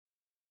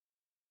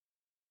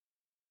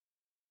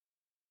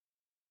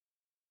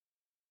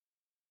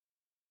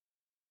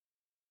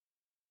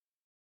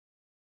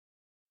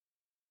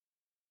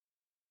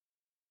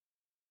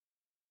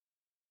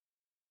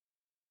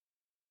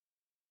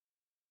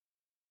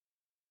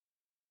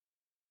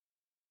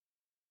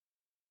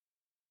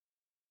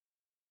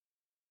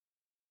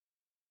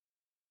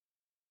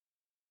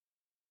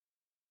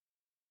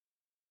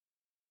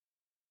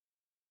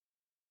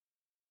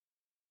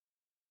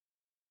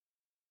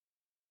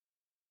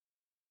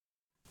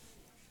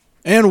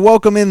And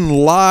welcome in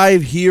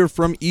live here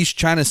from East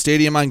China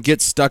Stadium on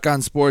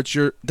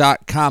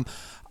GetStuckOnSports.com.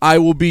 I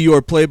will be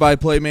your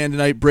play-by-play man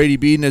tonight, Brady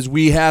Beaton, as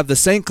we have the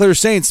St. Clair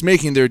Saints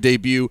making their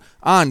debut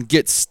on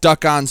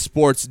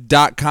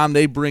GetStuckOnSports.com.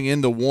 They bring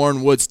in the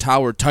Warren Woods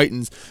Tower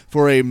Titans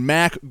for a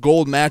MAC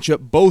Gold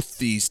matchup. Both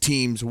these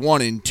teams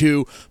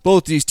 1-2.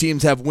 Both these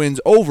teams have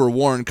wins over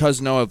Warren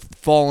Cousino, have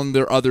fallen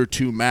their other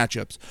two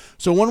matchups.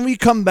 So when we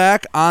come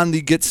back on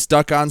the Get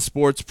Stuck on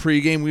Sports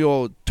pregame, we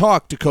will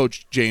talk to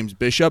Coach James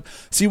Bishop,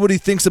 see what he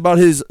thinks about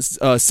his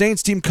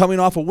Saints team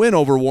coming off a win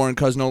over Warren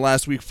Cousino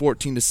last week,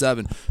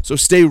 14-7. So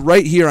stay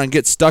right here on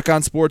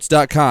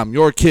GetStuckOnSports.com.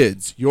 Your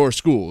kids, your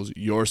schools,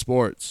 your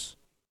sports.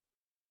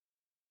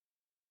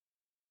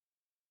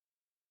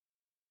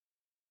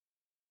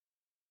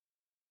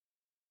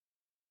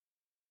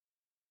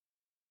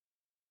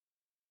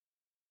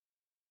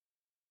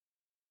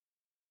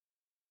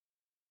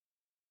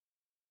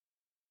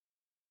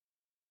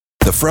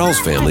 The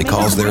Frells family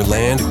calls their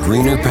land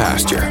greener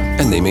pasture,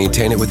 and they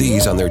maintain it with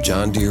ease on their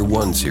John Deere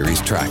 1 Series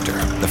tractor.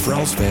 The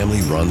Frells family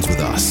runs with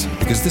us,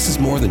 because this is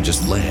more than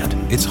just land,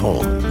 it's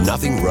home.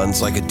 Nothing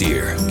runs like a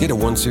Deere. Get a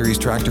 1 Series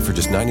tractor for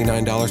just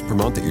 $99 per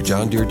month at your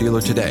John Deere dealer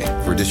today.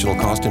 For additional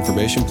cost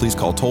information, please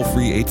call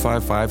toll-free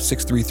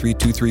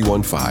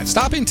 855-633-2315.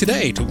 Stop in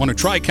today to one of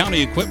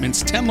Tri-County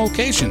Equipment's 10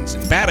 locations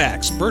in Bad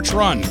Axe, Birch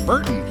Run,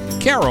 Burton,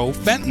 Caro,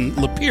 Fenton,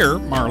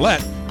 Lapeer,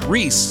 Marlette,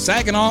 Reese,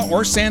 Saginaw,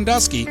 or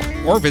Sandusky,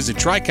 or visit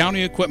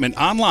Tri-County Equipment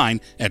online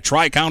at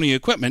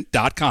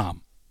tricountyequipment.com.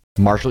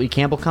 Marshall E.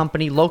 Campbell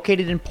Company,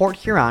 located in Port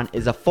Huron,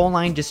 is a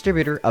full-line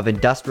distributor of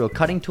industrial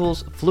cutting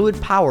tools,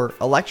 fluid power,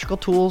 electrical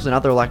tools, and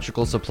other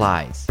electrical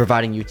supplies,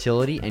 providing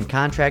utility and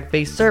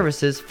contract-based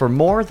services for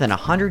more than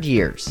 100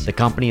 years. The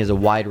company has a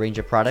wide range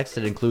of products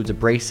that includes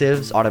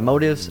abrasives,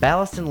 automotives,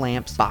 ballast and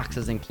lamps,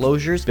 boxes and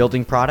closures,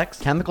 building products,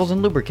 chemicals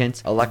and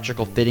lubricants,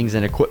 electrical fittings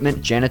and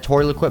equipment,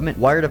 janitorial equipment,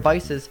 wire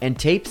devices, and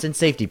tapes and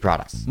safety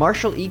products.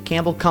 Marshall E.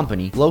 Campbell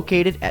Company,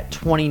 located at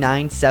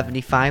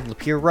 2975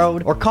 Lapeer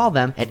Road, or call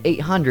them at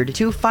 800-250-7520.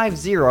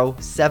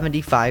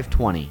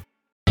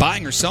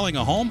 Buying or selling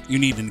a home? You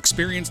need an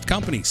experienced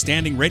company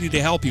standing ready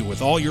to help you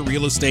with all your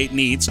real estate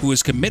needs, who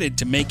is committed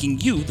to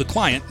making you the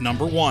client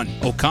number one.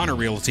 O'Connor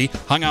Realty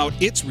hung out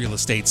its real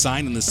estate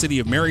sign in the city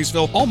of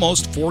Marysville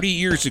almost 40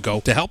 years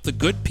ago to help the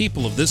good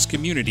people of this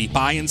community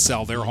buy and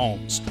sell their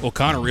homes.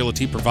 O'Connor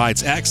Realty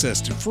provides access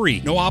to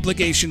free,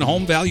 no-obligation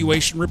home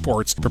valuation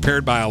reports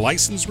prepared by a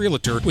licensed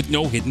realtor with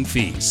no hidden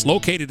fees.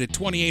 Located at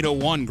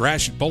 2801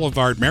 Gratiot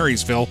Boulevard,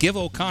 Marysville, give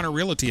O'Connor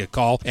Realty a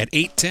call at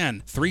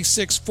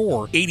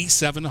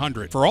 810-364-8700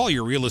 for all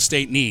your real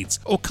estate needs.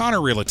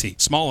 O'Connor Realty,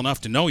 small enough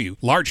to know you,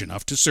 large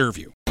enough to serve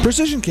you.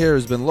 Precision Care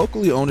has been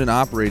locally owned and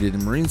operated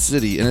in Marine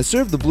City and has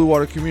served the Blue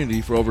Water community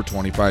for over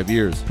 25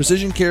 years.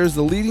 Precision Care is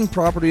the leading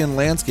property and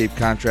landscape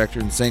contractor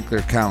in St.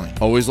 Clair County.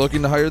 Always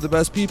looking to hire the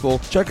best people,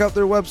 check out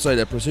their website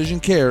at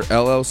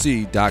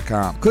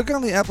PrecisionCareLLC.com. Click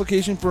on the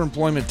Application for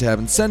Employment tab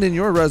and send in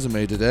your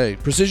resume today.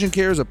 Precision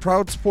Care is a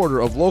proud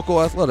supporter of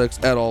local athletics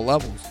at all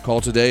levels.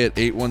 Call today at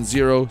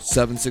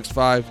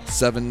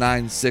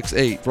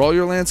 810-765-7968. For all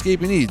your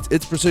landscaping needs,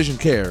 it's Precision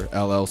Care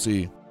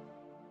LLC.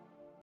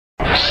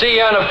 See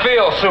you on the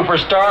field,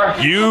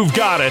 superstar. You've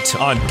got it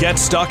on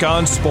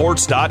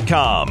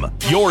GetStuckOnSports.com.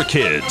 Your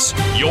kids,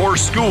 your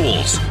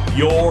schools,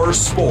 your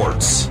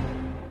sports.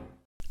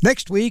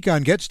 Next week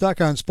on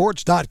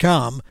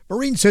GetStuckOnSports.com,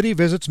 Marine City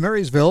visits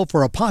Marysville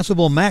for a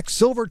possible MAC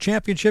Silver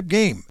Championship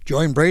game.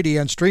 Join Brady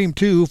on Stream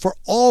 2 for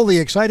all the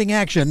exciting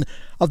action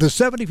of the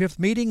 75th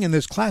meeting in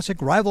this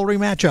classic rivalry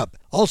matchup.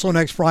 Also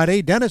next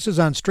Friday, Dennis is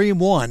on Stream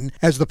 1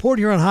 as the Port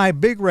Huron High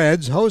Big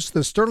Reds host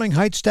the Sterling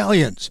Heights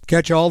Stallions.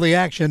 Catch all the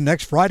action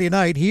next Friday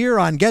night here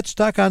on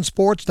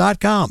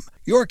GetStuckOnSports.com.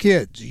 Your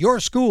kids, your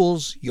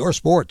schools, your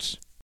sports.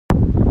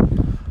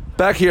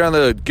 Back here on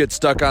the Get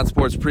Stuck on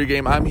Sports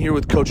pregame, I'm here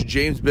with Coach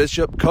James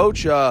Bishop.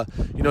 Coach,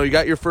 you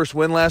got your first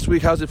win last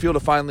week. How's it feel to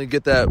finally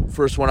get that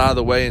first one out of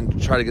the way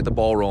and try to get the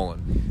ball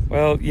rolling?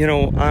 Well,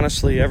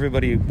 honestly,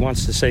 everybody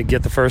wants to say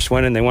get the first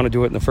win, and they want to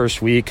do it in the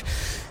first week.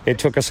 It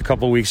took us a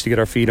couple of weeks to get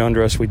our feet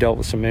under us. We dealt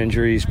with some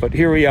injuries, but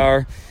here we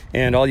are,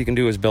 and all you can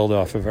do is build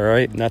off of it, all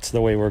right? And that's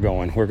the way we're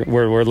going.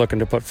 We're looking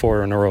to put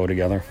 4 in a row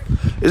together.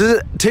 Does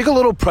it take a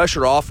little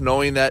pressure off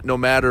knowing that no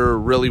matter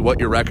really what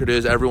your record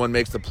is, everyone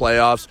makes the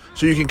playoffs,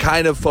 so you can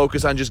kind of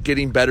focus on just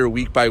getting better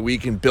week by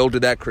week and build to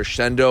that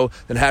crescendo,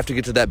 then have to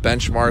get to that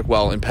benchmark?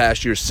 Well, in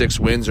past years, 6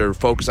 wins or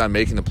focus on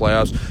making the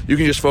playoffs. You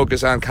can just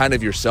focus on kind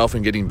of yourself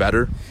and getting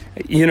better.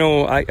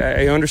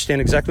 I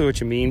understand exactly what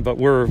you mean, but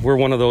we're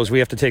one of those. We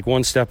have to take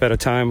one step at a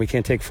time. We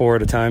can't take 4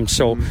 at a time.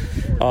 So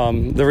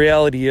the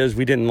reality is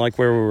we didn't like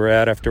where we were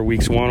at after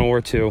weeks 1 or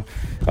 2.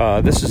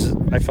 I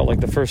felt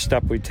like the first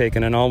step we'd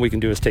taken, and all we can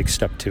do is take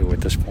step 2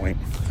 at this point.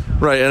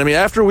 Right, and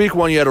after week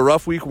 1, you had a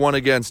rough week 1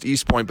 against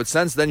East Point, but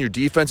since then your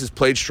defense has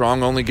played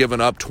strong, only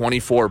giving up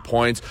 24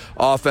 points.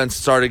 Offense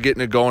started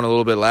getting it going a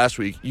little bit last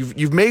week.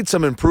 You've made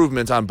some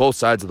improvements on both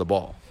sides of the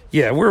ball.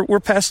 Yeah, we're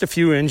past a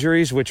few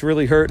injuries, which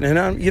really hurt. And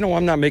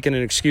I'm not making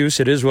an excuse.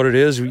 It is what it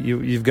is.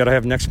 You've got to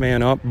have next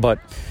man up. But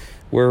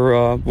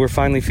we're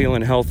finally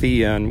feeling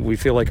healthy, and we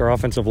feel like our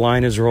offensive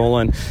line is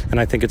rolling, and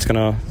I think it's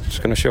gonna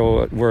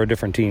show we're a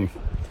different team.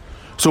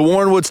 So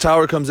Warren Woods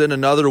Tower comes in,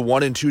 another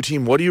 1-2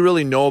 team. What do you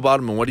really know about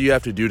them, and what do you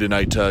have to do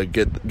tonight to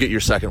get your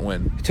second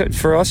win?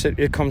 For us,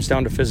 it comes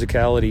down to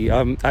physicality.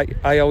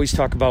 I always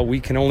talk about we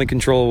can only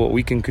control what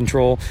we can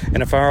control,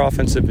 and if our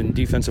offensive and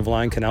defensive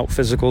line can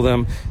out-physical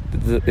them,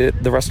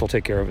 the rest will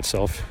take care of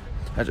itself.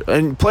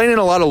 And playing in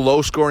a lot of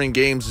low-scoring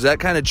games, does that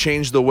kind of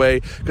change the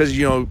way? Because,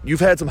 you've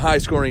had some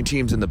high-scoring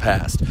teams in the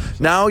past.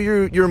 Now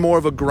you're more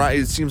of a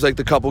grind. It seems like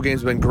the couple games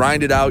have been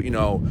grinded out,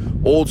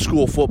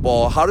 old-school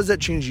football. How does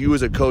that change you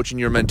as a coach and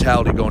your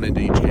mentality going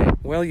into each game?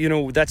 Well,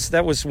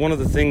 that was one of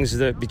the things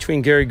that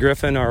between Gary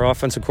Griffin, our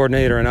offensive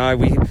coordinator, and I,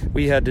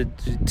 we had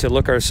to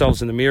look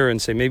ourselves in the mirror and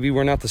say maybe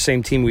we're not the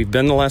same team we've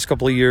been the last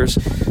couple of years.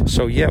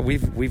 So, yeah,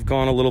 we've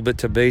gone a little bit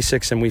to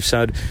basics, and we've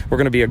said we're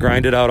going to be a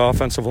grinded-out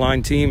offensive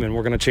line team, and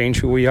we're going to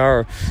change who we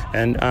are,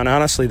 and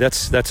honestly,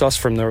 that's us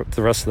from the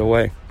rest of the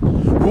way.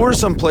 Who are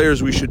some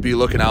players we should be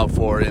looking out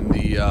for in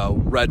the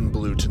red and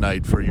blue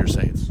tonight for your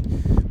Saints?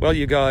 Well,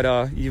 you've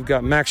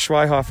got Max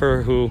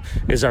Schweihofer, who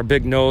is our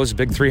big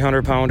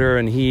 300-pounder,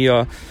 and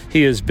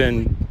he has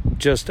been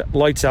just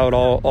lights out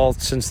all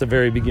since the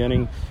very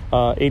beginning.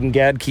 Aiden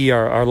Gadke,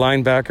 our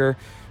linebacker.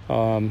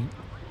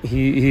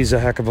 He's a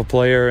heck of a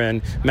player,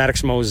 and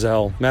Maddox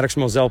Moselle. Maddox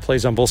Moselle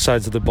plays on both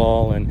sides of the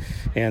ball,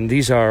 and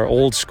these are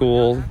old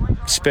school,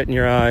 spit in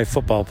your eye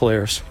football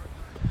players.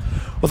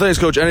 Well, thanks,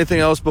 Coach. Anything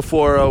else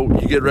before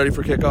you get ready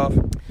for kickoff?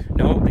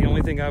 No, the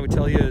only thing I would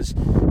tell you is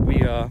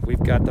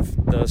we've got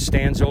the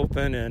stands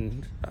open,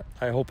 and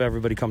I hope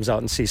everybody comes out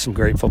and sees some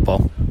great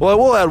football. Well, I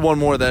will add one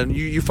more then.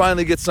 You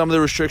finally get some of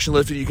the restriction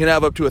lifted. You can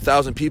have up to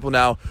 1,000 people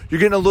now. You're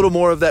getting a little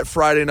more of that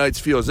Friday night's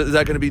feel. Is that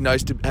going to be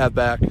nice to have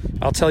back?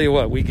 I'll tell you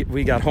what,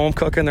 we got home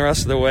cooking the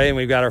rest of the way, and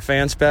we've got our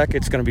fans back.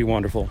 It's going to be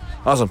wonderful.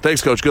 Awesome.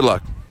 Thanks, Coach. Good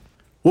luck.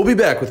 We'll be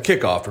back with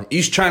kickoff from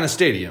East China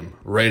Stadium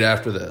right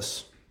after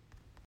this.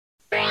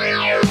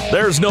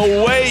 There's no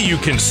way you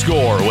can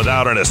score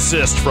without an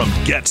assist from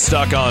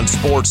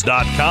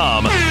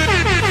GetStuckOnSports.com.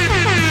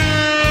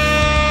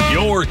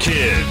 Your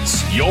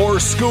kids,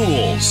 your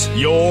schools,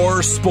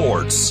 your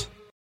sports.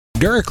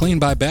 DuraClean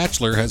by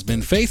Bachelor has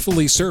been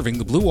faithfully serving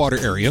the Blue Water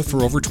area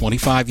for over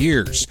 25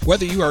 years.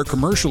 Whether you are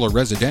commercial or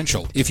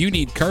residential, if you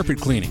need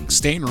carpet cleaning,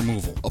 stain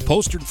removal,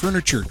 upholstered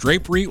furniture,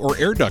 drapery, or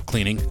air duct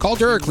cleaning, call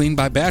DuraClean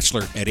by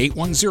Bachelor at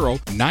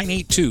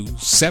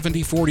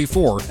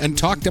 810-982-7044 and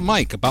talk to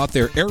Mike about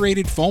their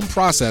aerated foam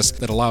process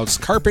that allows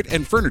carpet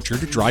and furniture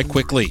to dry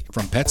quickly.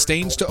 From pet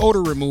stains to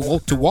odor removal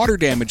to water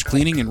damage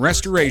cleaning and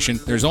restoration,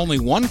 there's only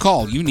one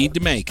call you need to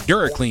make.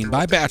 DuraClean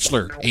by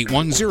Bachelor,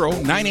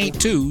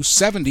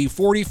 810-982-7044.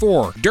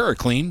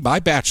 DuraClean by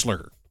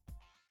Bachelor.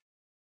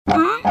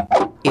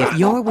 If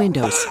your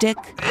windows stick,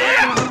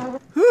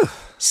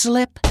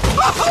 slip,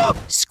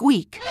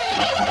 squeak,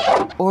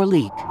 or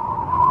leak,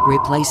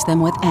 replace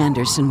them with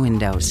Andersen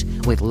windows.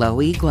 With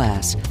low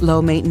E-glass,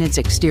 low maintenance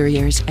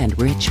exteriors, and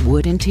rich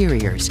wood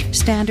interiors,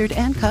 standard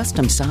and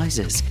custom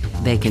sizes,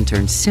 they can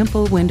turn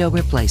simple window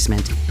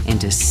replacement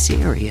into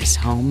serious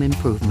home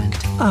improvement.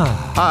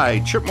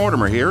 Hi, Chip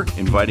Mortimer here,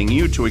 inviting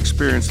you to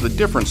experience the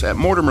difference at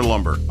Mortimer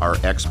Lumber. Our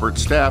expert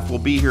staff will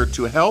be here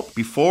to help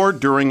before,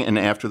 during, and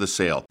after the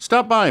sale.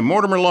 Stop by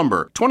Mortimer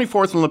Lumber,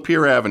 24th and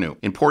Lapeer Avenue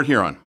in Port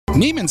Huron.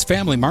 Neiman's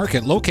Family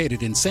Market,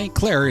 located in St.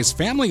 Clair, is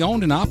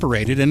family-owned and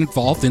operated and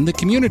involved in the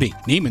community.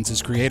 Neiman's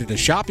has created a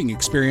shopping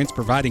experience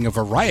providing a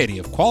variety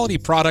of quality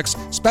products,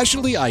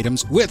 specialty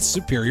items with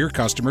superior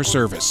customer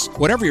service.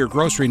 Whatever your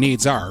grocery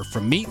needs are,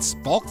 from meats,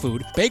 bulk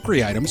food,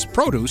 bakery items,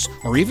 produce,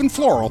 or even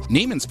floral,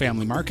 Neiman's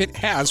Family Market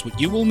has what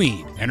you will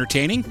need.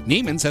 Entertaining?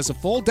 Neiman's has a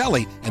full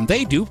deli, and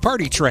they do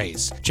party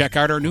trays. Check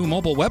out our new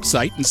mobile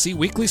website and see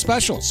weekly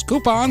specials,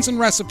 coupons, and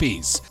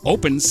recipes.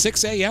 Open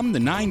 6 a.m. to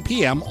 9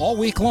 p.m. all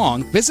week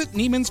long. Visit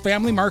Neiman's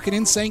Family Market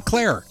in St.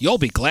 Clair. You'll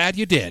be glad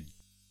you did.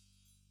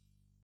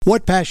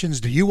 What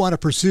passions do you want to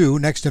pursue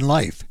next in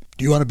life?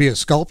 Do you want to be a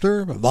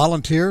sculptor, a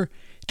volunteer,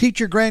 teach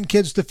your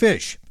grandkids to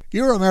fish?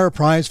 Your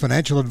Ameriprise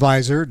financial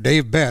advisor,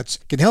 Dave Betts,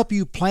 can help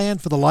you plan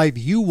for the life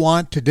you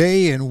want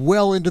today and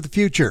well into the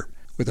future.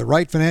 With the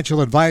right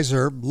financial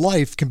advisor,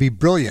 life can be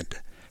brilliant.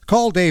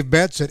 Call Dave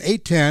Betts at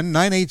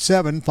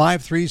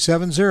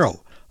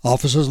 810-987-5370.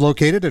 Offices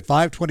located at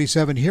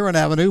 527 Huron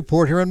Avenue,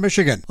 Port Huron,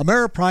 Michigan.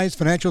 Ameriprise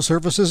Financial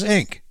Services,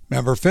 Inc.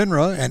 Member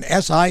FINRA and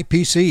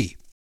SIPC.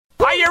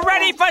 Are you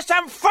ready for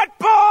some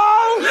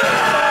football?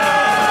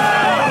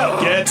 Yeah!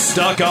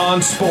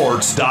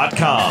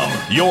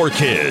 GetStuckOnSports.com. Your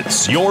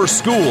kids, your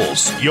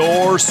schools,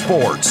 your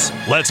sports.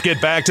 Let's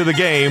get back to the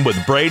game with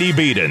Brady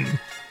Beaton.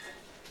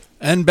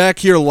 And back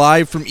here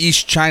live from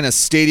East China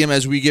Stadium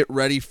as we get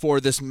ready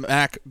for this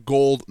MAC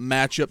Gold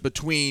matchup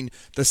between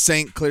the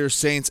St. Clair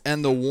Saints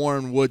and the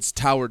Warren Woods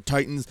Tower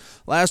Titans.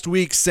 Last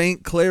week,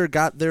 St. Clair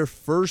got their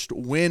first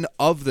win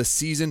of the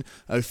season,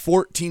 a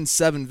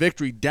 14-7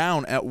 victory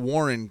down at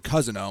Warren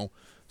Cousino.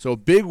 So a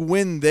big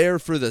win there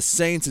for the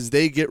Saints as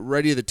they get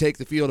ready to take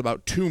the field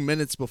about 2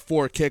 minutes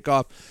before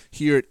kickoff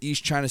here at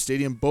East China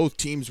Stadium. Both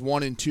teams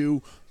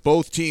 1-2.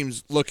 Both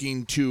teams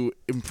looking to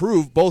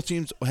improve. Both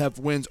teams have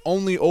wins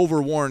only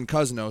over Warren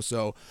Cousino.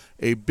 So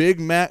a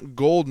big Matt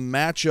Gold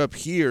matchup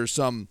here.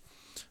 Some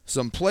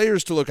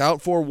players to look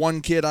out for.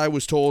 One kid I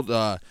was told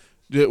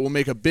it will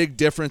make a big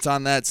difference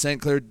on that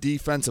St. Clair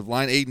defensive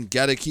line, Aiden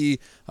Gedeke.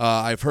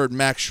 I've heard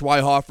Max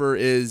Schweihofer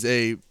is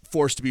a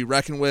force to be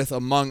reckoned with,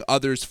 among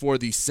others, for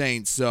the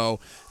Saints.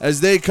 So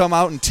as they come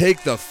out and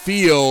take the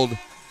field,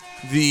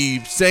 the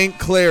St.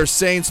 Clair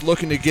Saints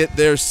looking to get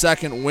their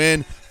second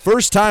win.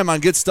 First time on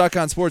Get Stuck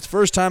on Sports.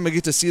 First time I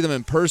get to see them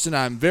in person.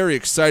 I'm very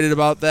excited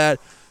about that.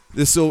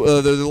 They're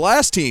the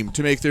last team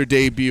to make their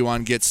debut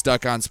on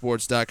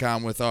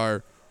GetStuckOnSports.com with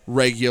our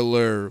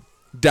regular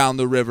down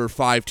the river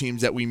 5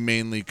 teams that we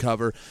mainly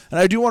cover. And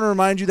I do want to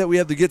remind you that we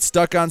have the Get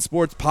Stuck on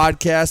Sports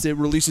podcast. It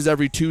releases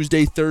every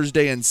Tuesday,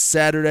 Thursday, and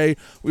Saturday.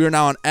 We are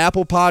now on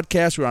Apple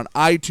Podcasts, we're on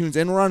iTunes,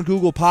 and we're on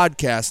Google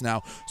Podcasts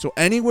now. So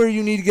anywhere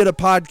you need to get a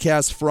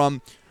podcast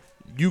from,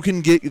 you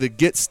can get the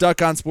Get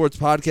Stuck on Sports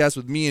podcast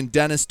with me and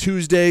Dennis.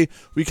 Tuesday,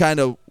 we kind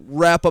of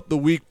wrap up the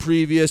week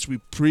previous.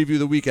 We preview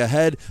the week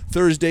ahead.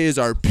 Thursday is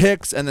our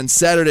picks. And then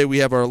Saturday, we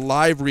have our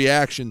live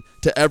reaction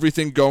to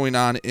everything going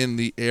on in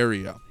the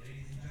area.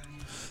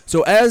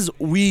 So as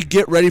we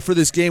get ready for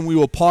this game, we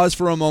will pause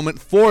for a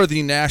moment for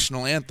the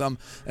national anthem,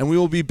 and we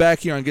will be back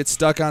here on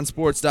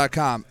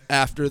GetStuckOnSports.com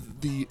after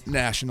the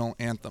national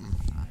anthem.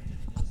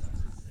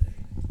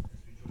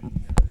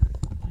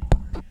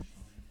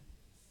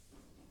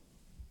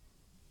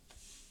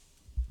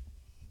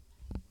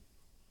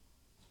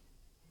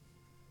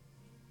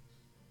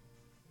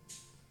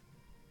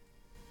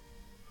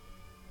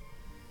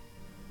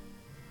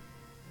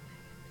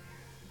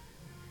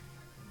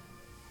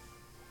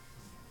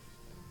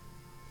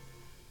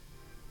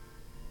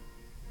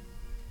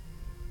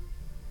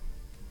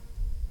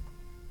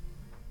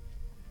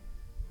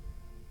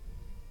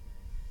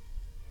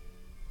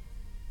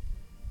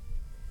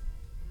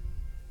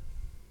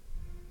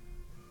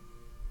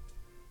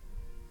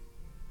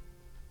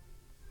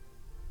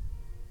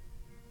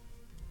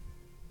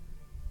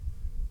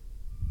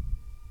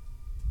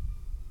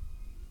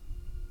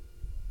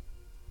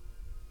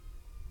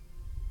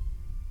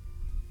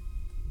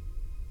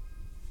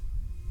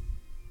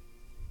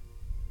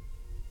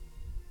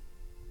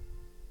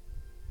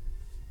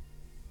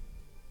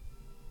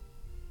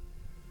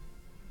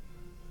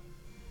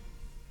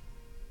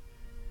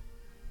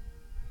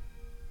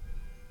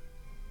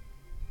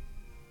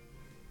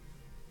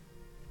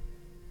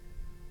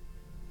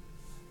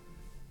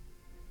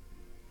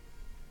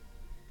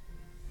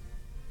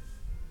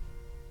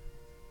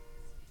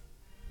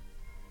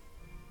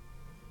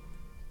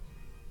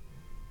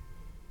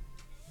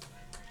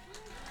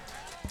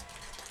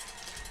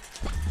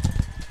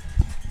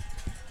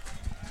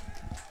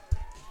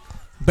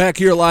 Back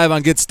here live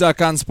on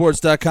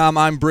GetStuckOnSports.com,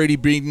 I'm Brady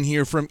Beaton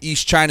here from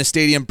East China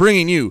Stadium,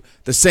 bringing you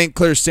the St.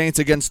 Clair Saints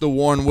against the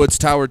Warren Woods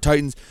Tower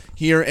Titans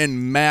here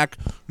in MAC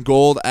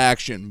Gold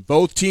action.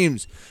 Both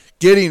teams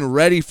getting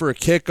ready for a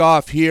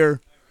kickoff here.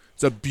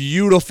 It's a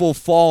beautiful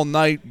fall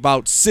night,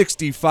 about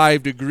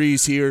 65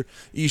 degrees here.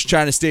 East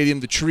China Stadium,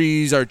 the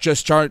trees are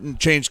just starting to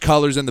change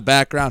colors in the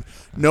background.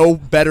 No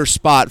better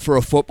spot for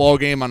a football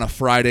game on a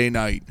Friday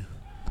night.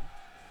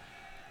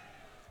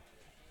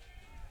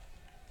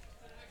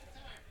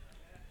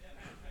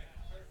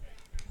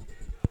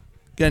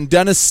 Again,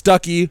 Dennis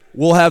Stuckey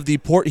will have the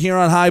Port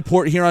Huron High,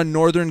 Port Huron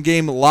Northern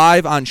game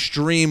live on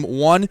Stream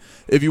 1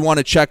 if you want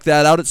to check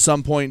that out at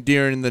some point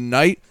during the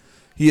night.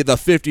 The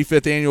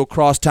 55th Annual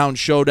Crosstown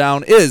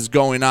Showdown is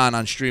going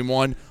on Stream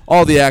 1.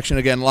 All the action,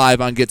 again,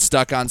 live on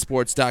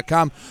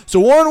GetStuckOnSports.com.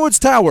 So Warren Woods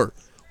Tower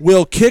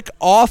will kick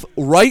off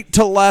right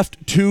to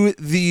left to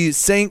the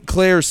St.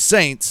 Clair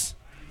Saints.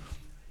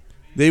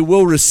 They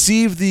will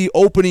receive the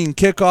opening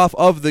kickoff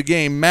of the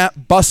game.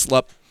 Matt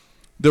Buslip,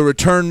 the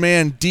return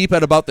man, deep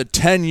at about the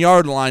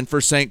 10-yard line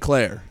for St.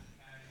 Clair.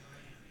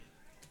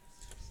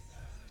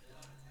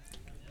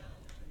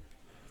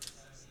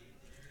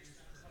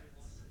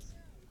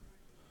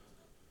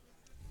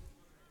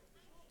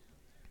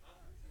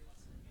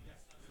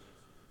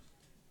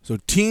 So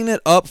teeing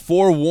it up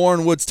for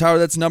Warren Woods Tower,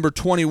 that's number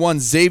 21,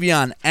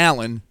 Xavion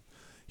Allen.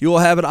 He will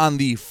have it on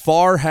the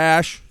far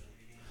hash,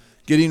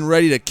 getting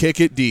ready to kick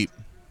it deep.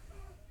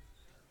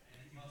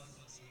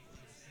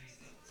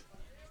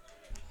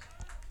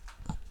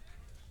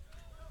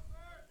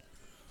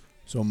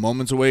 So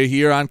moments away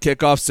here on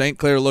kickoff, St.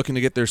 Clair looking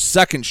to get their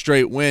second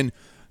straight win,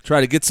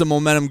 try to get some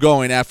momentum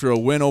going after a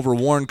win over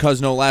Warren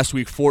Cousino last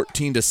week,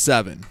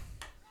 14-7.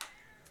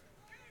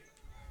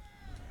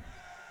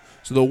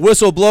 So the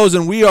whistle blows,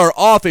 and we are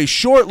off. A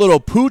short little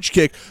pooch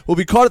kick will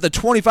be caught at the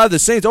 25. The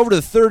Saints over to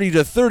the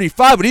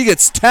 30-35, but he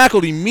gets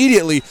tackled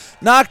immediately,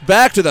 knocked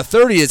back to the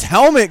 30. His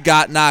helmet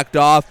got knocked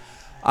off.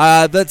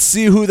 Let's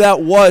see who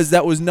that was.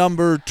 That was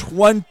number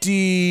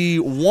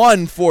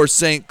 21 for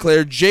St.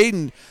 Clair,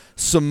 Jaden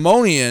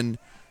Simonian.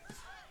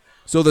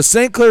 So the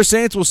St. Clair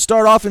Saints will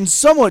start off in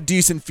somewhat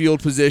decent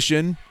field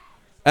position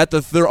at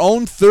their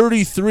own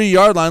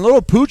 33-yard line. A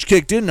little pooch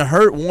kick didn't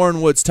hurt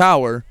Warren Woods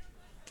Tower.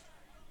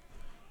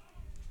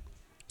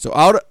 So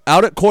out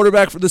at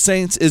quarterback for the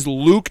Saints is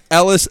Luke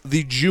Ellis,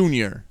 the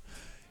junior.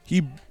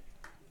 He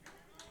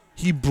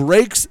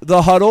breaks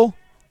the huddle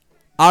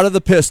out of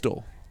the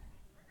pistol.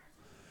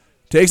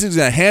 Takes it, he's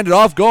going to hand it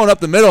off, going up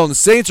the middle, and the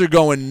Saints are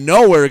going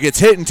nowhere. Gets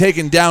hit and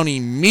taken down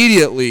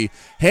immediately.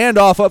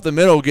 Handoff up the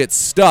middle, gets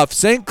stuffed.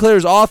 St.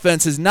 Clair's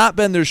offense has not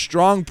been their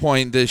strong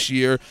point this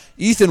year.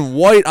 Ethan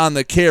White on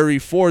the carry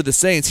for the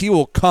Saints. He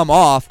will come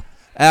off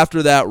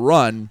after that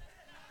run.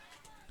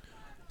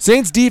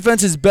 Saints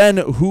defense has been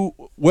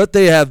what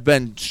they have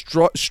been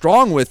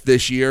strong with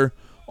this year,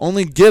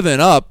 only given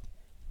up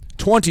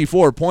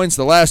 24 points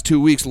the last 2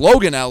 weeks.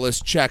 Logan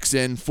Ellis checks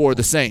in for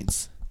the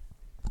Saints.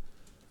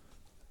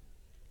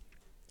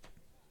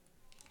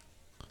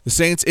 The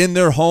Saints in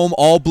their home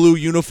all-blue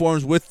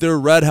uniforms with their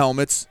red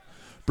helmets.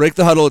 Break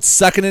the huddle. It's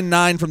 2nd and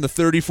 9 from the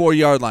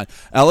 34-yard line.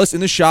 Ellis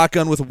in the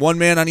shotgun with one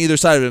man on either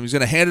side of him. He's going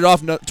to hand it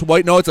off to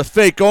White. No, it's a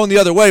fake going the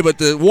other way, but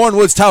the Warren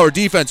Woods Tower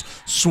defense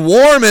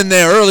swarm in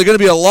there early. Going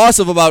to be a loss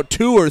of about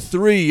 2 or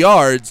 3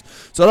 yards.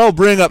 So that'll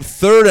bring up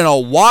 3rd and a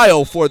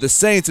while for the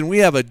Saints, and we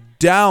have a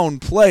down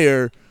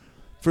player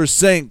for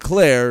St.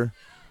 Clair.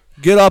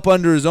 Get up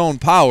under his own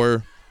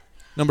power.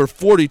 Number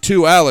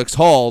 42, Alex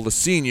Hall, the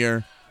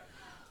senior.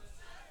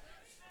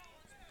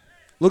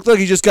 Looked like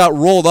he just got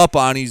rolled up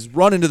on. He's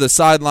running to the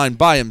sideline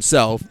by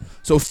himself.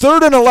 So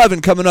 3rd and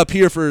 11 coming up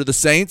here for the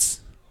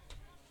Saints.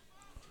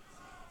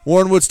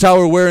 Warren Woods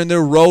Tower wearing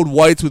their road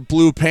whites with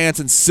blue pants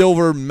and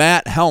silver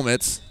matte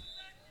helmets.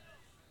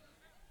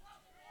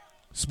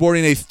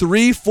 Sporting a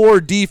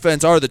 3-4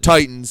 defense are the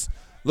Titans.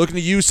 Looking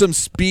to use some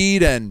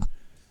speed and,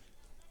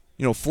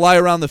 fly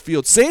around the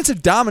field. Saints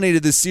have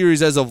dominated this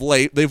series as of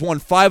late. They've won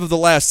 5 of the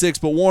last 6,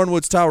 but Warren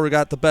Woods Tower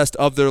got the best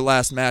of their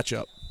last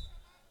matchup.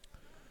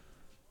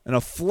 And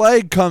a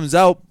flag comes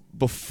out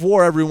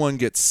before everyone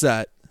gets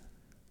set.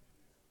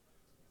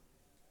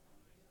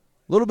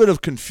 A little bit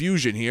of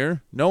confusion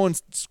here. No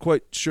one's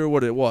quite sure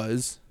what it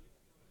was.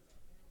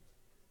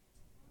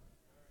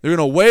 They're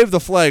going to wave the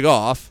flag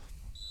off.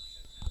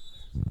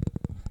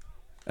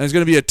 And it's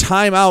going to be a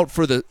timeout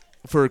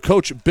for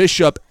Coach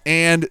Bishop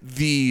and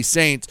the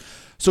Saints.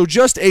 So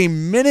just a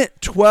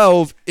minute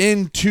 12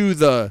 into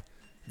the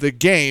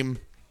game,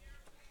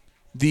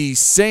 the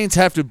Saints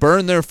have to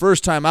burn their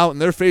first time out,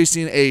 and they're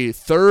facing a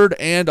 3rd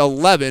and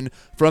 11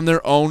 from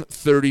their own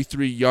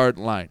 33-yard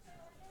line.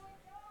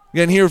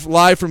 Again, here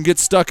live from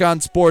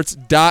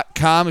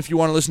GetStuckOnSports.com. If you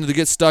want to listen to the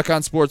Get Stuck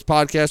on Sports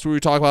podcast, where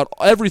we talk about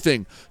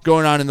everything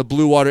going on in the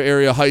Blue Water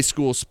area high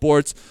school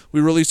sports.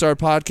 We release our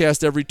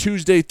podcast every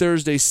Tuesday,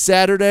 Thursday,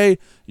 Saturday.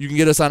 You can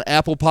get us on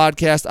Apple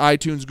Podcast,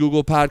 iTunes,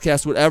 Google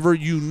Podcast, whatever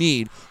you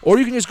need. Or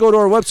you can just go to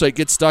our website,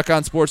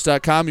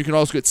 GetStuckOnSports.com. You can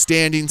also get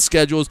standing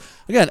schedules.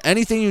 Again,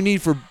 anything you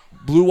need for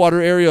Blue Water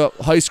area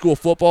high school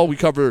football. We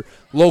cover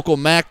local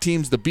MAC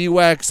teams, the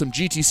BWAC, some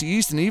GTC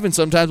East, and even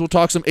sometimes we'll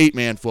talk some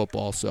 8-man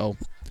football. So,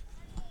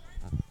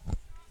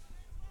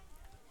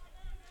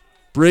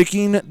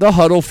 breaking the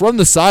huddle from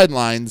the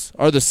sidelines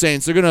are the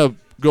Saints. They're going to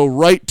go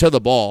right to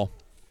the ball.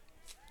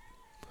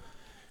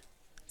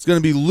 It's going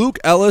to be Luke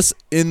Ellis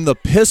in the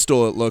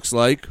pistol, it looks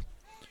like,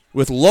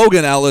 with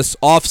Logan Ellis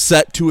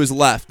offset to his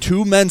left.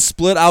 2 men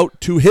split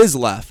out to his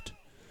left.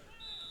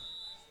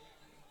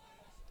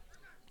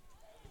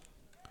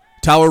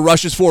 Tower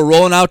rushes forward.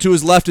 Rolling out to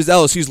his left is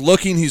Ellis. He's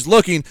looking. He's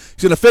going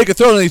to fake a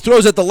throw, and he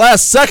throws at the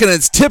last second, and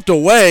it's tipped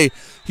away.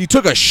 He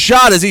took a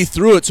shot as he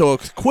threw it, so a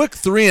quick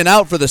 3 and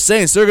out for the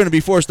Saints. They're going to be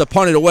forced to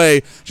punt it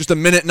away just a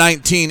minute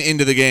 19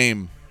 into the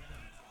game.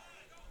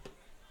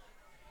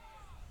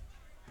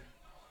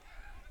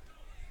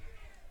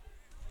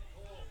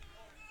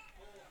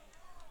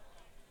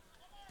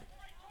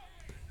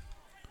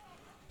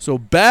 So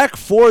back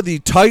for the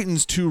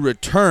Titans to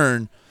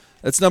return.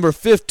 That's number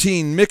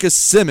 15, Micah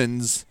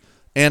Simmons.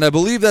 And I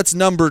believe that's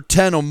number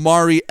 10,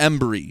 Omari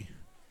Embry.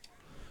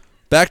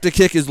 Back to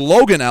kick is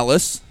Logan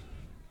Ellis.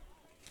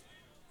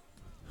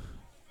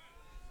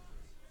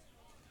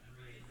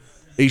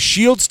 A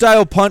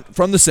shield-style punt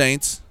from the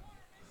Saints.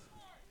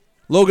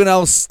 Logan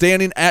Ellis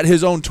standing at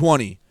his own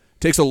 20.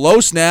 Takes a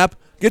low snap,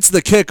 gets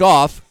the kick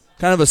off.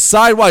 Kind of a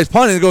sidewise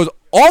punt, and it goes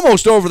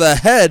almost over the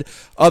head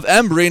of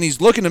Embry, and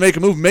he's looking to make a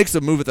move, makes a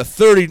move at the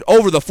 30,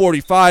 over the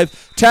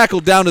 45,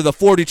 tackled down to the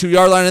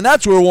 42-yard line, and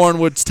that's where Warren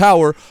Woods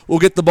Tower will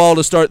get the ball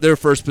to start their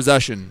first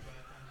possession.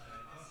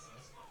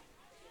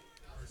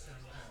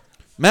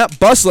 Matt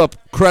Buslup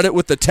credit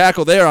with the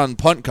tackle there on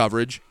punt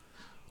coverage.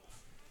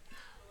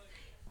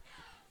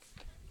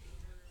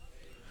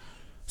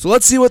 So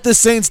let's see what this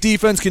Saints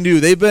defense can do.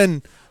 They've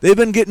been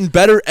getting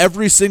better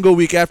every single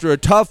week after a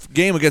tough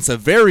game against a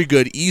very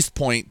good East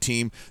Point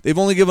team. They've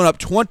only given up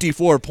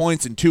 24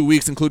 points in 2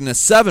 weeks, including a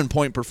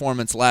 7-point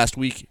performance last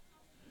week.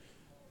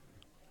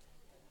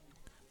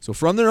 So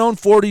from their own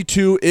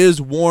 42 is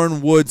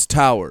Warren Woods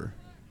Tower.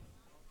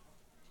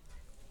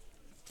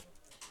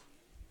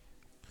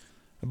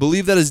 I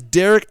believe that is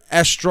Derek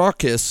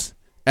Astrakis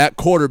at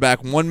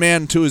quarterback. One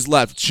man to his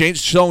left.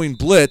 Saints showing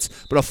blitz,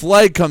 but a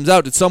flag comes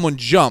out. Did someone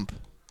jump?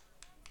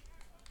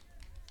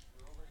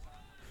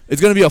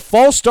 It's going to be a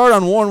false start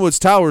on Warren Woods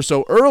Tower,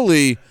 so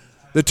early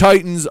the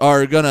Titans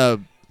are going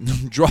to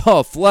draw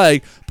a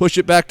flag, push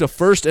it back to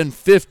 1st and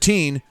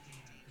 15.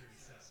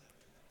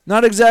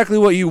 Not exactly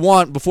what you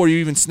want before you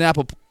even snap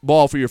a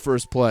ball for your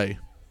first play.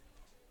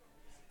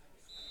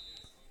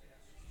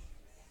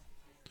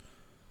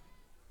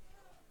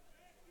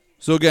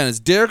 So again, it's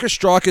Derek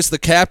Ostrakis,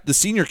 the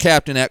senior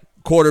captain at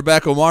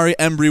quarterback. Omari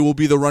Embry will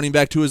be the running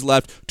back to his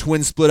left.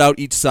 Twins split out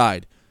each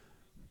side.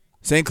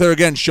 St. Clair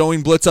again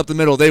showing blitz up the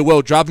middle. They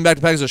will. Dropping back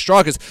to pass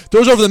Ostrakis.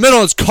 Throws over the middle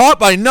and it's caught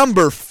by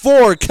number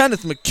 4,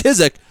 Kenneth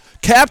McKissick.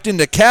 Captain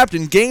to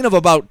captain. Gain of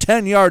about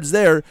 10 yards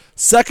there.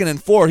 2nd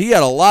and 4. He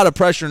had a lot of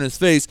pressure in his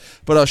face,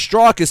 but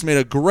Ostrakis made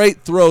a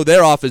great throw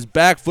there off his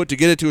back foot to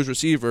get it to his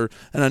receiver,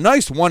 and a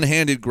nice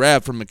one-handed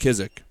grab from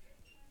McKissick.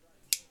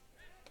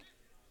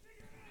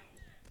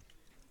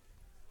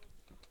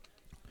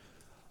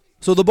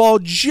 So the ball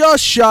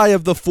just shy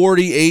of the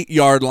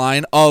 48-yard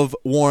line of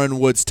Warren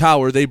Woods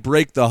Tower. They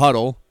break the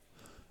huddle.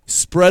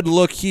 Spread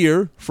look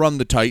here from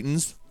the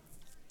Titans.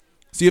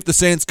 See if the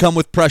Saints come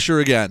with pressure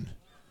again.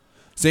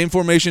 Same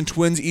formation,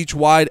 Twins each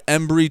wide.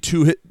 Embry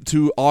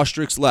to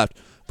Ostrich's left.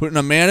 Putting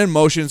a man in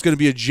motion. It's going to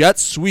be a jet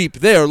sweep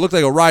there. Looked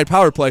like a ride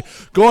power play.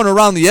 Going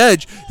around the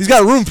edge. He's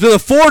got room to the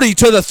 40,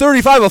 to the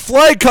 35. A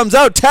flag comes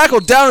out.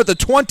 Tackled down at the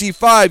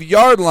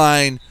 25-yard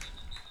line.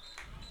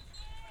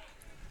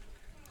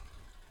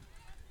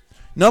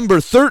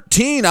 Number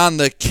 13 on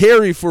the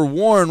carry for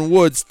Warren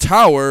Woods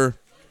Tower.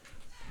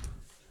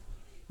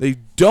 They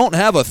don't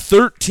have a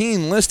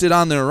 13 listed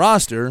on their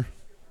roster.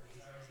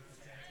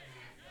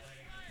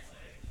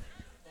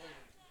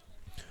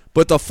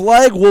 But the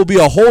flag will be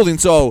a holding,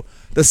 so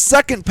the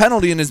second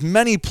penalty in as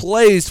many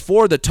plays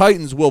for the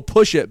Titans will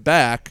push it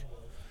back.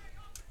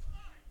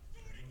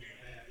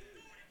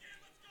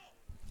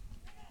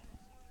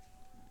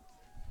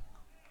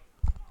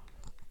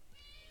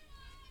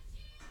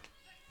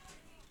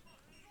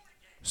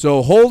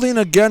 So holding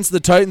against the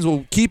Titans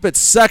will keep it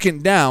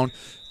 2nd down.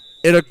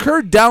 It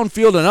occurred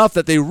downfield enough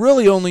that they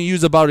really only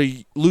lose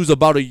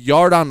about a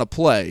yard on the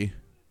play.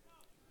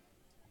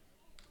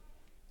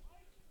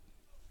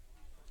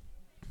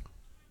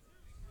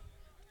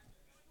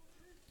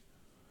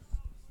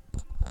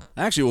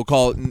 Actually, we'll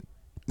call it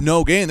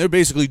no gain. They're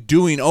basically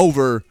doing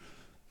over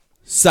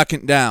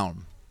 2nd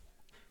down.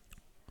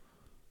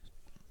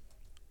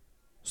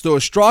 So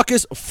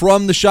Ostrakis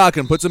from the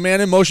shotgun puts a man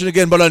in motion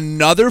again, but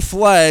another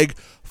flag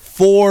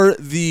for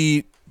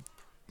the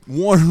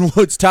Warren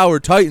Woods Tower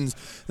Titans.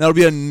 That'll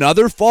be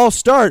another false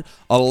start.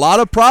 A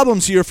lot of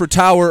problems here for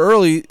Tower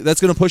early.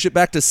 That's going to push it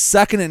back to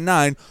 2nd and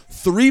 9.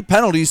 3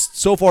 penalties.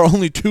 So far,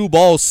 only 2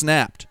 balls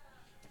snapped.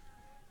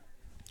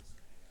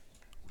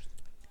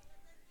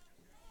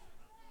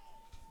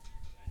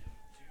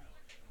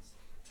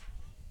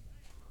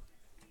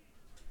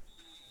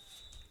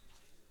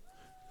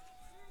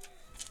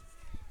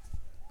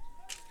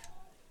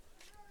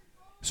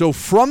 So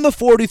from the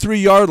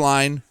 43-yard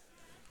line,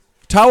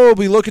 Tower will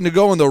be looking to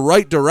go in the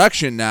right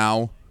direction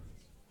now.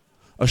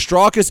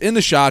 Ostrakis in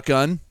the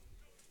shotgun.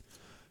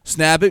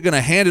 Snap it, going to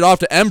hand it off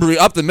to Embry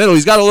up the middle.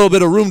 He's got a little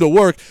bit of room to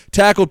work.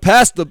 Tackled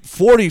past the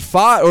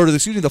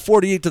the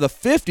 48 to the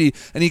 50,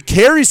 and he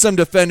carries some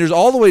defenders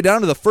all the way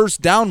down to the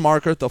 1st down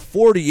marker at the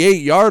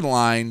 48-yard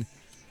line.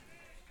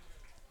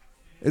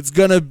 It's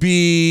going to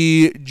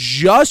be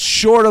just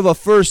short of a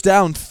 1st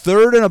down,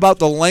 3rd and about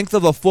the length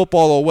of a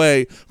football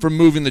away from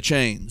moving the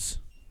chains.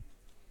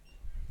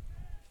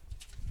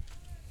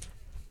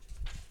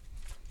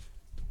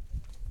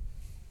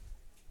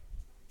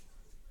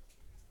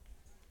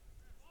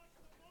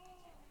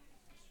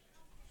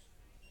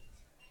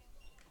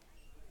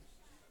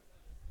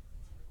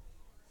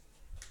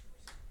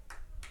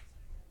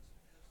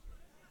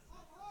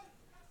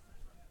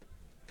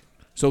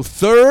 So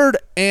 3rd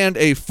and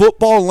a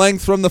football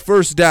length from the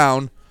 1st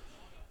down.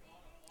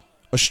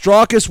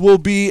 Ostrakis will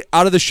be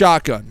out of the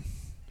shotgun.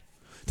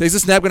 Takes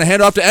the snap, going to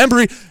hand it off to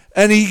Embry,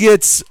 and he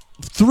gets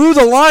through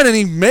the line, and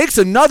he makes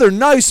another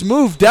nice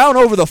move down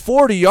over the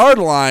 40-yard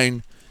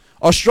line.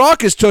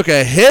 Ostrakis took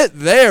a hit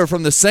there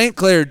from the St.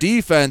 Clair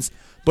defense,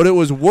 but it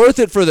was worth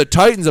it for the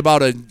Titans.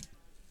 About a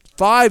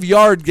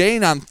 5-yard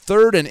gain on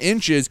 3rd and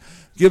inches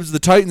gives the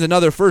Titans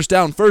another 1st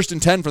down, 1st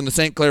and 10 from the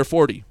St. Clair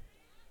 40.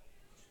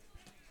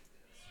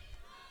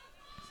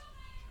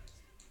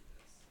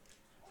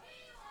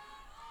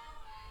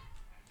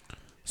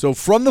 So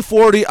from the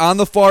 40 on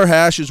the far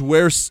hash is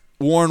where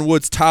Warren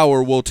Woods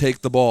Tower will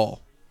take the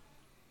ball.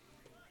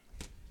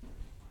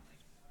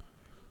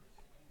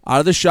 Out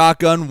of the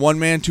shotgun, one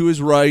man to his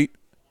right.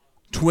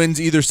 Twins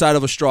either side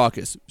of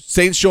Ostrakis.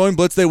 Saints showing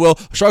blitz, they will.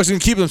 Ostrakis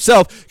going to keep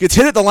himself. Gets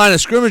hit at the line of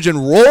scrimmage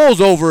and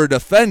rolls over a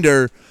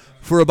defender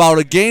for about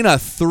a gain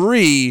of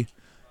 3.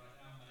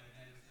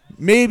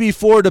 Maybe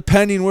 4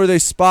 depending where they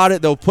spot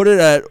it. They'll put it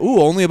at,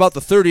 only about the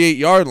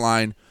 38-yard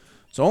line.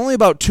 So only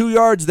about 2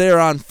 yards there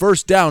on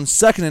 1st down.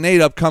 2nd and 8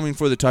 upcoming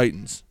for the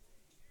Titans.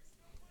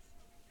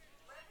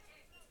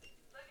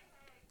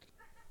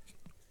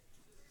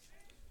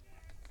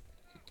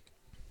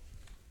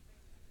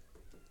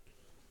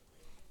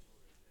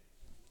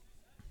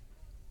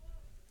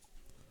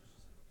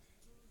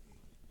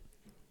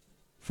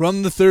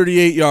 from the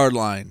 38-yard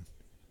line.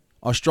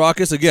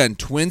 Ostrakis, again,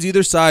 twins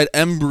either side.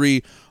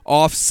 Embry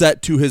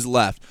offset to his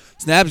left.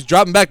 Snaps,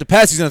 dropping back to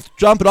pass. He's going to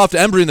jump it off to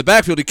Embry in the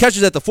backfield. He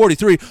catches at the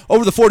 43,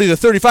 over the 40 to the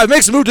 35,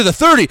 makes a move to the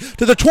 30,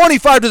 to the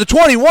 25, to the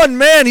 21.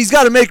 Man, he's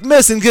got to make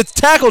miss and gets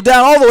tackled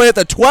down all the way at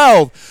the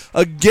 12.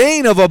 A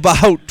gain of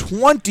about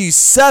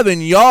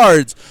 27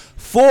 yards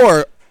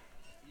for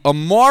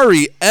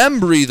Amari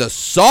Embry, the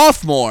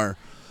sophomore.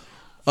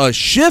 A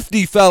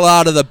shifty fell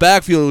out of the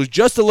backfield. It was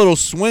just a little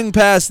swing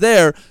pass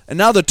there, and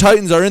now the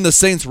Titans are in the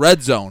Saints'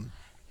 red zone.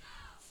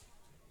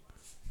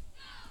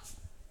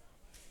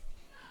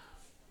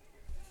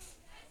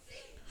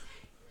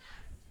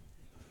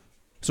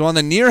 So on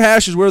the near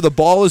hash is where the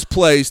ball is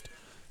placed.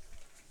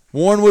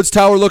 Warren Woods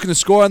Tower looking to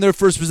score on their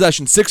first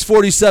possession.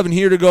 6:47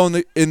 here to go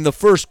in the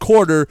first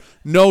quarter.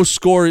 No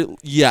score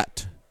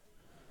yet.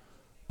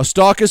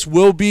 Ostrakis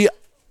will be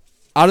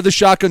out of the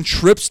shotgun,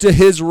 trips to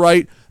his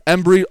right.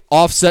 Embry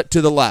offset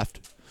to the left.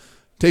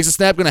 Takes a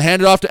snap, going to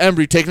hand it off to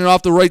Embry, taking it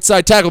off the right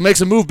side tackle,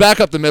 makes a move back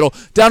up the middle,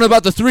 down to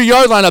about the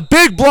 3-yard line. A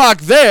big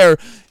block there.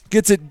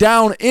 Gets it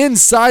down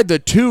inside the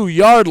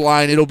 2-yard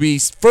line. It'll be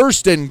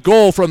first and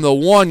goal from the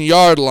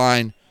 1-yard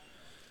line.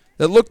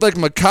 It looked like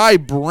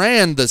Mekhi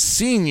Brand, the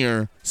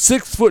senior,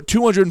 6 foot,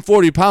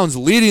 240 pounds,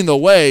 leading the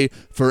way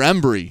for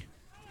Embry.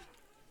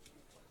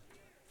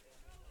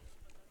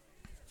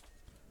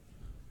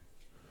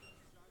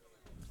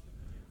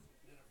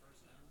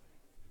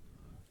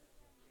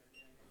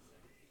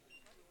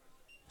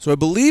 So I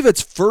believe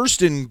it's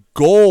first and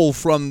goal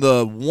from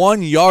the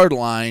 1-yard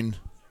line.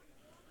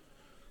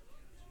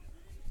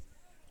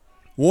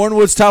 Warren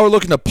Woods Tower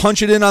looking to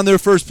punch it in on their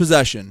first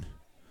possession.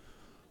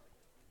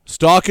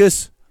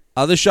 Ostrakis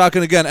out of the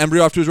shotgun again.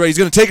 Embry off to his right. He's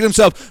going to take it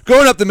himself.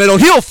 Going up the middle.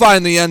 He'll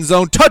find the end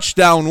zone.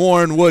 Touchdown,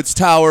 Warren Woods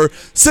Tower.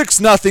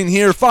 6-0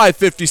 here.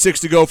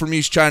 5:56 to go from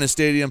East China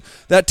Stadium.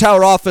 That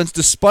Tower offense,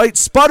 despite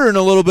sputtering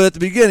a little bit at the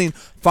beginning,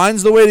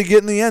 finds the way to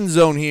get in the end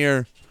zone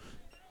here.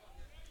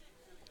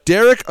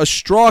 Derek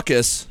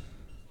Ostrakis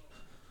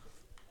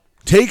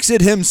takes it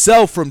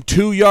himself from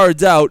 2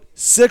 yards out.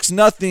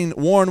 6-0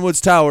 Warren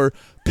Woods Tower,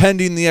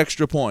 pending the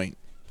extra point.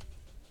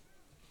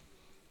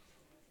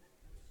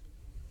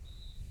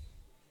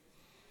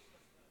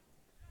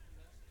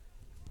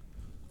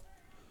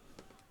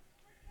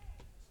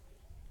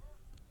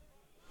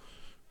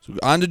 So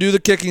on to do the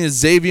kicking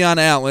is Xavion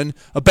Allen.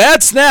 A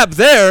bad snap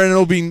there, and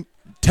it'll be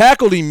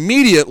tackled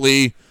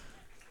immediately.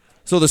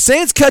 So the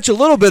Saints catch a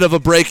little bit of a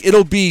break.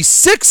 It'll be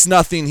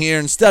 6-0 here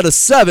instead of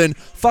 7.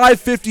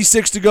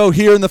 5:56 to go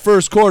here in the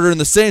first quarter, and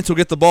the Saints will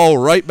get the ball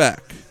right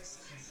back.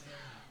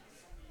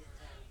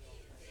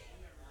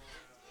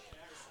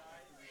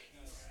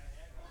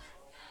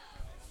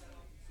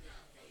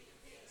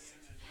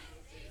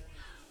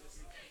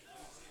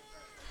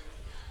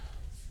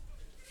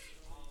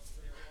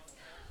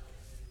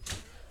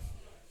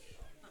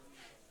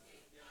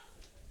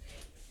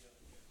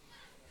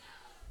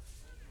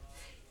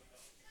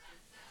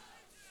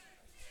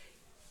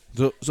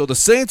 So the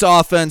Saints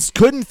offense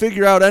couldn't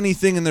figure out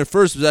anything in their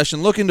first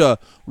possession, looking to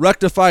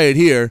rectify it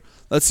here.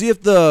 Let's see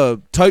if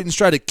the Titans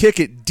try to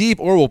kick it deep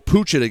or will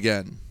pooch it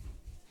again.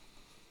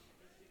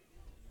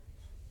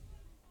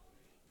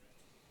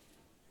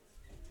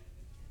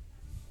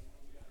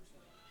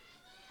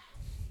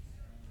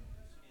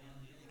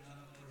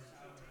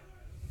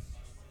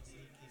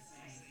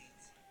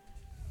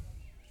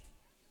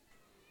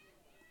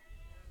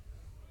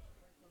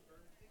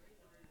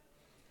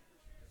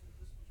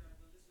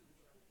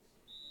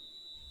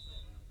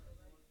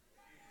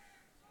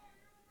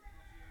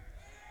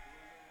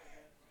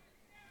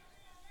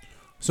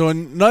 So a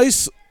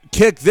nice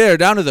kick there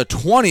down to the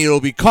 20.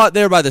 It'll be caught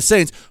there by the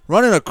Saints.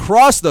 Running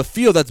across the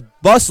field, that's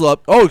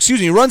Buslup.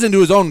 He runs into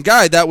his own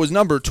guy. That was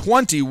number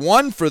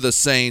 21 for the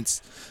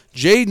Saints,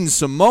 Jaden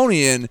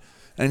Simonian,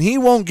 and he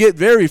won't get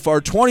very far.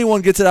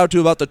 21 gets it out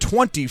to about the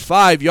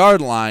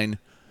 25-yard line.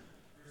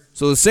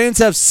 So the Saints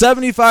have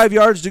 75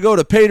 yards to go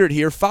to pay dirt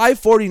here.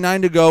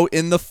 5:49 to go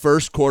in the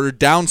first quarter,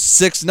 down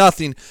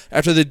 6-0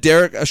 after the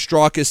Derek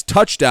Ostrakis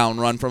touchdown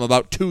run from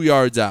about 2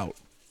 yards out.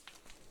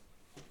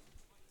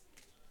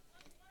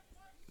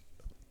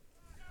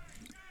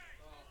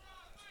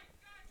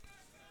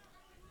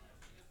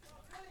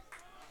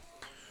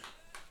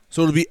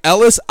 So it'll be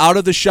Ellis out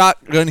of the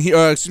shotgun here,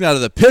 out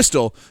of the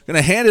pistol. Going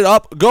to hand it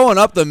up, going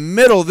up the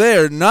middle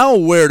there.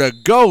 Nowhere to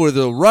go with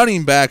the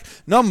running back,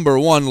 number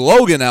 1,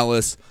 Logan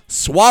Ellis.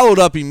 Swallowed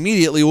up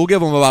immediately. We'll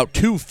give him about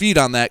 2 feet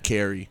on that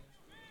carry.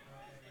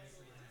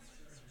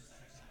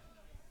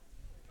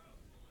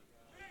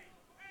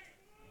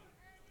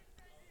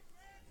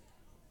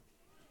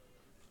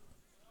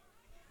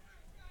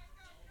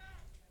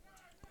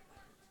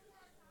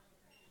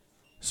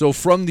 So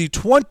from the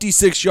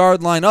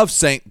 26-yard line of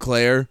St.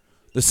 Clair,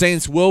 the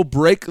Saints will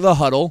break the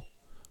huddle.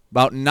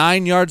 About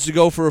 9 yards to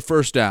go for a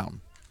first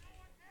down.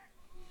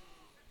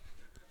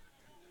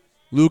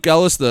 Luke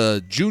Ellis,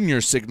 the junior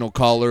signal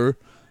caller.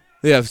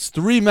 They have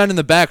 3 men in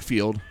the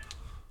backfield.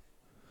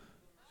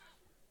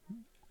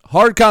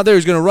 Hard count there.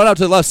 He's going to run out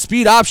to the left.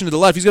 Speed option to the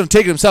left. He's going to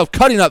take it himself,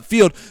 cutting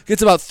upfield.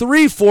 Gets about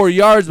 3-4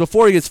 yards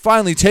before he gets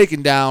finally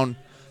taken down.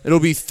 It'll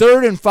be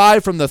 3rd and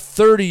 5 from the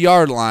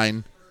 30-yard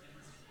line.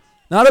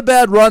 Not a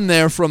bad run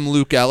there from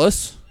Luke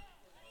Ellis.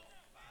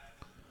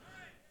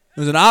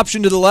 There was an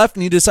option to the left,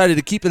 and he decided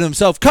to keep it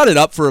himself. Cut it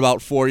up for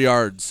about 4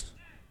 yards.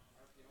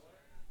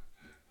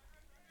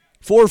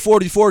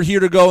 4:44 here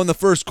to go in the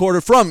first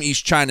quarter from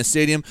East China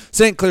Stadium.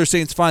 St. Clair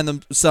Saints find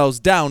themselves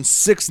down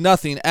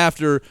 6-0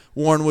 after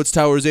Warren Woods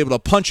Tower is able to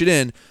punch it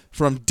in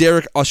from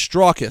Derek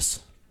Ostrakis.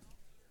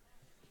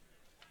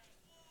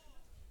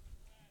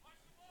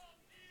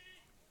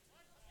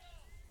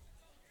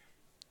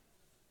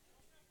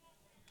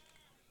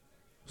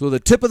 So the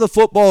tip of the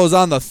football is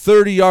on the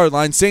 30-yard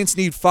line. Saints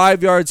need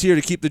 5 yards here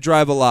to keep the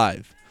drive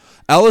alive.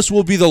 Ellis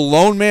will be the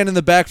lone man in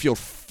the backfield.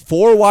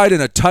 4 wide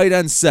and a tight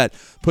end set.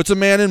 Puts a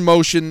man in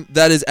motion.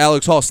 That is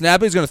Alex Hall.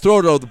 Snapping. He's going to throw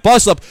it over the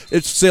Buslup.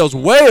 It sails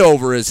way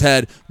over his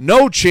head.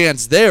 No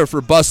chance there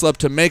for Buslup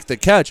to make the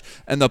catch.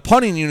 And the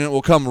punting unit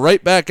will come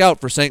right back out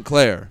for St.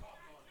 Clair.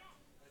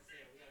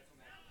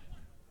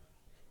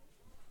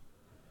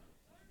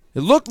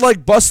 It looked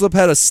like Buslup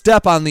had a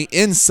step on the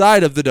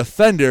inside of the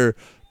defender,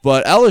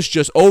 but Ellis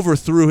just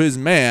overthrew his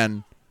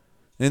man.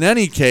 In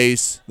any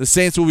case, the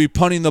Saints will be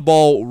punting the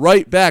ball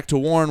right back to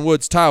Warren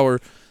Woods Tower.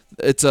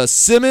 It's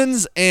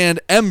Simmons and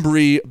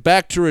Embry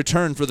back to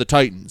return for the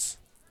Titans.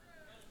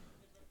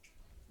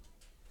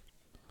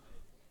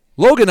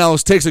 Logan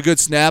Ellis takes a good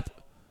snap.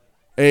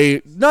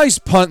 A nice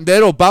punt.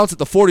 That'll bounce at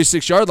the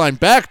 46-yard line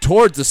back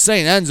towards the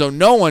Saint end zone.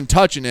 No one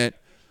touching it.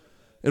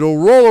 It'll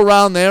roll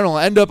around there and it'll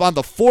end up on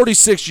the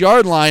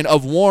 46-yard line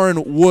of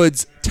Warren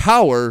Woods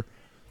Tower.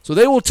 So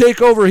they will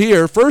take over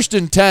here, 1st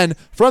and 10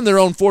 from their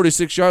own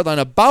 46-yard line,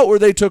 about where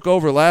they took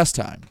over last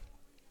time.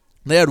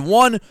 They had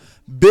one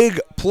big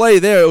play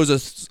there. It was a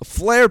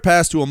flare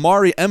pass to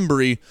Amari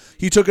Embry.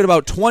 He took it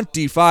about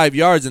 25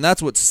 yards, and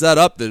that's what set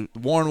up the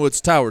Warren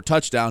Woods Tower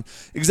touchdown.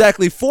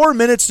 Exactly 4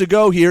 minutes to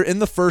go here in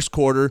the first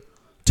quarter.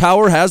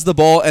 Tower has the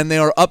ball, and they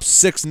are up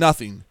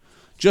 6-0.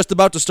 Just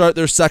about to start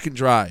their second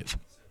drive.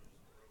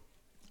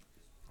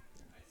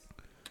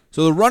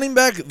 So the running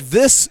back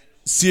this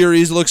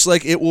series looks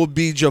like it will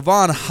be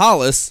Javon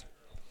Hollis,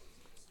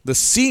 the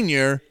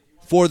senior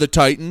for the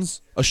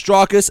Titans.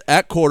 Ostrakis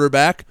at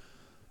quarterback.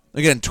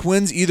 Again,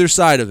 twins either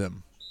side of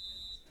him.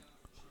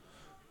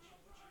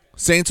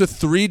 Saints with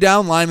 3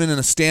 down linemen and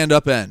a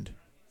stand-up end.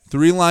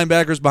 3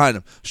 linebackers behind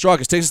him.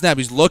 Ostrakis takes a snap.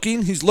 He's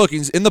looking. He's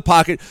in the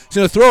pocket. He's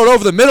going to throw it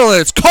over the middle, and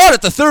it's caught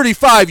at the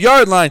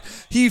 35-yard line.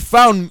 He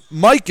found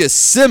Micah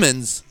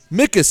Simmons.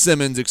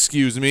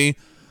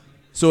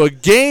 So a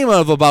game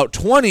of about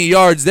 20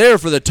 yards there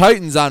for the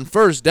Titans on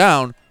first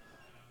down.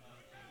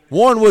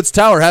 Warren Woods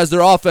Tower has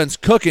their offense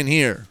cooking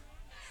here.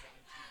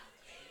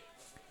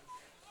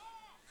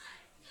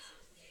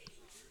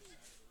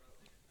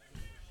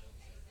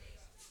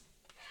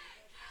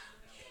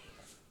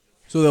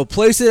 So they'll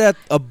place it at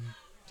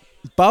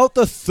about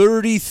the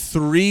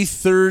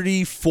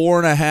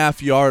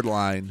 34.5 yard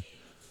line.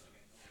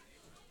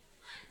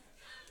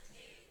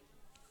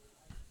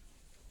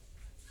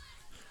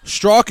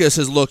 Ostrakis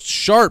has looked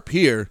sharp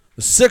here.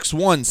 The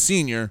 6'1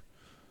 senior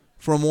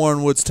from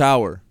Warren Woods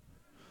Tower.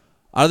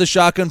 Out of the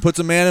shotgun, puts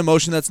a man in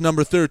motion. That's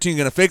number 13.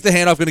 Going to fake the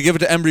handoff. Going to give it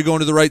to Embry going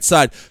to the right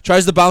side.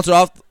 Tries to bounce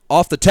it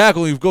off the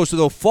tackle. He goes to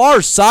the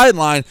far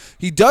sideline.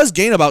 He does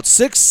gain about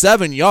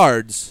 6-7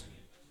 yards.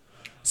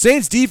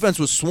 Saints defense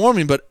was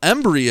swarming, but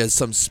Embry has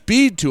some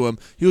speed to him.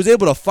 He was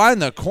able to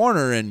find the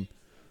corner, and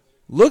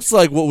looks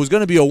like what was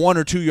going to be a 1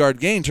 or 2 yard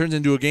gain turns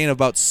into a gain of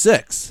about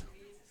 6.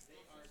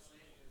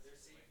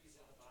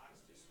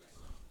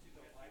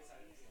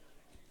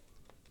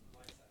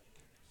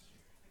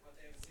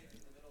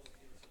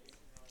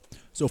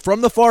 So from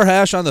the far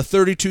hash on the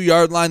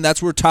 32-yard line,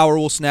 that's where Tower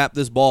will snap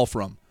this ball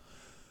from.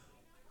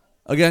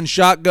 Again,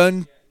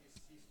 shotgun,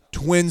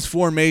 twins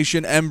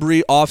formation,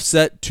 Embry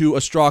offset to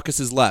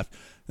Ostrakis' left.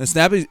 And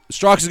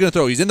Ostrakis is going to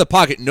throw. He's in the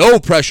pocket, no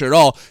pressure at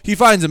all. He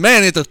finds a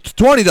man at the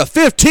 20, the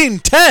 15,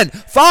 10,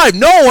 5,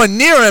 no one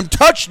near him.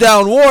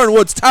 Touchdown, Warren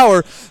Woods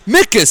Tower.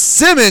 Micah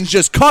Simmons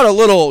just caught a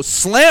little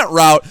slant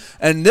route,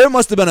 and there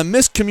must have been a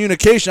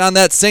miscommunication on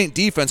that Saint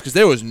defense because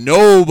there was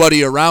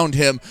nobody around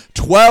him.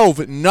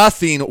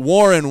 12-0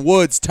 Warren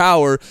Woods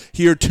Tower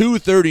here,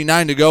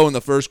 2:39 to go in the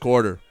first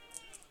quarter.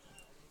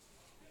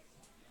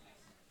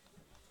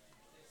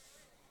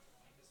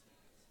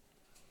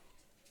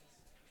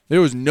 There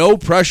was no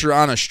pressure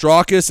on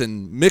Ostrakis,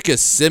 and Micah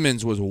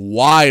Simmons was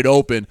wide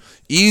open.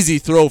 Easy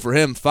throw for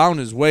him. Found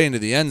his way into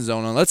the end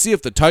zone. And let's see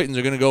if the Titans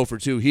are going to go for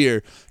 2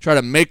 here. Try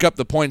to make up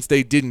the points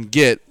they didn't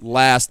get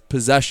last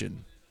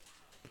possession.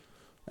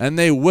 And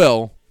they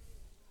will.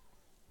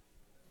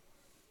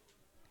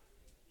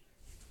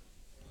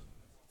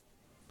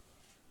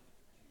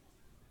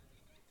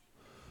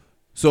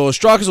 So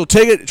Ostrakis will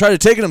try to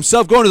take it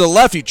himself. Going to the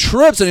left, he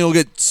trips, and he'll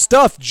get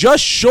stuffed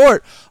just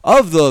short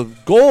of the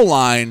goal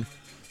line.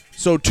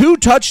 So 2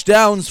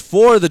 touchdowns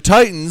for the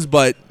Titans,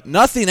 but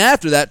nothing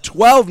after that.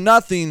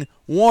 12-0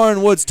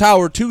 Warren Woods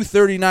Tower,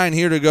 2:39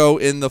 here to go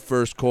in the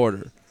first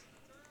quarter.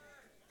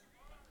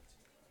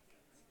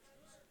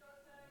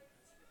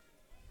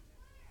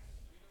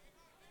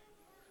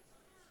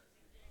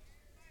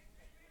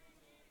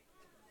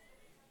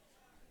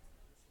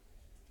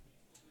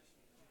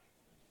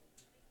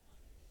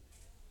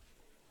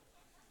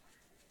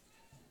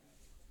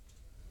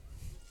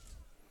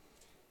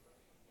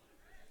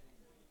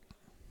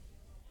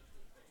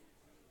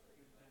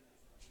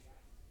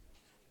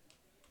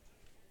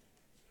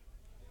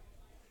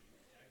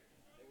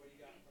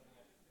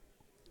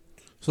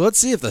 So let's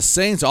see if the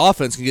Saints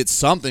offense can get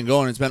something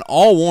going. It's been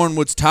all Warren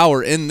Woods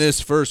Tower in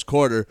this first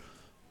quarter.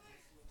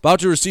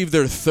 About to receive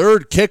their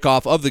third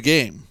kickoff of the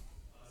game.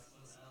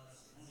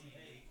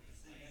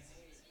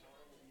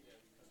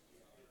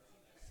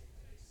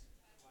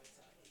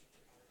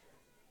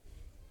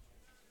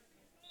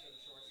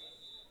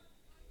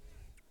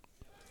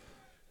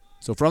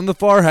 So from the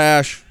far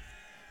hash,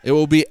 it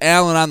will be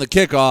Allen on the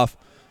kickoff.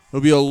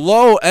 It'll be a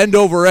low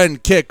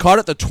end-over-end kick, caught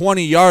at the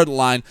 20-yard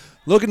line.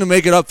 Looking to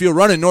make it upfield,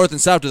 running north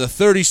and south to the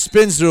 30,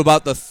 spins to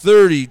about the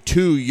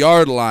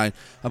 32-yard line.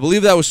 I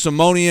believe that was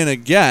Simonian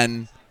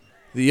again,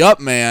 the up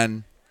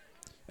man.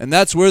 And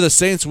that's where the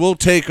Saints will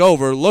take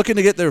over, looking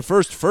to get their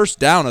first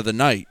down of the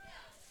night.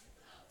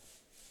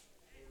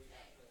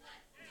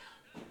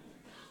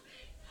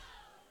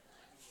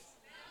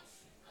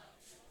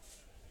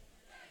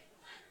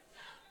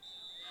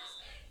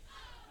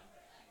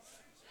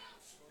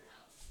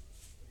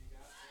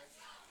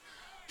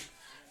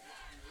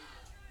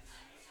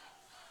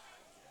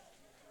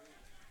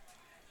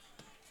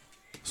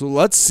 So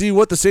let's see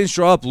what the Saints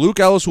draw up. Luke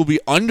Ellis will be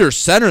under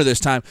center this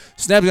time.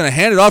 Snap's going to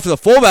hand it off to the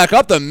fullback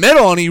up the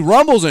middle, and he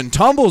rumbles and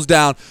tumbles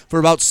down for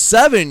about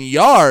 7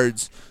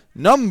 yards.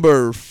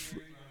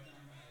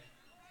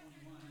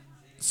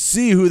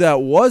 See who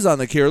that was on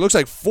the carry. Looks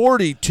like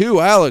 42,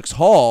 Alex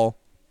Hall.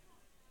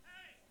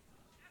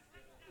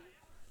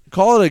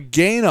 Call it a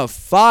gain of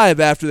 5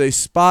 after they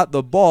spot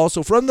the ball.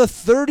 So from the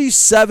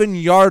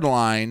 37-yard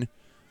line,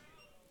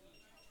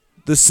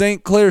 the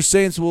St. Clair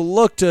Saints will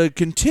look to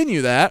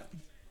continue that.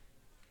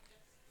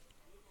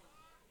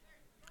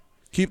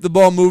 Keep the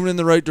ball moving in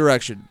the right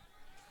direction.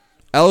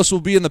 Ellis will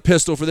be in the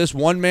pistol for this.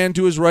 One man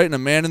to his right and a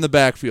man in the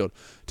backfield.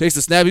 Takes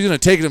the snap. He's going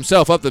to take it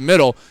himself up the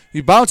middle.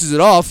 He bounces it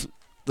off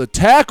the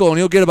tackle, and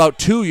he'll get about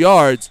 2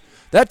 yards.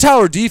 That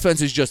Tower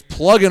defense is just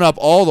plugging up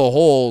all the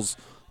holes,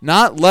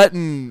 not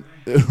letting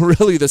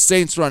really the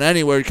Saints run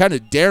anywhere, kind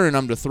of daring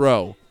them to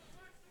throw.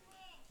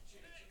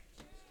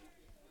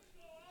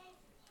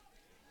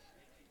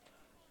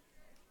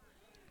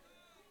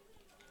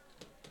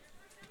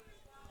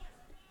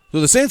 So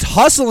the Saints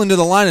hustle into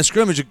the line of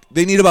scrimmage.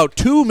 They need about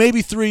 2,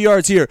 maybe 3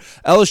 yards here.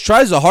 Ellis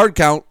tries a hard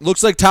count.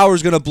 Looks like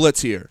Tower's going to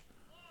blitz here.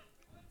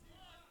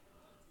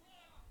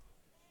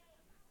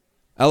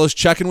 Ellis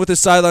checking with his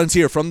sidelines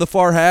here from the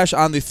far hash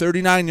on the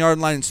 39-yard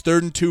line. It's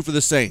 3rd and 2 for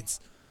the Saints.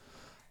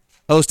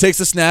 Ellis takes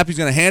the snap. He's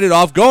going to hand it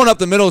off. Going up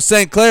the middle of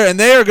St. Clair, and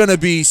they are going to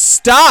be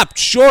stopped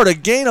short. A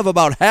gain of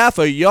about half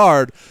a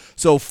yard.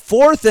 So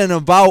 4th and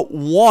about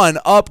 1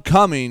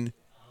 upcoming.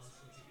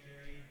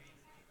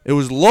 It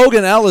was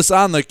Logan Ellis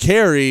on the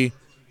carry,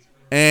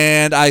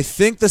 and I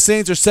think the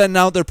Saints are setting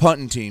out their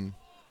punting team.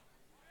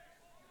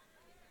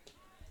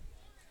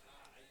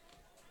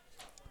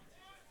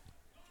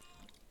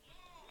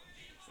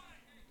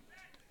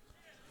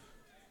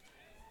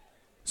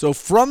 So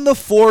from the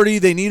 40,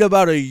 they need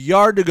about a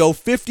yard to go,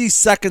 50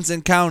 seconds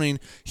and counting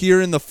here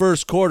in the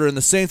first quarter, and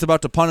the Saints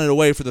about to punt it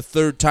away for the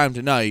 3rd time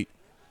tonight.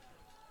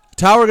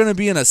 Tower going to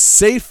be in a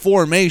safe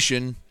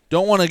formation.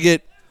 Don't want to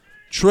get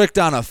tricked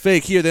on a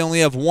fake here. They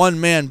only have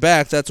one man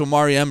back. That's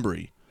Omari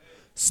Embry.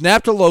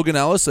 Snap to Logan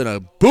Ellis and a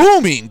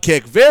booming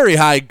kick. Very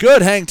high.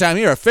 Good hang time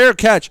here. A fair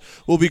catch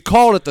will be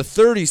called at the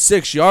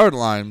 36-yard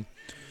line.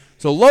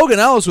 So Logan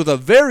Ellis with a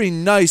very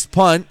nice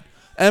punt.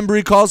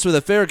 Embry calls for the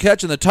fair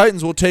catch, and the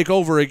Titans will take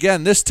over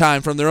again, this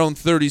time from their own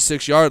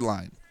 36-yard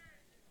line.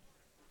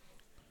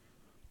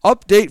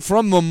 Update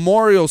from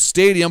Memorial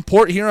Stadium.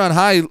 Port Huron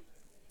High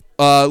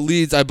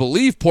leads, I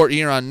believe, Port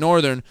Huron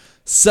Northern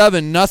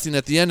 7-0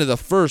 at the end of the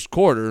first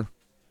quarter.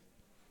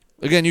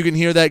 Again, you can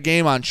hear that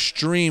game on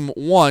Stream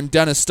 1.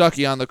 Dennis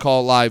Stuckey on the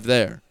call live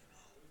there.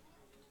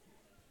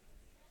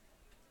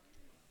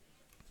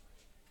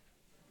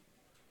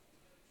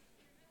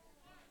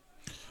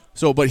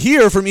 So, but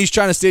here from East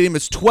China Stadium,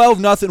 it's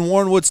 12-0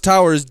 Warren Woods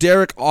Tower as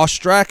Derek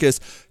Ostrakis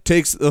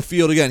takes the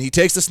field again. He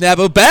takes the snap.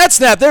 A bad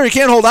snap there. He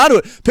can't hold on to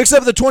it. Picks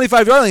up at the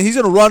 25-yard line. He's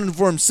going to run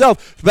for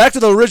himself. Back to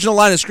the original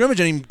line of scrimmage,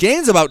 and he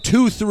gains about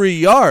 2-3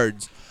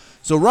 yards.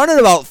 So running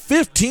about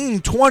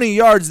 15, 20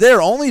 yards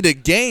there, only to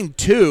gain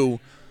 2.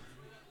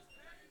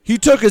 He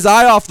took his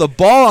eye off the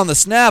ball on the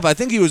snap. I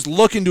think he was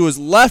looking to his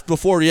left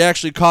before he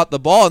actually caught the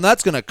ball, and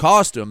that's going to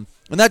cost him.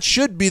 And that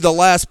should be the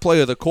last play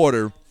of the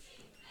quarter.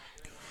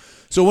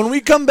 So when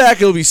we come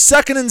back, it'll be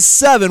 2nd and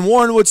 7.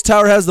 Warren Woods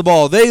Tower has the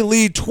ball. They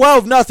lead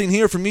 12-0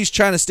 here from East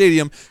China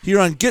Stadium here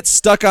on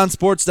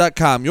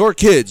GetStuckOnSports.com. Your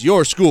kids,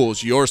 your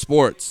schools, your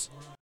sports.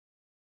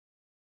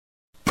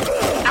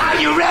 Are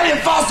you ready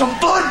for some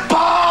football?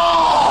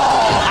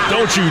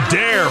 Don't you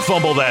dare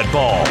fumble that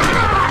ball.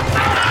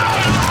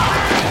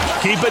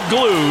 Keep it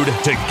glued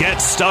to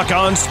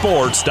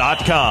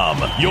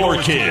GetStuckOnSports.com.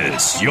 Your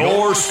kids,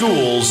 your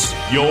schools,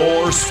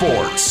 your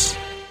sports.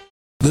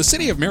 The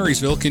City of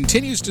Marysville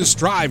continues to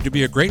strive to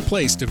be a great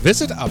place to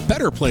visit, a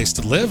better place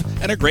to live,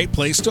 and a great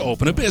place to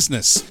open a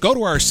business. Go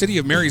to our City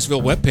of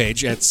Marysville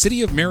webpage at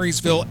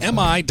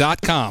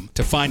cityofmarysvillemi.com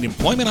to find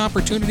employment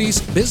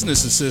opportunities,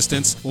 business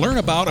assistance, learn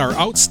about our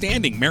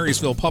outstanding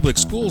Marysville public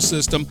school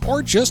system,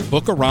 or just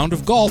book a round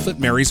of golf at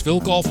Marysville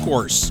Golf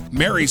Course.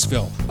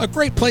 Marysville, a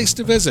great place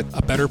to visit,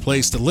 a better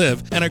place to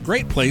live, and a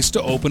great place to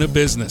open a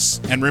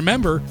business. And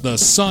remember, the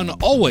sun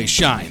always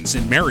shines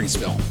in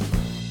Marysville.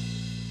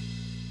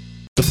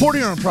 The Port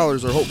Huron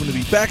Prowlers are hoping to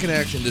be back in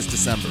action this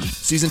December.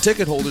 Season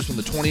ticket holders from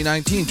the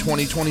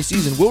 2019-2020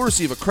 season will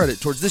receive a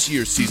credit towards this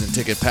year's season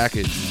ticket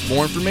package.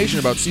 More information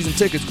about season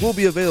tickets will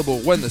be available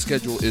when the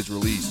schedule is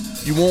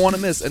released. You won't want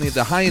to miss any of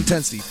the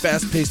high-intensity,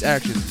 fast-paced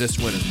action this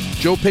winter.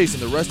 Joe Pace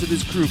and the rest of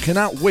his crew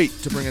cannot wait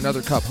to bring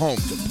another cup home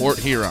to Port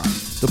Huron.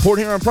 The Port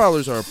Huron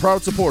Prowlers are a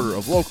proud supporter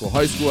of local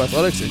high school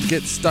athletics and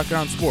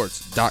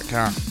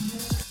GetStuckOnSports.com.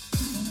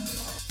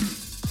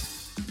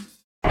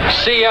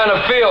 See you on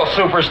the field,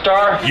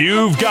 superstar.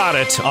 You've got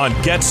it on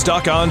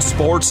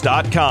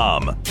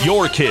GetStuckOnSports.com.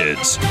 Your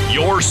kids,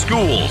 your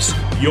schools,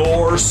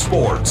 your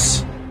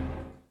sports.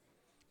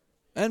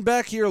 And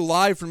back here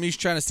live from East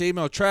China Stadium,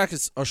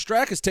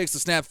 Ostrakis takes the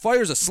snap,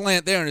 fires a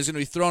slant there, and is going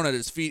to be thrown at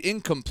his feet,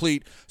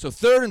 incomplete. So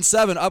 3rd and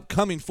 7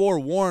 upcoming for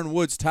Warren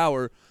Woods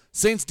Tower.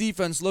 Saints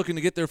defense looking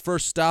to get their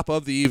first stop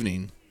of the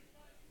evening.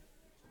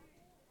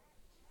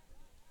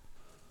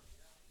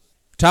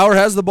 Tower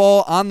has the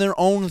ball on their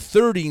own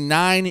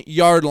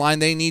 39-yard line.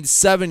 They need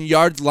 7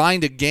 yards.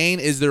 Line to gain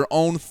is their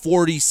own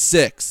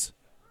 46.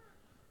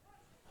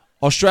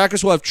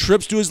 Ostrakis will have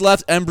trips to his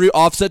left, Embry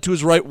offset to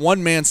his right,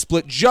 one-man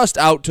split just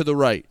out to the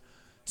right.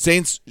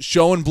 Saints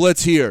showing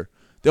blitz here.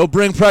 They'll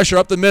bring pressure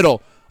up the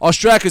middle.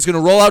 Ostrakis going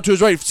to roll out to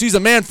his right, sees a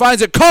man,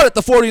 finds it, caught at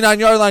the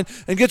 49-yard line,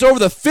 and gets over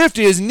the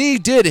 50. His knee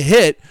did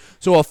hit,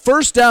 so a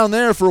first down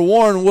there for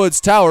Warren Woods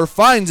Tower.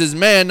 Finds his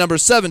man, number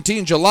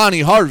 17,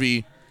 Jelani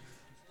Harvey.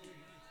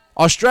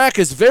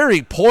 Ostrakis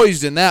very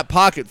poised in that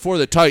pocket for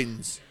the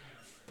Titans.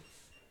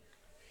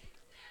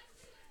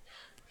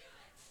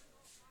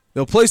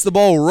 They'll place the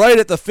ball right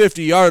at the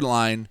 50-yard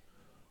line,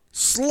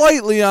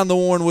 slightly on the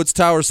Warren Woods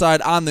Tower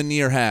side on the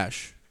near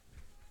hash.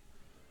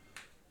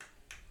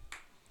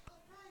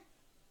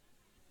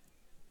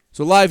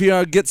 So live here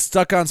on Get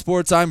Stuck on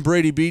Sports, I'm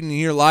Brady Beaton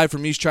here live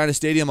from East China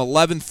Stadium,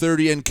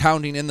 11:30 and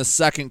counting in the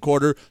second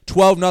quarter.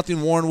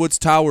 12-0 Warren Woods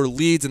Tower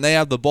leads, and they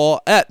have the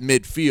ball at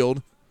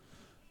midfield.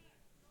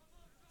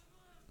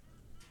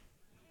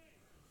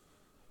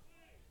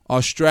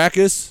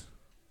 Ostrakis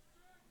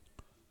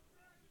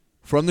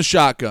from the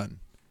shotgun.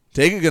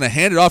 Going to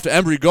hand it off to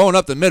Embry, going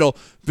up the middle.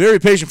 Very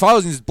patient,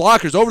 follows his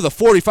blockers over the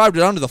 45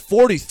 down to the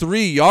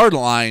 43-yard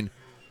line.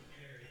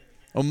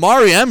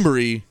 Omari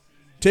Embry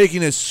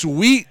taking his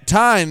sweet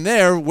time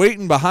there,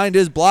 waiting behind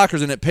his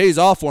blockers, and it pays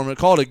off for him. It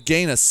called a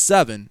gain of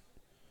 7.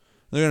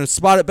 They're going to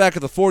spot it back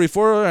at the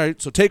 44. All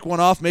right, so take one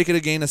off, make it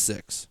a gain of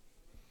 6.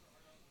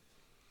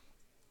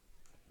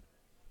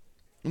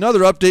 Another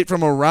update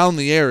from around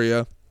the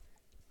area.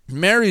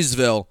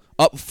 Marysville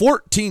up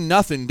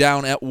 14-0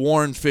 down at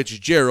Warren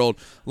Fitzgerald.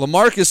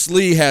 LaMarcus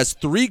Lee has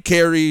 3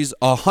 carries,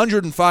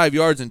 105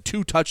 yards, and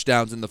 2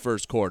 touchdowns in the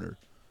first quarter.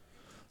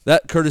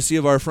 That courtesy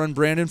of our friend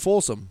Brandon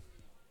Folsom.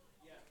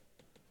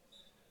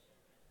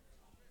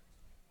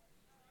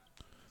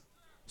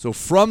 So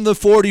from the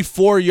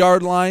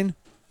 44-yard line,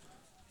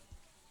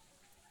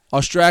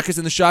 Ostrakis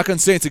in the shotgun.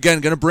 Saints again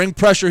going to bring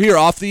pressure here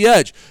off the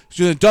edge. He's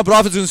going to dump it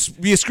off. It's going to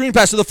be a screen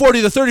pass to the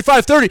 40, the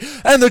 35, 30.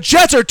 And the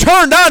Jets are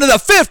turned on to the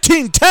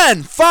 15,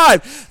 10,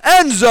 5.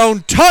 End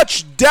zone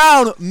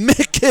touchdown,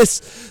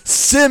 Mikis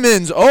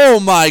Simmons. Oh,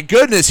 my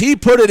goodness. He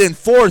put it in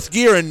 4th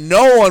gear, and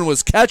no one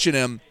was catching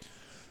him.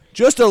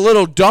 Just a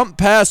little dump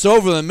pass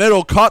over the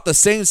middle. Caught the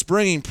Saints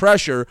bringing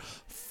pressure.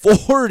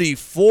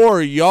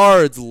 44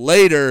 yards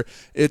later,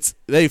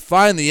 they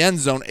find the end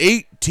zone.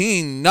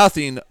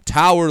 18-0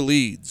 Tower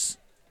leads.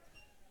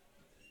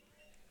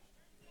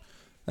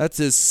 That's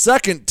his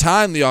second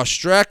time the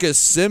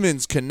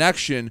Ostrakis-Simmons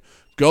connection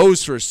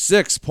goes for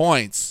 6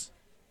 points.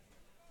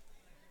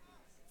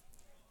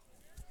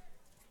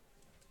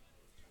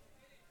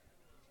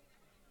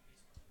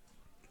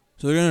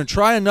 So they're going to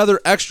try another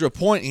extra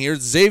point here.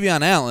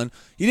 Xavion Allen,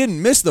 he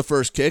didn't miss the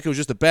first kick. It was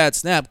just a bad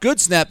snap. Good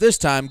snap this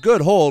time.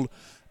 Good hold.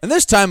 And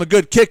this time a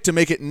good kick to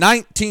make it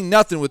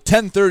 19-0 with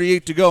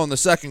 10:38 to go in the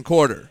second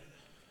quarter.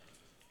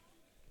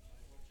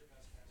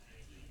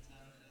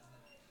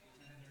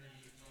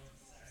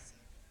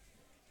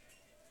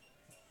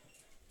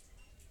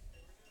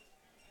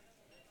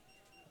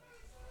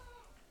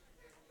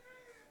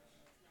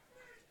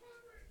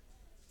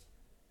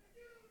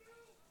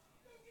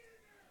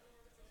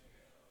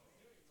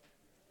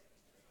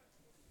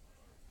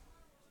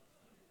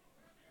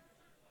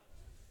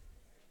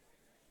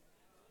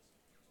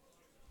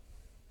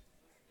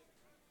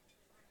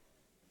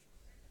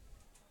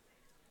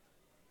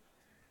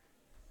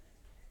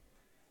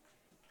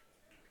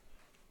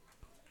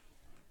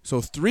 So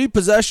 3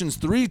 possessions,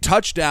 3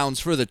 touchdowns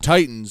for the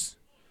Titans.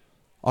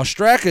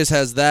 Ostrakis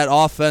has that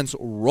offense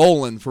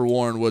rolling for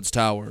Warren Woods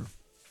Tower.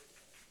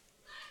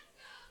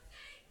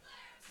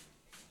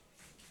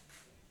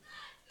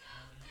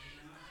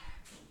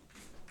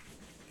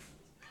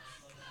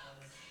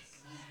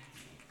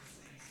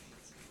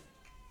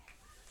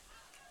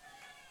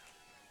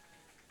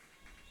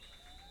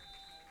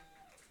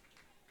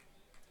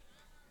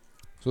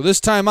 So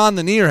this time on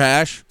the near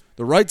hash,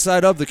 the right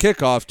side of the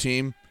kickoff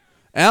team.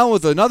 Allen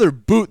with another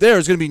boot there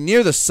is going to be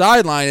near the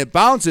sideline. It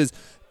bounces,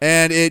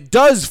 and it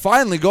does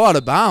finally go out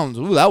of bounds.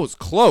 Ooh, that was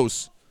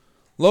close.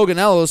 Logan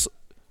Ellis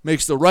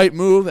makes the right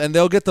move, and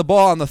they'll get the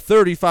ball on the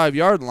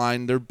 35-yard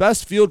line, their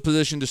best field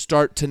position to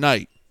start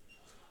tonight.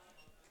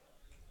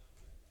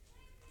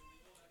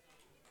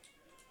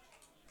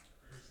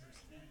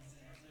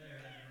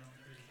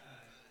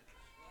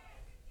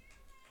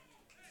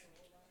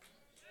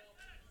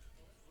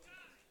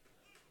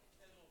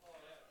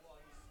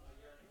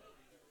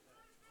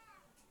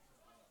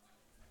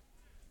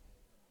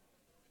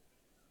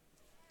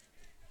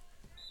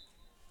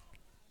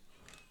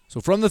 So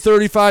from the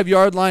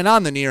 35-yard line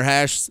on the near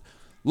hash,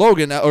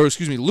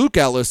 Luke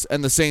Ellis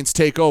and the Saints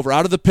take over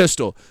out of the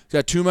pistol. He's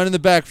got two men in the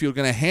backfield,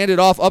 going to hand it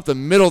off up the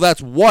middle.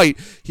 That's White.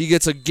 He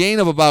gets a gain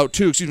of about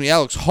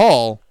Alex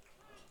Hall.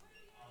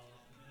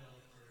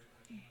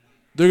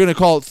 They're going to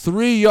call it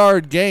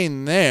 3-yard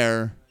gain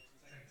there.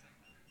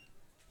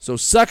 So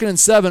 2nd and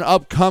 7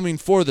 upcoming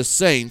for the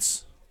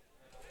Saints.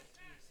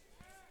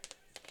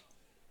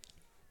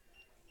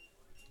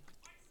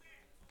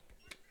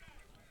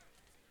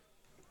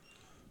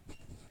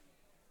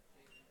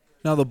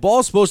 Now, the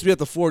ball's supposed to be at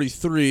the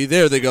 43.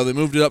 There they go. They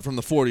moved it up from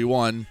the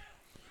 41.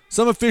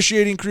 Some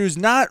officiating crews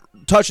not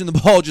touching the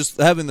ball, just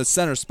having the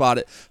center spot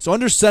it. So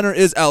under center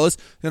is Ellis.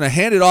 Going to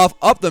hand it off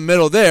up the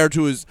middle there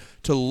to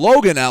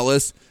Logan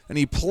Ellis, and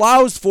he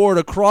plows forward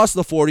across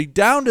the 40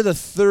 down to the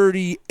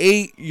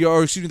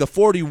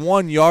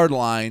 41-yard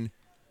line.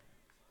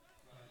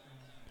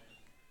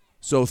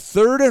 So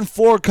 3rd and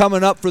 4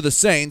 coming up for the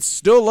Saints,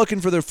 still looking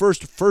for their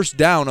first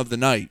down of the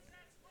night.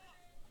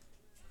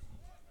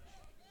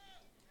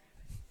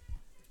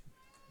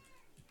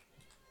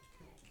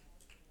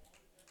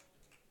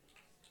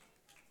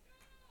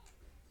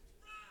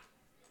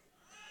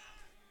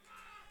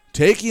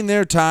 Taking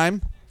their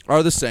time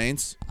are the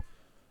Saints.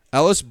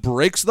 Ellis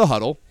breaks the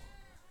huddle.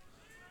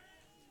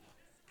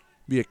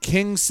 Be a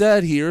king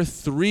set here.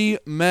 3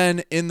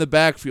 men in the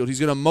backfield. He's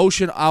going to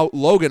motion out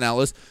Logan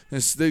Ellis.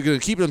 They're going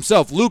to keep it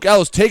himself. Luke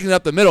Ellis taking it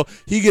up the middle.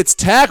 He gets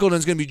tackled and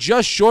it's going to be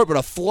just short, but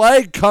a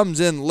flag comes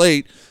in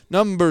late.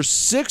 Number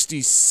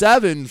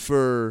 67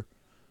 for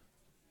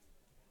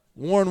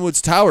Warren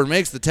Woods Tower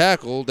makes the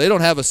tackle. They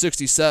don't have a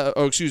 67.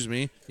 Oh, excuse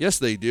me. Yes,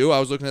 they do.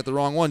 I was looking at the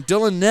wrong one.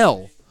 Dylan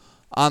Nell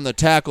on the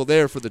tackle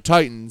there for the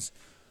Titans.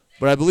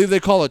 But I believe they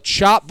call a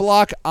chop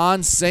block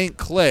on St.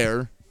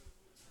 Clair.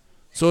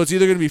 So it's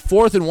either going to be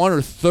 4th and 1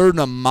 or 3rd and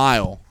a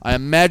mile. I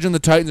imagine the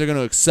Titans are going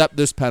to accept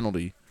this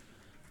penalty.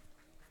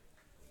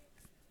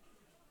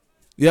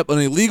 Yep, an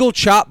illegal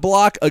chop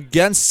block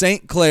against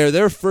St. Clair,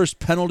 their first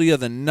penalty of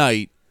the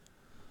night.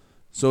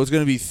 So it's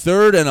going to be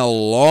 3rd and a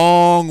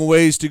long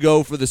ways to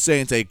go for the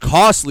Saints. A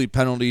costly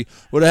penalty.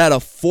 Would have had a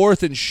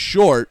 4th and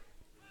short.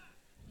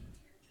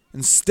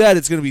 Instead,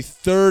 it's going to be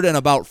 3rd and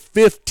about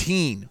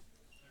 15.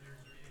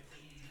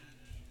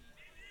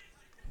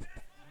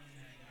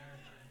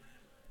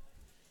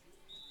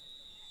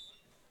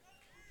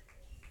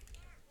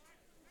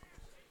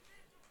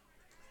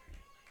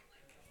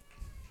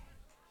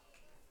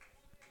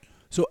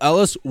 So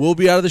Ellis will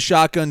be out of the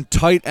shotgun,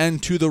 tight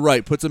end to the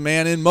right, puts a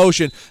man in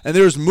motion, and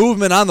there's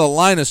movement on the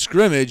line of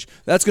scrimmage.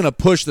 That's going to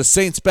push the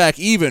Saints back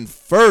even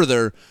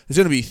further. It's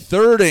going to be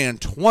 3rd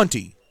and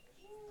 20.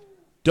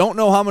 Don't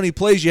know how many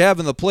plays you have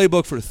in the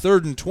playbook for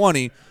 3rd and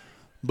 20,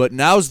 but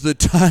now's the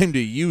time to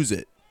use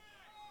it.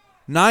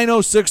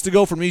 9:06 to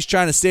go from East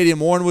China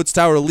Stadium. Warren Woods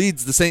Tower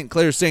leads the St.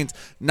 Clair Saints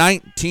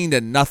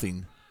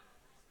 19-0.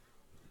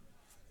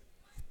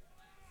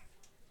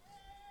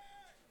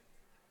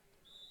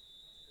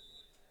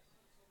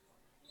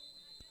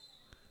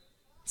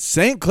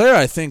 St. Clair,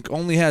 I think,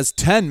 only has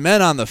 10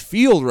 men on the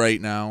field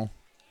right now.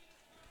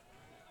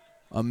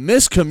 A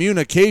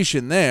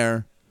miscommunication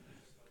there.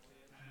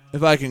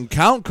 If I can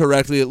count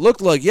correctly, it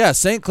looked like,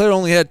 St. Clair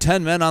only had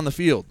 10 men on the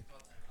field.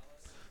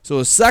 So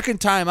a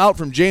second time out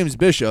from James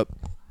Bishop.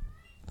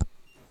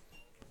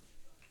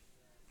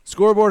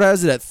 Scoreboard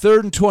has it at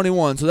 3rd and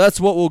 21, so that's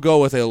what we'll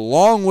go with. A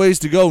long ways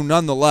to go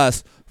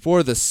nonetheless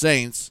for the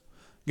Saints.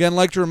 Again, I'd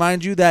like to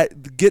remind you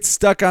that Get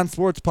Stuck on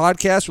Sports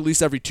podcast,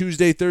 released every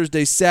Tuesday,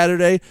 Thursday,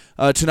 Saturday.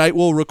 Tonight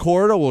we'll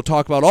record. We'll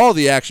talk about all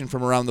the action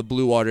from around the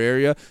Blue Water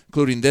area,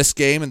 including this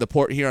game and the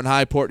Port Huron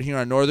High, Port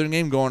Huron Northern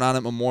game going on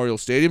at Memorial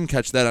Stadium.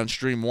 Catch that on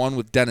Stream 1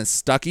 with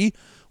Dennis Stuckey.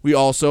 We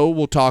also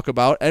will talk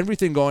about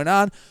everything going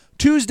on.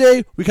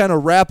 Tuesday, we kind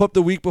of wrap up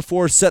the week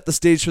before, set the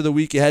stage for the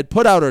week ahead,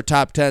 put out our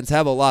top 10s,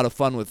 have a lot of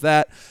fun with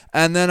that.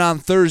 And then on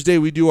Thursday,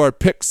 we do our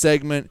pick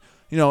segment.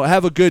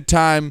 Have a good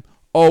time.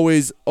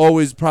 Always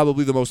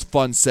probably the most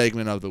fun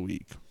segment of the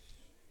week.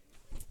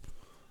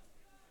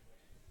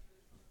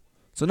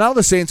 So now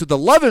the Saints with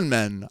 11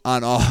 men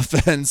on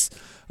offense.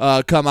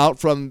 come out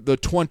from the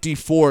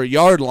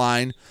 24-yard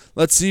line.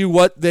 Let's see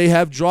what they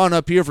have drawn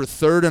up here for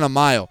 3rd and a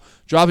mile.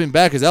 Dropping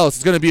back is Ellis.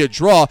 It's going to be a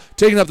draw.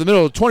 Taking up the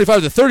middle of the 25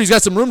 to the 30. He's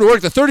got some room to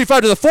work. The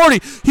 35 to the 40.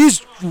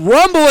 He's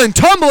rumbling,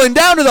 tumbling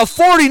down to the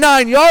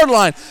 49-yard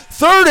line.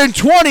 3rd and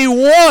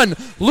 21.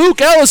 Luke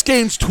Ellis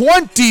gains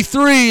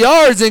 23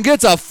 yards and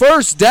gets a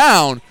first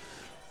down.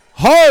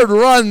 Hard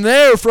run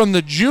there from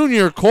the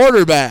junior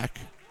quarterback.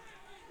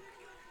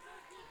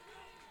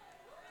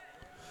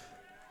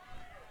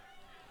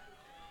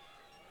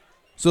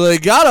 So they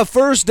got a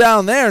first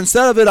down there.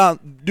 Instead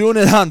of doing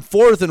it on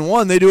 4th and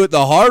 1, they do it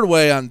the hard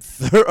way on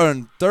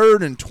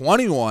 3rd and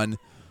 21.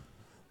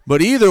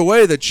 But either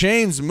way, the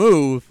chains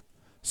move.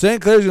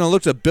 St. Clair's going to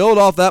look to build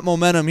off that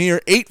momentum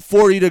here.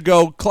 8:40 to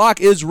go.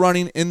 Clock is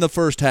running in the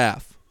first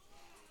half.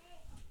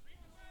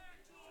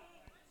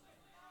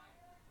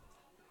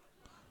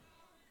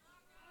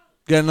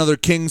 Got another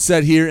king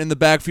set here in the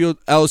backfield.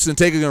 Ellis going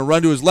to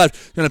run to his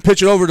left. Going to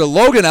pitch it over to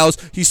Logan Ellis.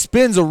 He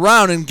spins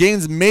around and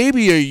gains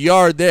maybe a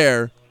yard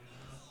there.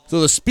 So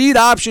the speed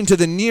option to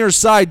the near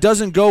side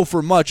doesn't go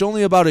for much.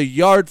 Only about a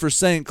yard for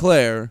St.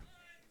 Clair.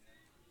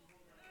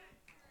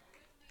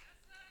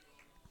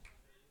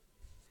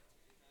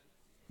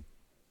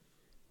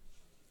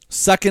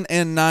 Second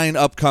and 9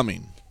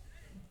 upcoming.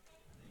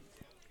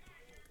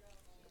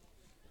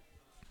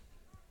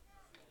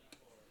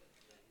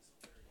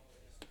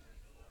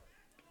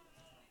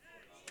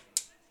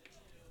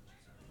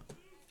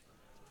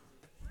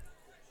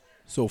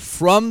 So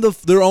from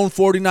their own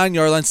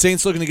 49-yard line,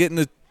 Saints looking to get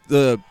in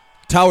the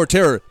Tower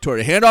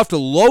territory. Handoff to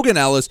Logan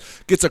Ellis.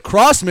 Gets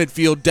across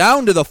midfield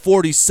down to the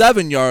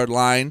 47-yard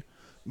line.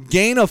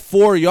 Gain of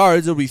 4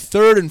 yards. It'll be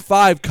 3rd and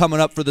 5 coming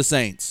up for the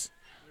Saints.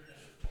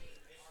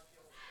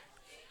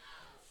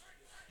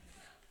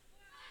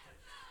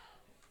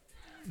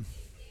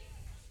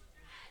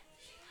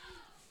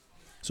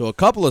 So a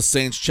couple of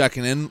Saints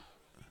checking in.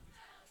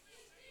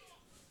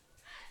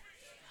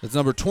 That's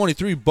number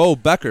 23, Bo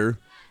Becker.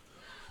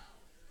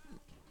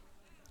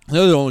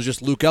 The other one was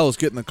just Luke Ellis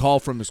getting the call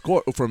from his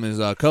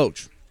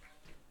coach.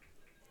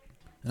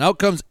 And out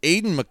comes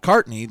Aiden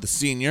McCartney, the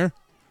senior.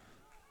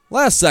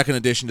 Last second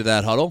addition to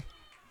that huddle.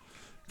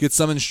 Gets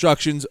some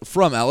instructions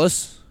from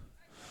Ellis.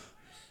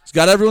 He's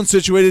got everyone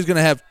situated. He's going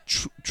to have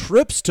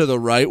trips to the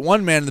right.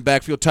 One man in the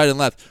backfield, tight and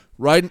left.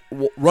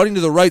 Running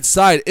to the right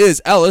side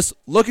is Ellis,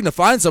 looking to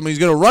find someone. He's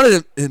going to run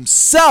it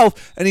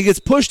himself, and he gets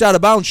pushed out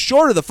of bounds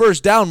short of the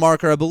first down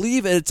marker. I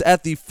believe it's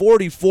at the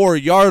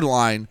 44-yard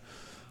line.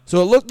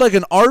 So it looked like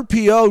an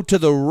RPO to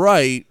the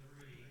right.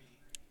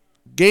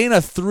 Gain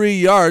of 3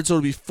 yards, so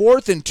it'll be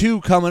 4th and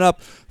 2 coming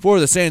up for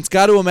the Saints.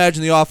 Got to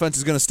imagine the offense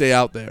is going to stay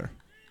out there.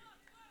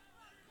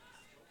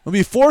 It'll be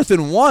 4th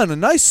and 1, a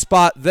nice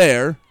spot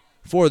there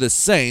for the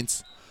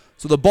Saints.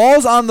 So the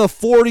ball's on the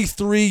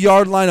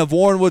 43-yard line of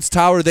Warren Woods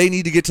Tower. They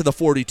need to get to the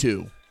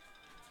 42.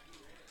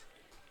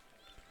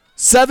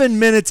 7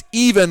 minutes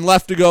even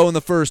left to go in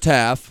the first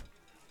half.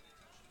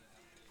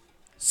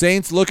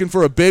 Saints looking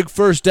for a big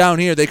first down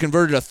here. They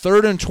converted a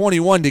 3rd and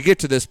 21 to get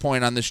to this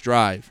point on this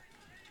drive.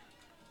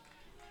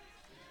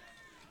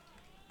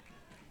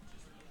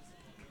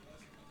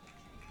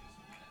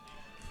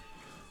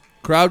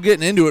 Crowd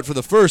getting into it for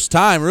the first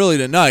time really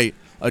tonight.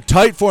 A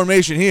tight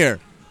formation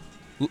here.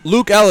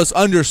 Luke Ellis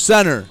under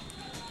center.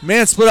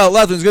 Man split out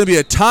left, and it's going to be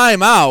a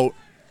timeout.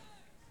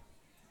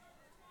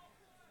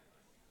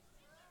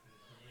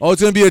 Oh,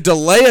 it's going to be a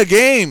delay of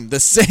game. The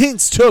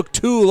Saints took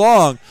too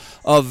long.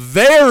 A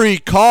very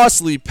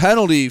costly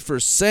penalty for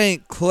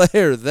St.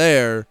 Clair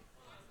there.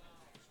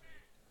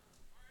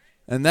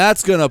 And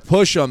that's going to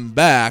push them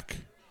back.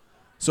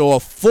 So a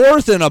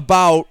 4th and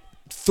about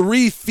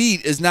 3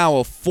 feet is now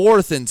a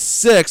 4th and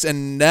 6,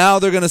 and now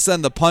they're going to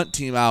send the punt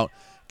team out.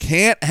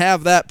 Can't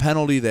have that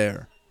penalty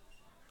there.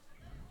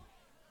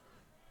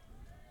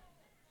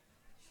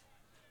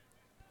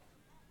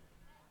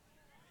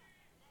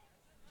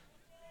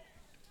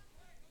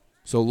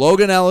 So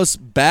Logan Ellis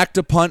back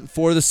to punt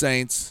for the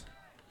Saints.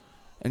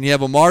 And you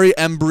have Amari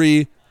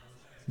Embry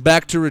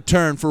back to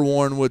return for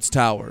Warren Woods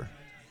Tower.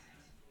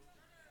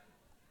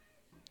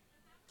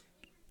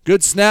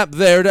 Good snap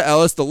there to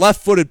Ellis. The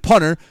left-footed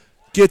punter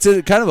gets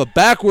it, kind of a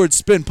backward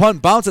spin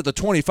punt, bounce at the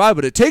 25,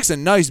 but it takes a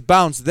nice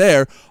bounce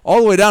there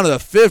all the way down to the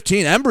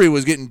 15. Embry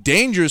was getting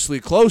dangerously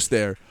close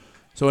there.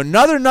 So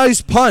another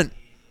nice punt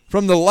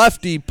from the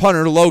lefty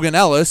punter, Logan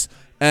Ellis,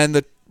 and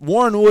the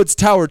Warren Woods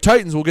Tower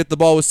Titans will get the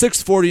ball with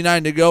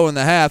 6:49 to go in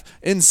the half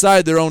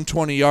inside their own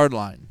 20-yard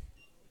line.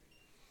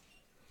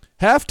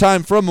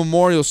 Halftime from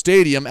Memorial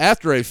Stadium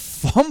after a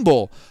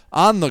fumble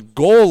on the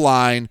goal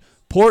line.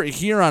 Port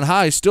Huron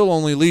High still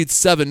only leads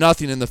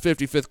 7-0 in the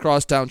 55th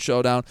Crosstown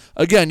Showdown.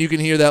 Again, you can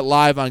hear that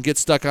live on Get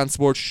Stuck on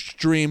Sports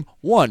Stream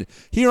 1.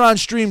 Here on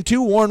Stream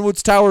 2, Warren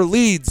Woods Tower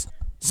leads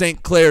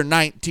St. Clair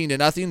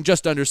 19-0,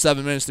 just under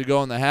 7 minutes to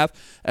go in the half,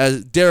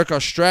 as Derek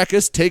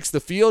Ostrakis takes the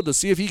field to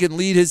see if he can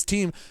lead his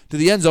team to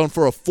the end zone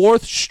for a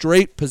 4th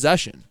straight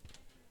possession.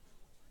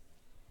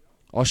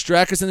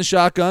 Ostrakis in the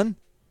shotgun.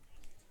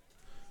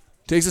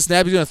 Takes a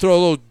snap. He's going to throw a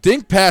little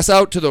dink pass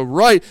out to the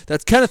right.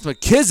 That's Kenneth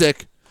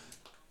McKissick.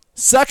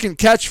 Second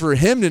catch for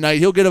him tonight.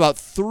 He'll get about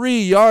 3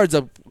 yards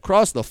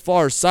across the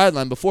far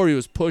sideline before he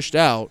was pushed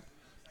out.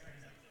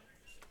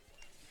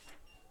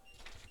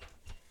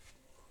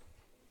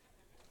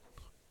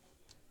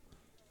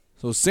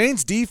 So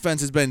Saints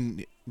defense has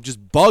been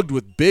just bugged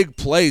with big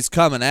plays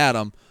coming at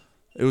them.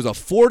 It was a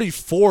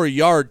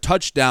 44-yard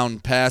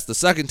touchdown pass. The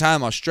second time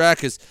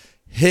Ostrakis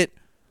hit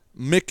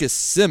Micah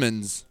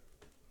Simmons.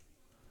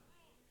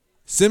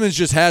 Simmons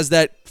just has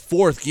that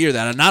fourth gear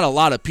that not a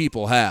lot of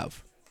people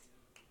have.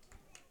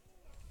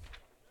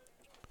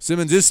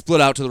 Simmons is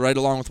split out to the right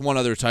along with one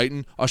other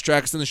Titan.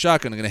 Ostrakis in the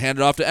shotgun. I'm going to hand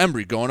it off to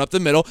Embry. Going up the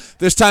middle.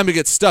 This time he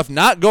gets stuffed.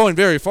 Not going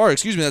very far.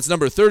 That's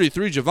number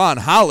 33, Javon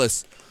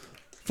Hollis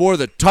for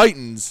the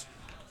Titans.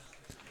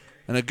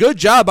 And a good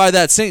job by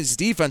that Saints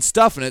defense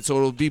stuffing it, so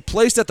it'll be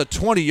placed at the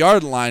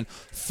 20-yard line.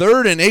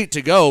 3rd and 8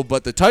 to go,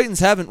 but the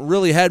Titans haven't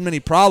really had many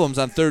problems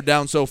on third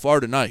down so far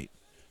tonight.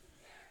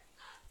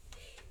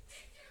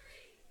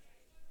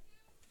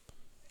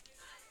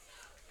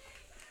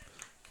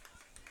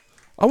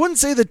 I wouldn't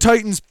say the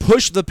Titans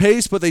push the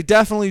pace, but they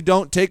definitely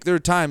don't take their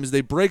time as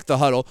they break the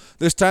huddle.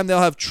 This time they'll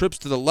have trips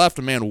to the left,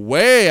 a man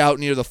way out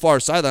near the far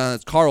sideline.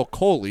 That's Carl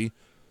Coley.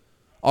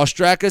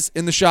 Ostrakis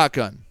in the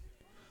shotgun.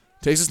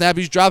 Takes a snap,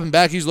 he's dropping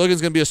back, he's looking,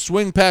 it's going to be a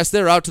swing pass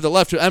there out to the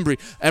left to Embry.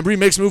 Embry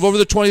makes a move over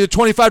the 20, the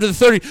 25 to the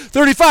 30,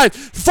 35,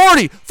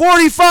 40,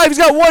 45. He's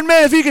got one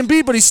man if he can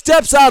beat, but he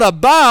steps out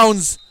of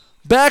bounds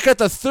back at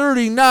the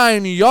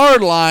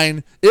 39-yard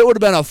line. It would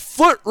have been a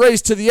foot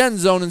race to the end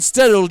zone.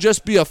 Instead, it'll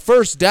just be a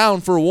first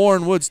down for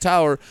Warren Woods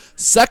Tower.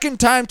 Second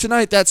time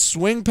tonight, that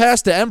swing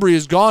pass to Embry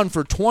is gone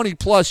for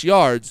 20-plus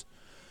yards.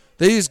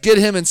 They just get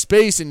him in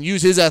space and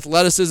use his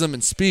athleticism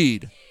and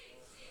speed.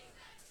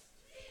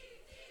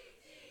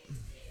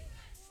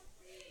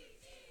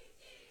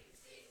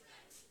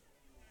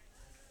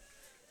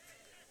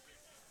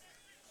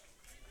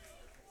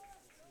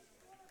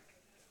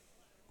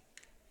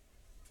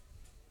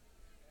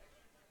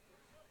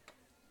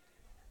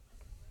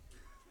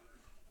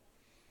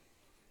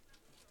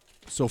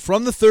 So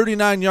from the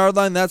 39-yard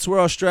line, that's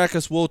where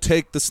Ostrakis will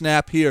take the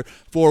snap here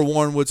for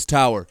Warren Woods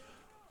Tower.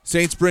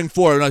 Saints bring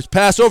forward. Nice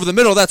pass over the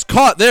middle. That's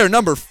caught there.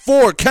 Number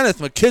 4, Kenneth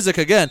McKissick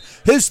again.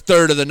 His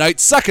third of the night,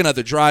 second of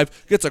the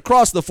drive. Gets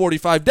across the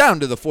 45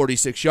 down to the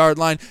 46-yard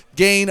line.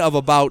 Gain of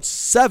about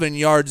 7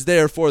 yards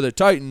there for the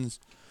Titans.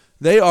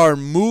 They are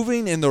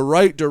moving in the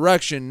right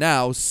direction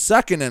now.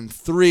 2nd and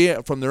 3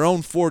 from their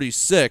own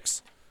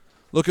 46.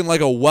 Looking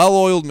like a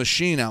well-oiled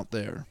machine out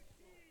there.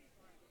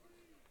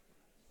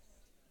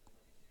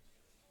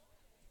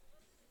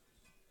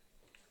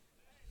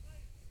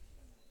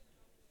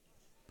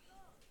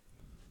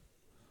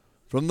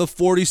 From the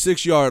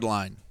 46-yard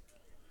line,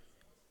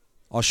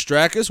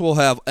 Ostrakis will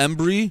have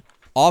Embry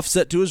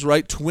offset to his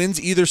right,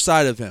 twins either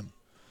side of him.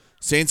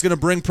 Saints going to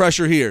bring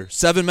pressure here.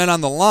 7 men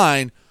on the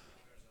line,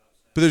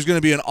 but there's going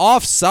to be an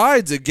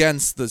offsides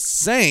against the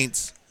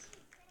Saints.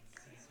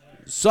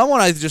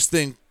 Someone I just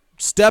think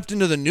stepped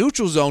into the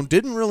neutral zone,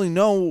 didn't really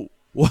know,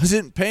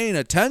 wasn't paying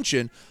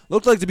attention.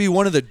 Looked like to be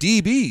one of the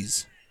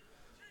DBs.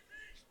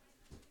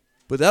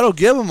 But that'll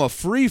give him a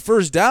free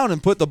first down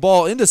and put the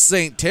ball into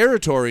Saint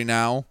territory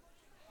now.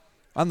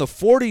 On the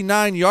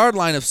 49-yard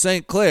line of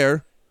St.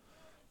 Clair.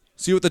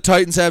 See what the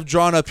Titans have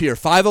drawn up here.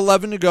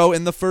 5:11 to go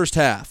in the first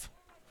half.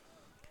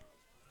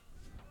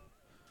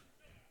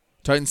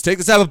 Titans take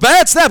the snap. A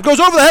bad snap goes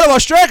over the head of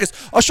Ostrakis.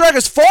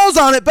 Ostrakis falls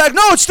on it back.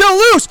 No, it's still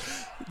loose.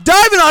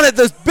 Diving on it.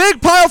 This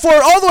big pile for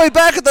it all the way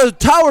back at the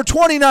Tower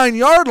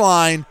 29-yard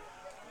line.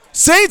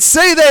 Saints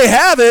say they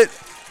have it.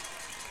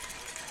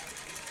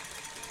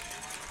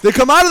 They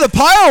come out of the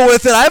pile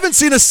with it. I haven't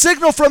seen a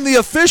signal from the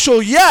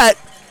official yet.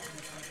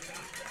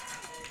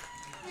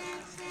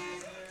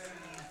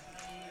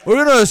 We're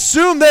going to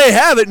assume they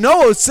have it.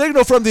 No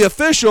signal from the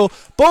official.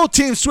 Both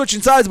teams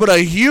switching sides, but a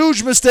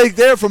huge mistake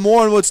there from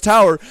Warren Woods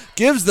Tower.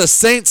 Gives the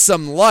Saints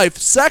some life.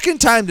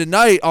 Second time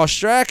tonight,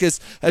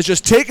 Ostrakis has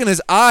just taken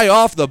his eye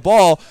off the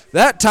ball.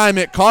 That time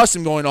it cost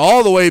him going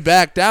all the way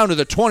back down to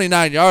the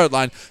 29-yard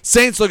line.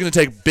 Saints looking to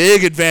take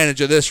big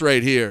advantage of this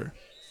right here.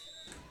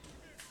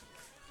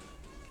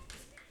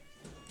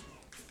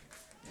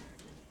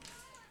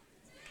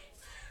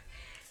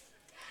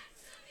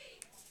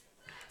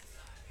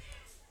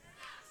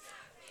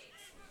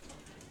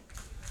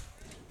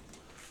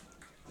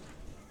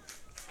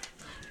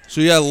 So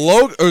you got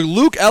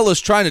Luke Ellis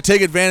trying to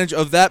take advantage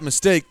of that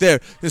mistake there.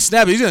 The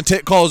snap, he's going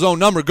to call his own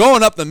number.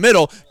 Going up the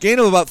middle, gain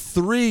of about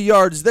 3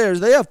 yards there.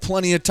 They have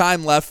plenty of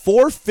time left.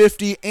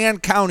 4:50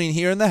 and counting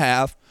here in the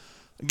half.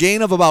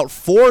 Gain of about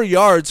 4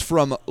 yards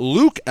from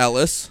Luke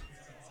Ellis.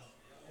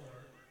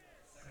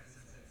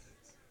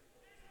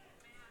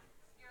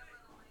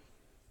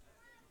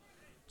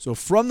 So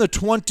from the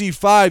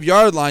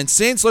 25-yard line,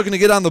 Saints looking to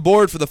get on the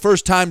board for the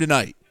first time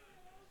tonight.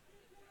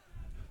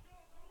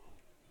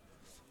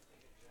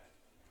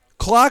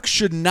 Clock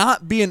should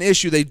not be an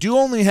issue. They do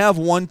only have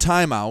one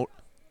timeout.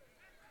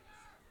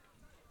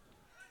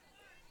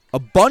 A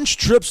bunch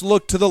trips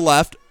look to the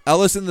left.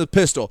 Ellis in the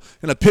pistol.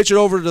 Going to pitch it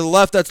over to the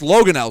left. That's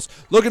Logan Ellis.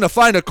 Looking to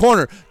find a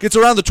corner. Gets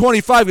around the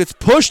 25. Gets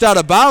pushed out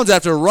of bounds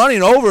after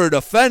running over a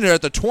defender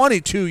at the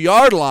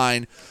 22-yard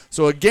line.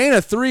 So a gain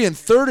of 3 and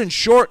 3rd and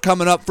short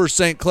coming up for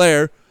St.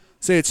 Clair.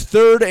 Say it's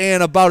 3rd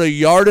and about 1.5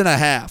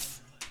 yards.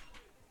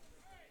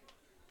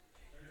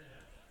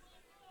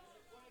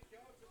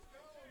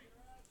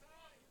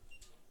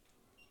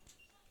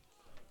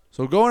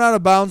 So going out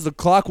of bounds, the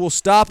clock will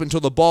stop until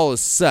the ball is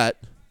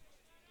set.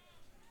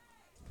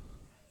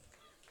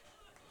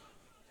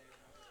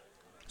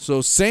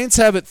 So Saints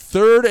have it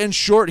 3rd and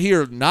short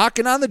here,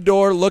 knocking on the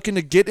door, looking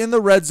to get in the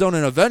red zone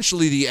and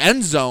eventually the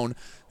end zone,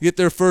 get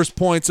their first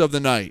points of the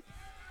night.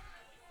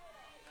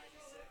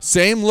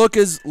 Same look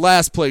as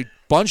last play.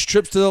 Bunch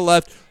trips to the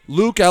left.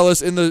 Luke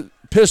Ellis in the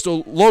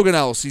pistol. Logan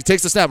Ellis. He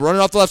takes the snap,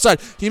 running off the left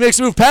side. He makes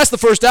a move past the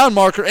first down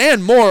marker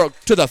and more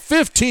to the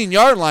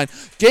 15-yard line.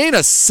 Gain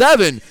of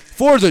 7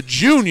 for the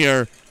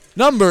junior.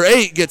 Number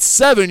 8 gets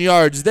 7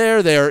 yards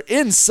there. They are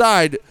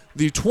inside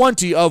the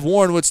 20 of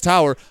Warren Woods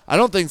Tower. I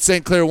don't think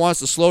St. Clair wants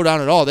to slow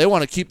down at all. They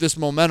want to keep this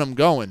momentum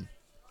going.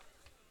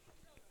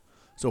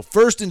 So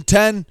 1st and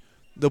 10.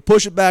 They'll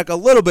push it back a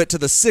little bit to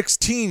the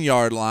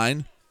 16-yard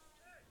line.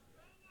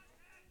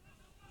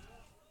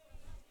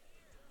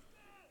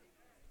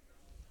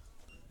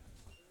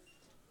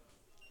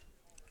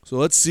 So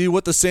let's see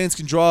what the Saints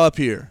can draw up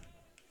here.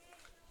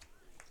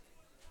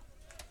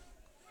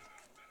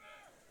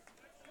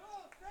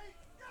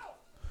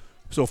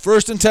 So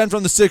 1st and 10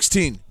 from the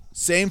 16.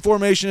 Same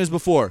formation as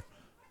before.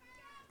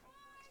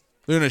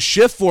 They're going to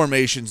shift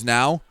formations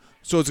now.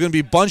 So it's going to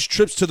be bunch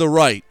trips to the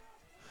right.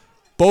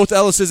 Both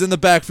Ellis's in the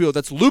backfield.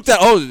 That's Luke that,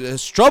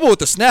 has trouble with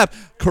the snap.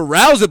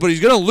 Corrals it, but he's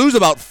going to lose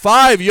about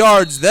 5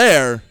 yards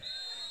there.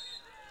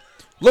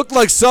 Looked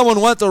like someone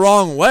went the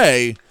wrong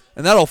way.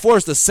 And that'll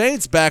force the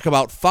Saints back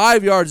about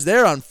 5 yards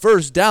there on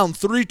 1st down.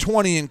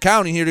 3:20 and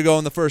counting here to go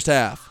in the first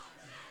half.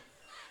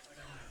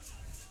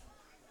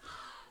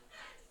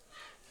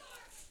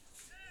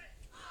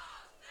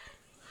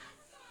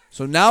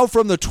 So now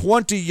from the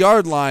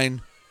 20-yard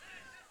line,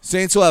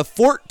 Saints will have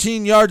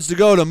 14 yards to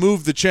go to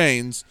move the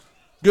chains.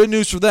 Good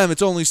news for them,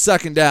 it's only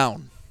 2nd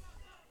down.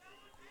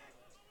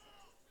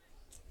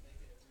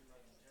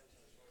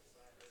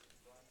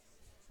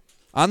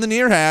 On the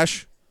near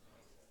hash,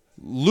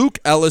 Luke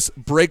Ellis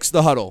breaks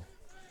the huddle.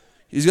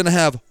 He's going to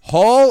have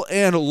Hall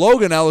and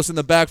Logan Ellis in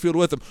the backfield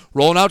with him.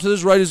 Rolling out to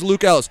his right is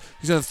Luke Ellis.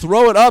 He's going to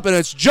throw it up, and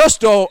it's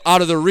just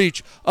out of the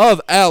reach of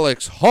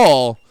Alex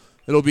Hall.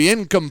 It'll be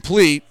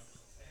incomplete.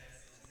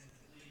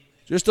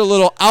 Just a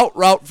little out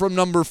route from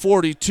number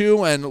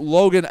 42, and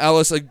Logan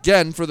Ellis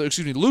again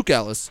Luke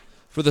Ellis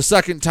for the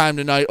second time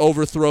tonight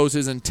overthrows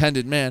his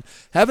intended man.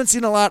 Haven't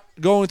seen a lot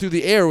going through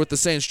the air with the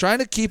Saints, trying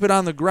to keep it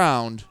on the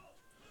ground.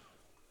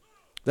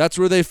 That's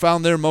where they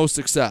found their most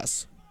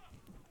success.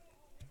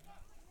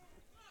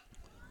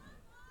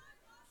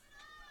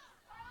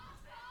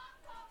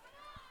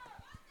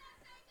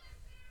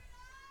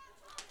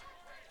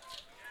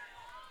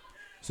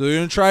 So they're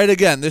going to try it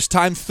again. This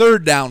time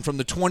 3rd down from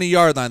the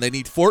 20-yard line. They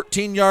need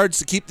 14 yards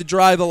to keep the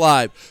drive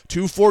alive.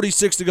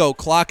 2:46 to go.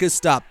 Clock is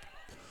stopped.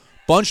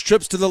 Bunch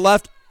trips to the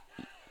left.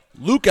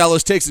 Luke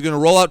Ellis takes it. Going to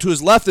roll out to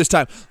his left this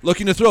time.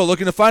 Looking to throw.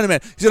 Looking to find a man.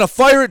 He's going to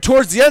fire it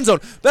towards the end zone.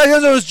 Back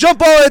end zone is jump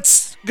ball.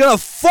 It's going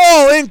to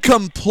fall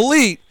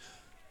incomplete.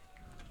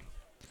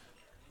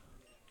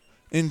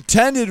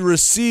 Intended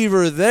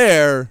receiver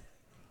there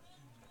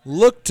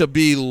looked to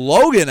be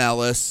Logan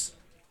Ellis,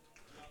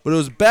 but it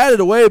was batted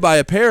away by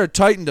a pair of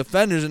Titan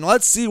defenders. And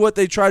let's see what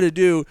they try to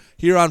do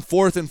here on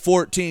 4th and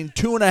 14.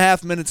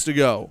 2.5 minutes to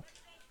go.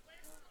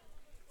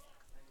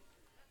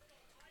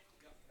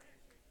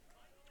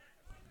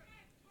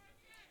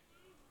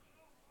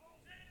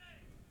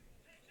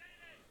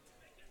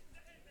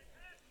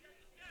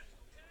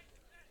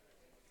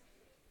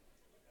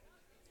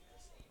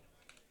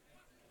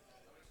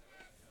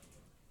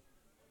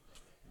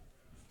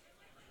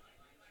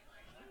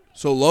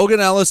 So Logan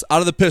Ellis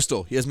out of the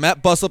pistol. He has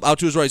Matt Buslup out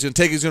to his right. He's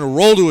going to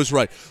roll to his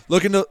right.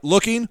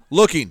 Looking.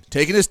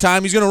 Taking his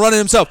time. He's going to run it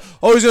himself.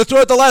 He's going to throw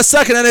it at the last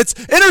second, and it's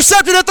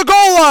intercepted at the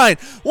goal line.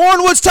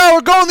 Warren Woods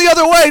Tower going the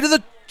other way to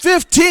the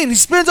 15. He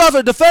spins off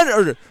a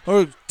defender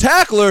or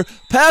tackler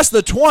past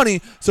the 20.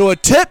 So a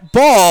tip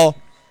ball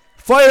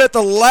fired at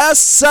the last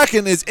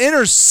second is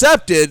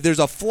intercepted. There's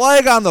a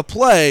flag on the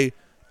play.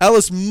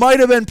 Ellis might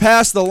have been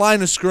past the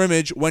line of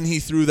scrimmage when he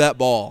threw that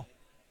ball.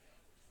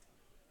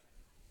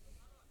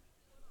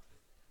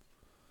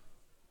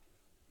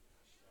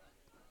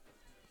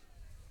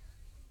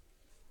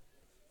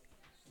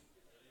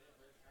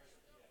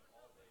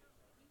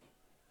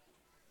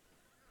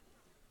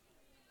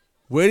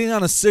 Waiting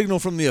on a signal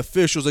from the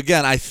officials.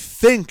 Again, I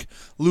think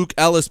Luke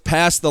Ellis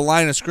passed the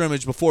line of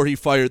scrimmage before he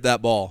fired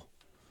that ball.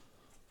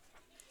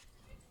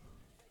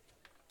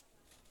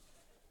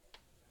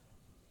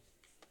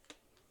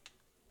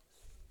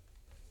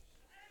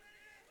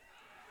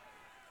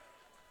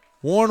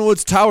 Warren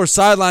Woods Tower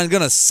sideline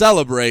going to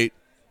celebrate.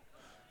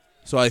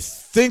 So I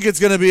think it's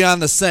going to be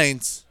on the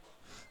Saints.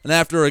 And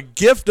after a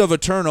gift of a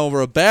turnover,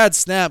 a bad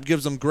snap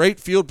gives them great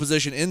field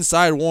position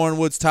inside Warren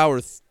Woods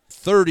Tower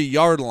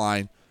 30-yard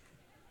line.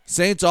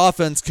 Saints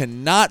offense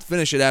cannot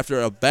finish it after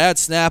a bad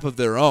snap of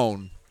their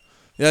own.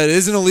 Yeah, it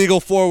is an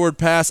illegal forward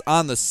pass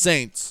on the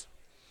Saints.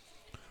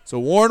 So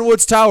Warren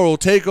Woods Tower will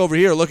take over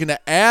here, looking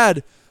to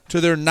add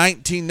to their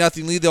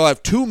 19-0 lead. They'll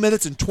have 2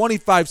 minutes and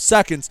 25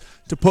 seconds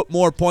to put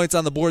more points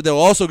on the board. They'll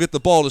also get the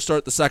ball to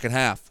start the second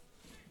half.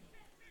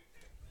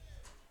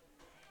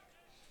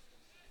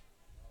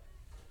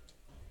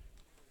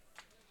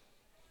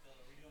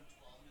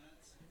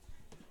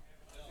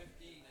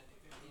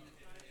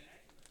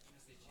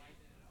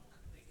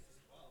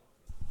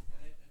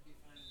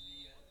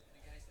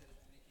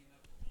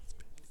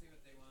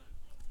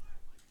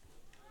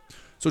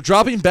 So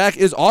dropping back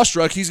is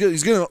Ostruck. He's going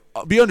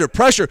to be under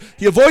pressure.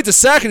 He avoids a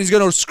sack, and he's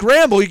going to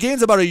scramble. He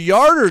gains about a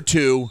yard or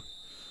two.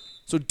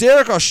 So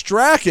Derek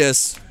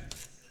Ostrakis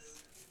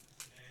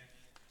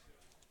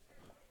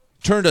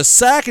turned a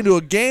sack into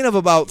a gain of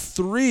about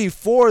 3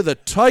 for the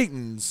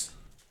Titans.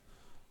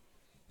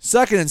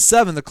 2nd and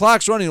 7. The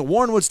clock's running.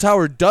 Warren Woods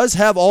Tower does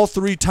have all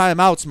 3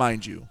 timeouts,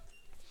 mind you.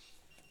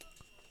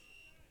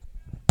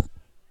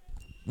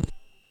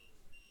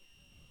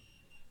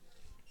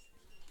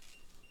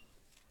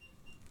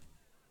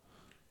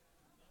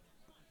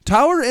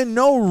 Tower in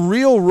no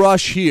real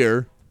rush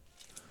here.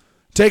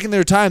 Taking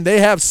their time. They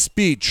have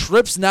speed.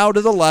 Trips now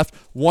to the left.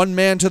 One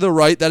man to the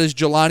right. That is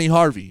Jelani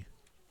Harvey.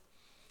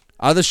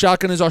 Out of the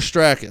shotgun is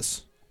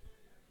Ostrakis.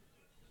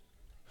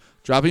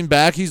 Dropping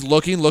back. He's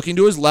looking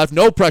to his left.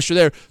 No pressure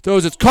there.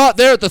 Throws. It's caught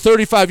there at the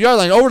 35-yard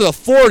line. Over to the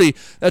 40.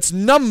 That's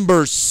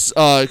number 4,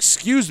 I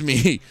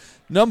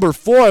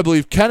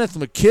believe, Kenneth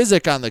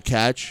McKissick on the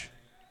catch.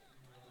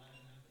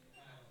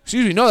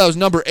 No, that was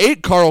number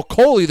 8, Carl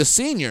Coley, the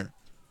senior.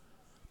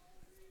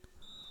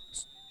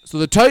 So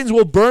the Titans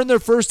will burn their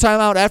first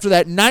timeout after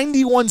that.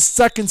 91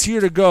 seconds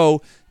here to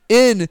go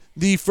in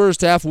the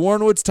first half.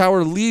 Warren Woods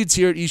Tower leads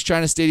here at East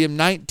China Stadium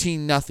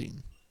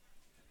 19-0.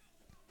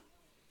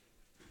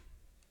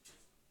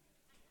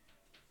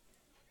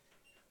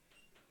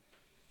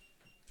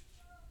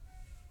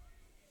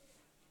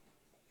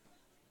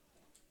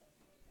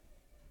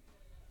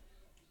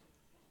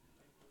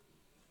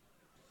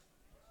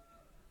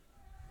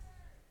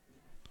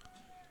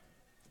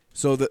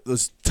 So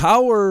the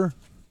Tower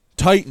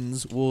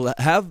Titans will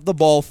have the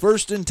ball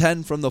 1st and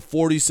 10 from the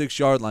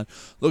 46-yard line,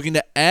 looking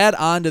to add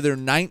on to their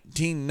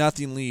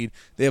 19-0 lead.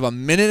 They have a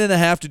minute and a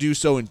half to do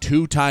so in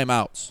 2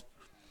 timeouts.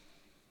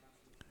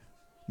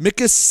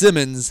 Micah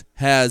Simmons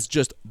has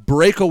just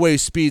breakaway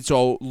speed,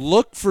 so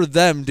look for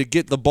them to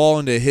get the ball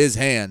into his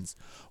hands.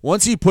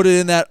 Once he put it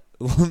in that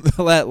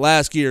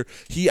last year,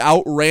 he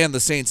outran the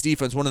Saints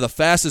defense, one of the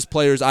fastest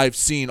players I've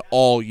seen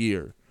all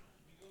year.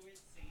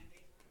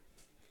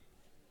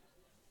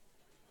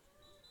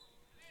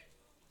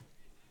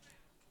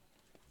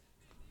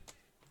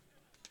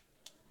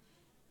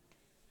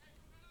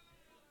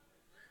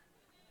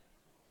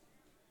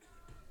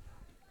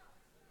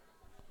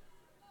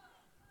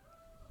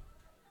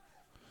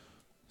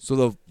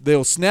 So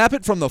they'll snap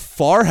it from the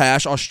far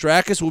hash.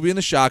 Ostrakis will be in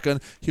the shotgun.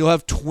 He'll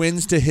have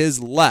twins to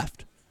his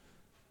left.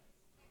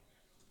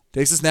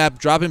 Takes a snap,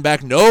 dropping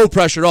back, no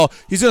pressure at all.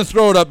 He's going to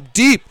throw it up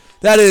deep.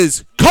 That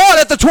is caught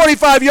at the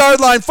 25-yard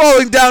line,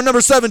 falling down,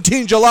 number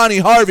 17,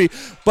 Jelani Harvey.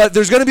 But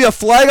there's going to be a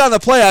flag on the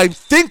play. I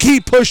think he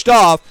pushed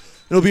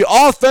off. It'll be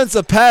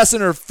offensive pass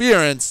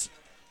interference.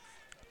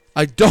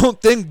 I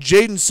don't think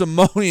Jaden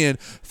Simonian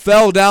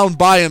fell down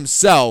by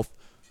himself.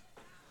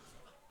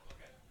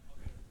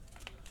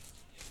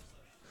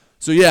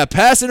 So, yeah,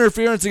 pass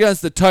interference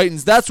against the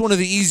Titans. That's one of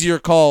the easier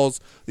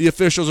calls the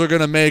officials are going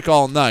to make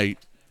all night.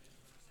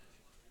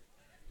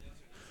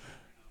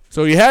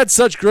 So he had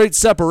such great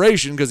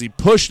separation because he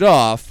pushed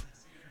off,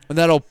 and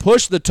that'll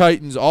push the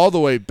Titans all the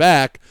way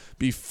back,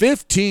 be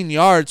 15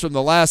 yards from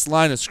the last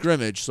line of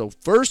scrimmage. So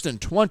 1st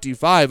and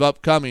 25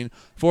 upcoming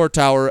for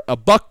Tower,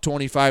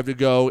 $1:25 to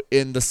go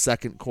in the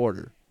second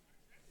quarter.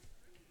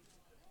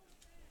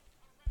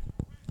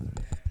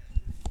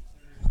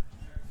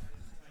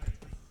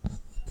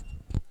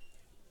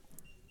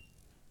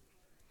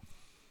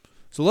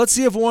 So let's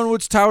see if Warren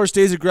Woods Tower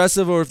stays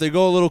aggressive or if they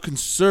go a little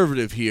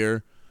conservative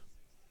here.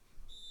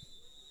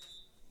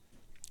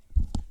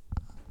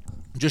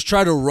 Just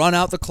try to run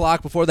out the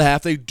clock before the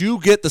half. They do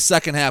get the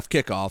second half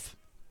kickoff.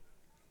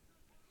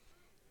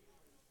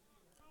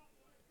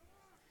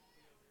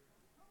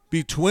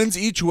 Be twins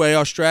each way.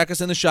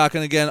 Ostrakis in the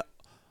shotgun again.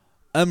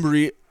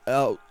 Embry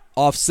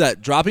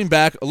offset. Dropping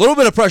back. A little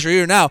bit of pressure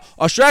here now.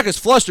 Ostrakis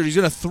flustered. He's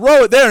going to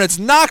throw it there, and it's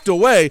knocked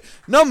away.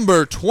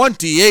 Number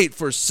 28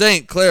 for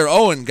St. Clair,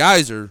 Owen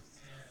Geyser.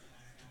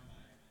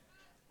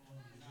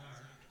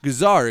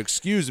 Gazar,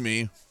 excuse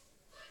me.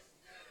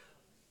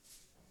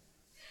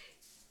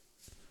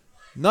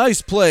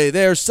 Nice play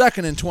there.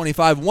 2nd and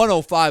 25.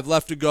 1:05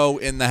 left to go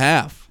in the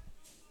half.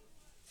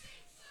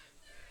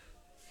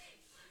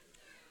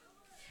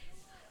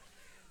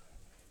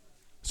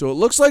 So it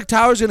looks like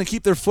Tower's going to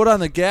keep their foot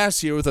on the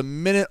gas here with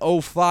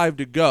 1:05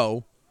 to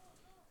go.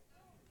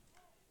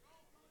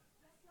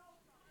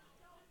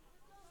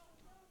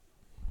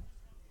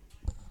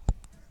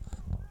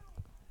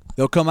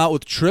 They'll come out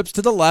with trips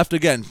to the left.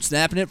 Again,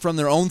 snapping it from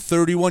their own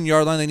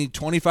 31-yard line. They need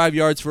 25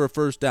 yards for a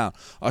first down.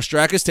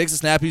 Ostrakis takes a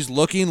snap. He's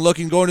looking,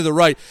 going to the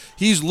right.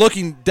 He's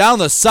looking down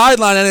the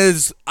sideline, and it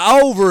is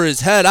over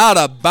his head, out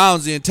of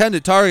bounds. The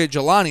intended target,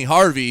 Jelani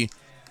Harvey.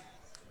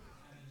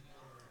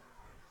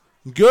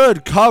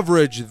 Good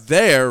coverage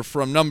there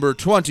from number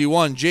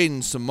 21, Jaden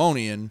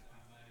Simonian.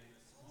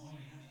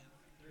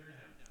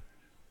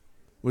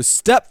 Was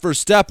step for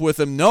step with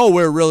him,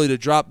 nowhere really to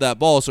drop that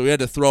ball, so he had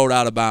to throw it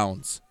out of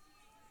bounds.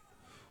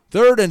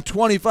 3rd and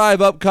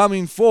 25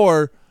 upcoming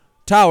for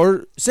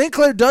Tower. St.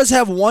 Clair does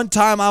have one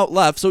timeout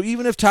left, so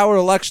even if Tower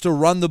elects to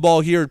run the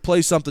ball here and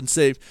play something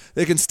safe,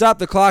 they can stop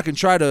the clock and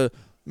try to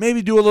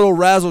maybe do a little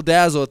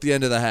razzle-dazzle at the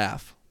end of the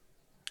half.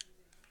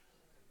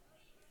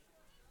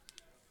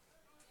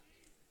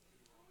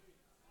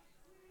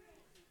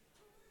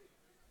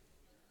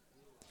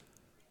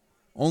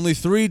 Only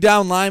 3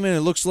 down linemen.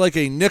 It looks like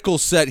a nickel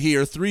set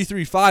here.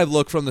 3-3-5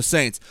 look from the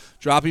Saints.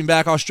 Dropping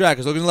back Ostrakis.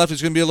 Looking to the left.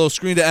 It's going to be a little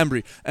screen to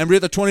Embry. Embry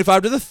at the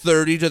 25 to the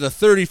 30 to the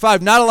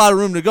 35. Not a lot of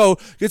room to go.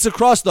 Gets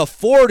across the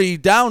 40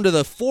 down to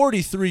the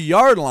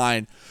 43-yard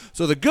line.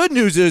 So the good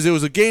news is it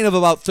was a gain of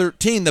about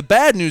 13. The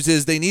bad news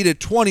is they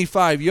needed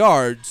 25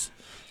 yards.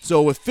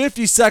 So with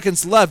 50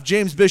 seconds left,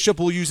 James Bishop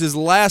will use his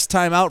last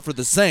timeout for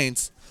the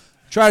Saints.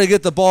 Try to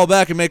get the ball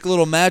back and make a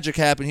little magic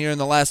happen here in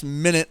the last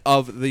minute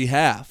of the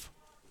half.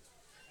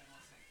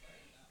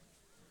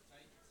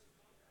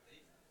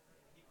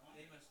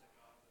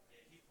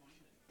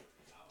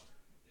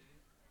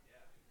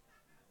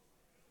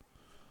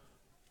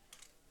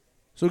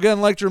 So again,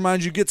 I'd like to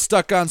remind you, Get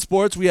Stuck on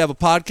Sports. We have a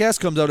podcast,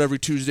 comes out every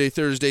Tuesday,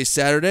 Thursday,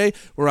 Saturday.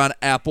 We're on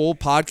Apple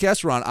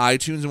Podcasts, we're on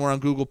iTunes, and we're on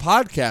Google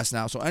Podcasts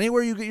now. So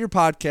anywhere you get your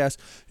podcast,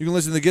 you can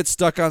listen to the Get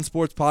Stuck on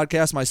Sports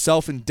podcast.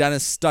 Myself and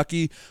Dennis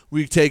Stuckey,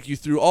 we take you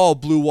through all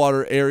Blue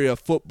Water area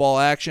football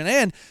action.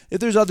 And if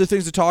there's other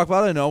things to talk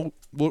about, I know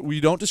we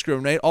don't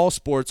discriminate. All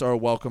sports are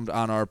welcomed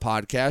on our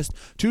podcast.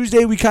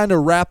 Tuesday, we kind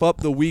of wrap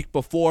up the week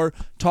before,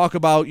 talk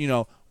about,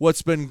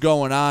 what's been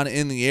going on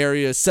in the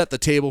area, set the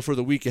table for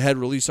the week ahead,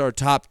 release our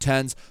top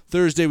 10s.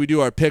 Thursday, we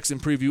do our picks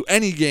and preview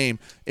any game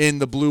in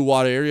the Blue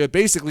Water area.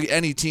 Basically,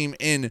 any team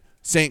in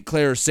St.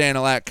 Clair,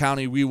 Sanilac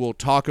County, we will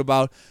talk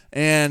about.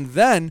 And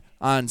then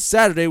on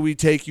Saturday, we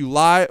take you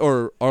live,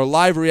 or our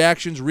live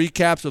reactions,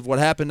 recaps of what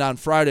happened on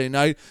Friday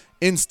night,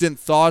 instant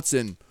thoughts,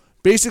 and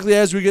basically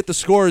as we get the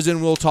scores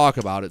in, we'll talk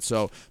about it.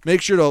 So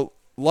make sure to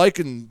like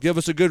and give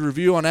us a good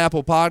review on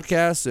Apple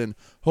Podcasts, and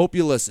hope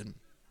you listen.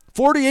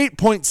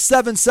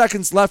 48.7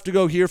 seconds left to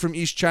go here from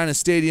East China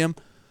Stadium.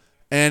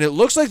 And it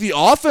looks like the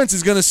offense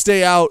is going to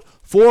stay out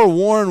for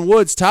Warren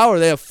Woods Tower.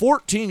 They have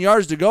 14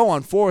 yards to go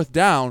on 4th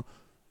down.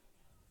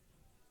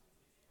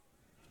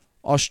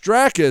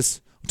 Ostrakis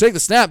will take the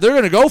snap. They're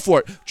going to go for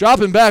it.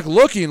 Dropping back,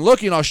 looking.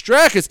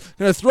 Ostrakis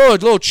going to throw a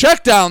little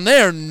check down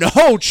there.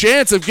 No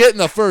chance of getting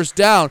the first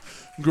down.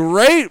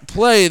 Great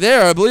play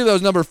there. I believe that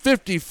was number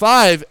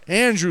 55,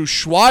 Andrew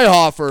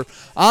Schweihofer,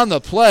 on the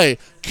play.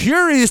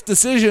 Curious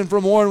decision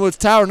from Warren Woods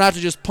Tower not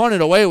to just punt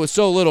it away with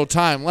so little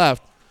time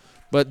left.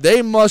 But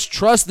they must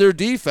trust their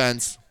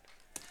defense.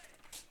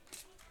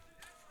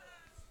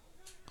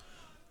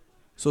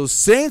 So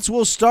Saints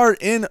will start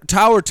in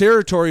Tower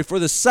territory for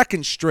the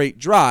second straight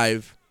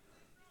drive.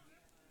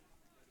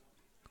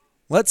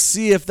 Let's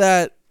see if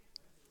that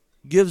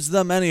gives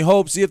them any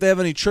hope. See if they have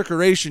any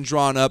trickeration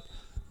drawn up.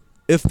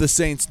 If the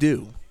Saints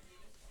do.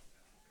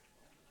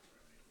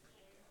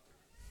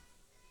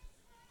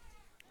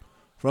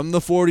 From the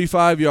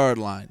 45-yard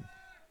line.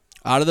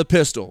 Out of the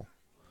pistol.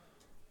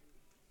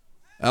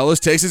 Ellis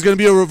takes. It's going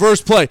to be a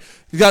reverse play.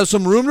 He's got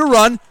some room to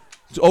run.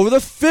 It's over the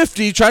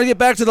 50. Trying to get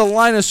back to the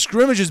line of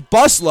scrimmage is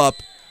Buslup.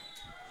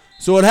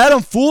 So it had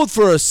him fooled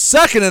for a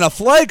second, and a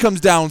flag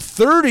comes down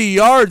 30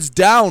 yards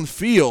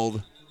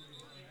downfield.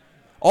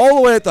 All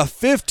the way at the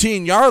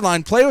 15-yard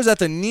line. Play was at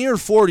the near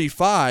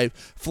 45.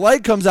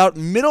 Flag comes out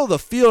middle of the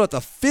field at the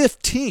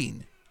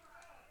 15.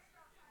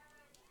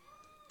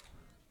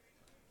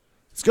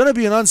 It's going to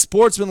be an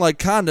unsportsmanlike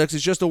conduct.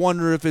 It's just a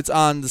wonder if it's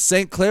on the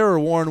St. Clair or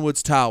Warren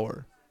Woods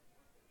Tower.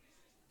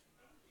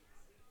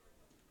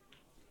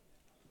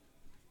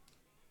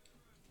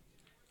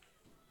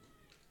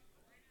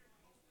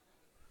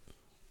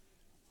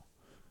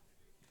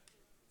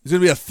 There's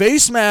going to be a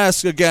face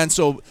mask again,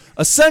 so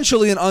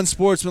essentially an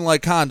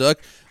unsportsmanlike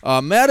conduct.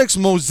 Maddox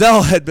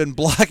Moselle had been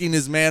blocking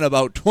his man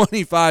about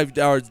 25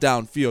 yards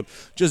downfield,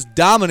 just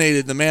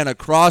dominated the man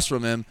across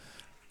from him.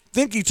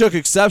 Think he took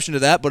exception to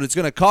that, but it's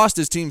going to cost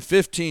his team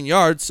 15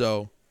 yards,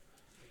 so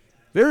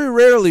very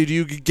rarely do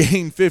you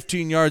gain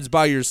 15 yards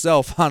by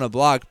yourself on a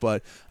block,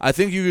 but I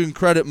think you can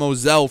credit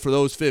Moselle for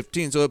those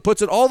 15. So it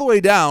puts it all the way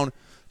down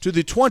to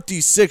the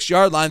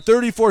 26-yard line,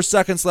 34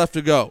 seconds left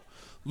to go.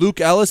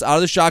 Luke Ellis out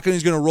of the shotgun.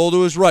 He's going to roll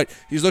to his right.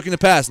 He's looking to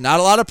pass. Not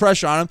a lot of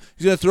pressure on him.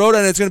 He's going to throw it,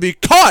 and it's going to be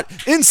caught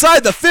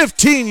inside the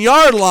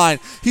 15-yard line.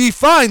 He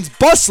finds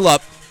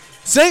Buslup.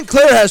 St.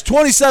 Clair has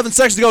 27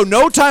 seconds to go.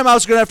 No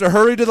timeouts. Going to have to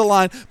hurry to the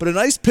line, but a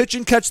nice pitch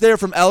and catch there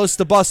from Ellis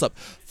to Buslup.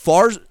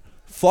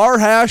 Far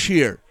hash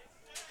here.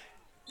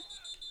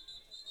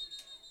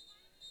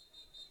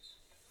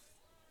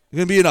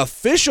 going to be an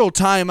official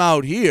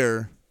timeout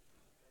here.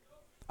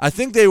 I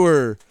think they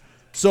were.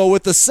 So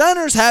with the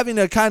centers having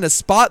to kind of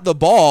spot the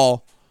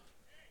ball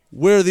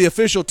where the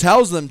official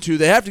tells them to,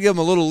 they have to give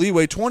them a little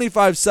leeway.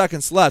 25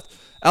 seconds left.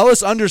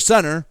 Ellis under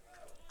center.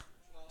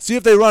 See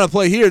if they run a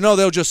play here. No,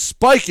 they'll just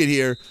spike it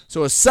here.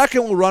 So a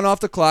second will run off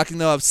the clock, and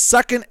they'll have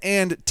 2nd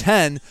and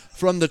 10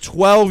 from the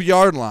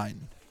 12-yard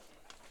line.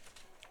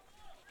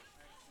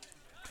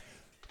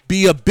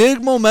 Be a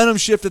big momentum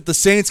shift if the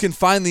Saints can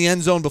find the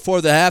end zone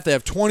before the half. They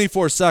have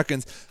 24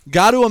 seconds.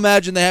 Got to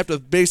imagine they have to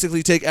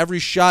basically take every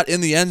shot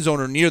in the end zone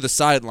or near the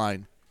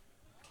sideline.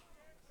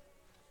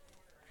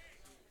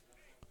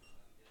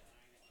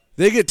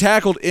 They get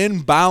tackled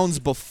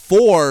inbounds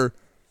before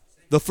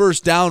the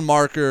first down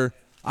marker.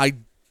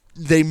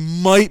 They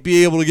might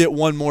be able to get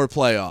one more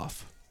play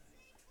off.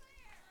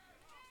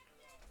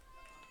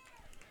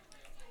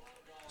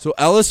 So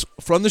Ellis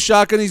from the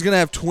shotgun, he's going to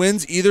have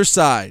twins either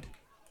side.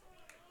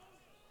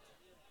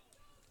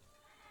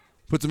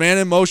 Puts the man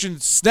in motion.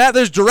 Snap.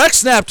 There's direct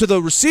snap to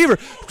the receiver.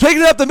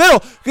 Taking it up the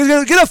middle. He's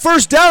going to get a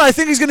first down. I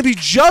think he's going to be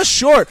just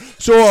short.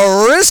 So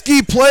a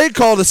risky play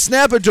call to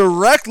snap it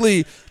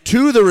directly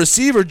to the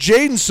receiver,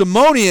 Jaden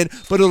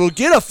Simonian, but it'll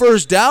get a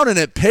first down, and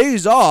it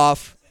pays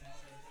off.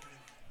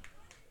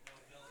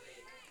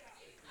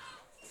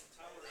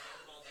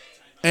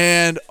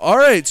 And, all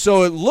right,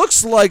 so it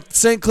looks like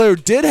St. Clair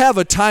did have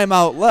a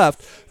timeout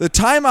left. The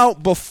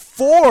timeout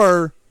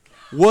before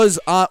was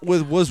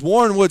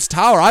Warren Woods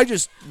Tower. I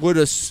just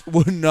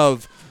wouldn't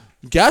have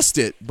guessed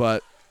it,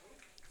 but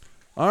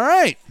all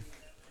right.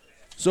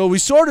 So we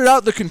sorted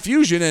out the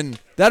confusion, and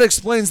that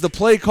explains the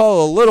play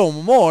call a little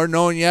more,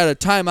 knowing you had a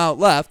timeout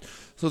left.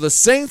 So the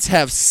Saints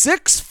have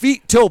 6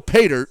 feet till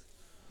pay dirt,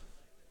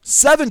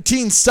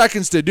 17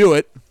 seconds to do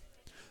it.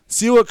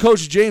 See what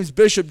Coach James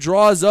Bishop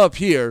draws up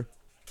here.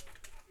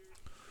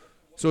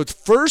 So it's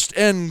 1st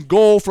and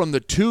goal from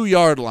the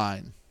 2-yard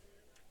line.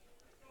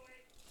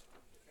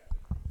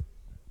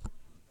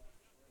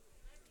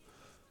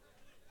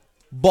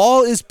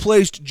 Ball is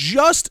placed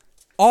just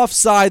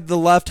offside the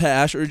left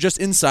hash, or just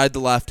inside the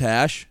left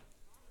hash.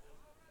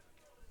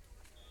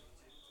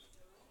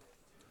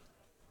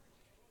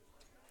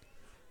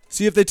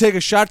 See if they take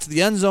a shot to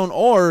the end zone,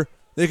 or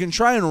they can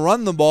try and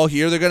run the ball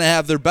here. They're going to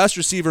have their best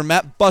receiver,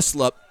 Matt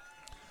Buslup,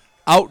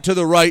 out to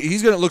the right.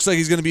 Looks like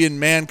he's going to be in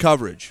man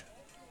coverage.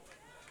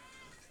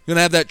 Going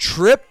to have that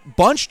trip.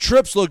 Bunch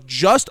trips look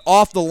just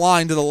off the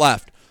line to the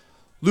left.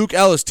 Luke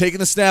Ellis taking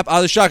the snap out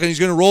of the shotgun. He's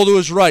going to roll to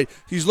his right.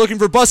 He's looking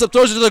for Buslup,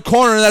 throws it to the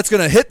corner, and that's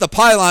going to hit the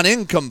pylon,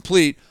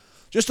 incomplete.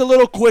 Just a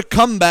little quick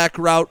comeback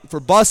route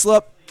for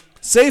Buslup.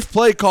 Safe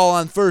play call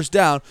on first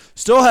down.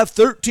 Still have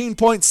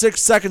 13.6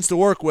 seconds to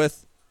work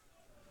with.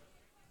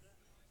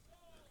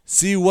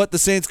 See what the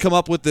Saints come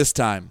up with this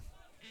time.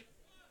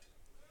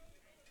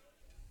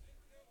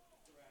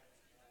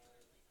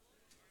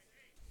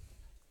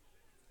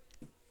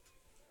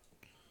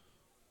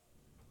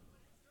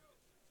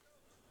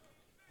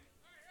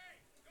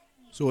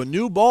 So a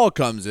new ball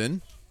comes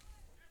in.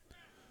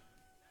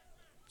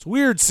 It's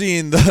weird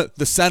seeing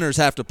the centers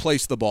have to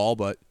place the ball,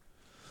 but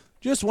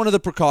just one of the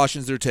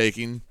precautions they're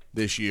taking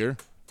this year.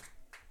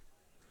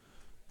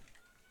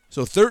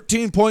 So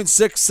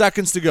 13.6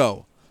 seconds to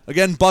go.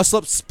 Again,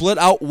 Buslup split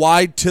out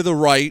wide to the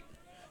right.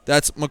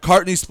 That's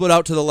McCartney split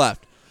out to the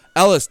left.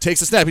 Ellis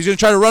takes a snap. He's going to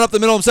try to run up the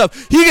middle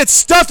himself. He gets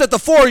stuffed at the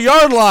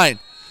 4-yard line.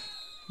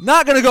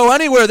 Not going to go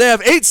anywhere. They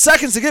have 8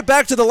 seconds to get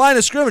back to the line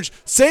of scrimmage.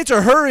 Saints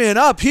are hurrying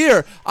up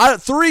here.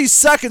 3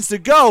 seconds to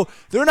go.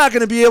 They're not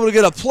going to be able to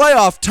get a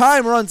playoff.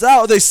 Time runs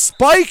out. They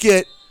spike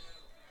it.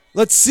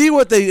 Let's see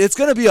it's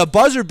going to be a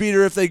buzzer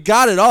beater if they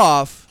got it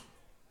off.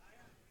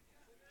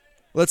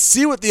 Let's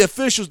see what the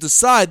officials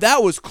decide.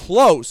 That was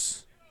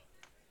close.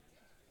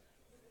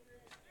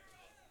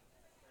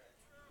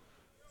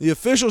 The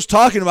officials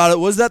talking about it.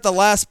 Was that the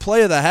last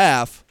play of the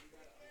half?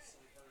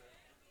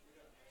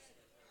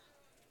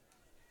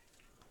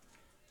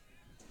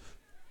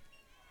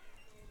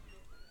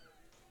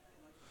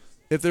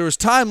 If there was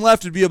time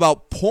left, it'd be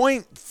about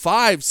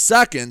 0.5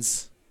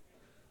 seconds.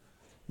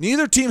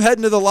 Neither team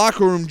heading to the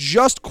locker room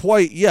just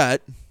quite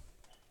yet.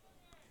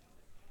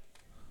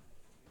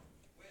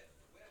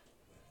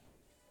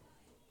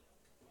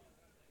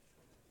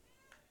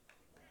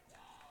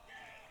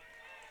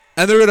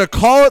 And they're going to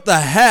call it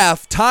the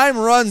half. Time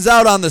runs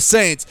out on the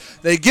Saints.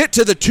 They get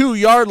to the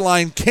 2-yard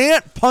line,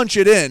 can't punch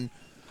it in.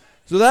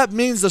 So that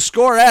means the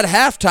score at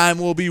halftime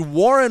will be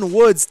Warren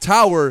Woods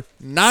Tower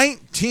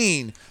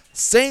 19,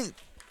 St.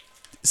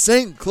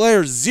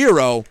 Clair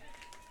 0.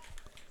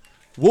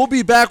 We'll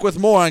be back with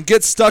more on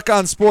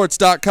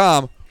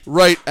GetStuckOnSports.com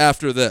right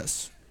after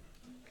this.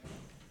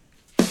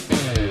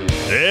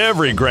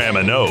 Every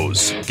grandma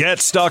knows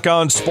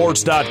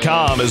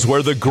GetStuckOnSports.com is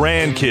where the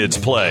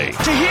grandkids play.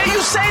 To hear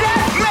you say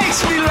that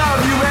makes me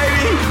love you,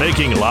 baby.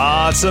 Making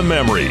lots of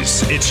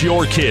memories. It's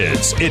your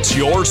kids. It's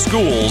your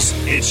schools.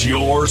 It's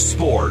your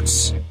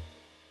sports.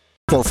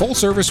 For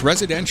full-service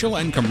residential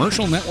and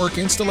commercial network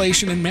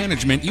installation and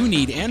management, you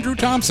need Andrew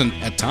Thompson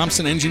at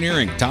Thompson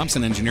Engineering.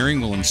 Thompson Engineering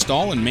will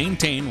install and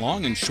maintain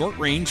long and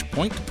short-range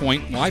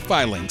point-to-point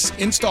Wi-Fi links,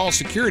 install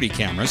security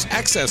cameras,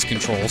 access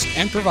controls,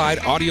 and provide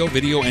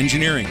audio-video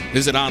engineering.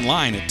 Visit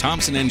online at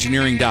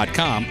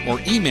thompsonengineering.com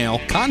or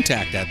email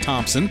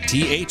contact@thompson,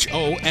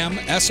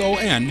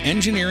 THOMSON,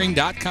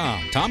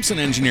 engineering.com. Thompson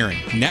Engineering,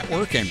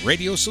 network and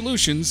radio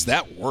solutions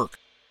that work.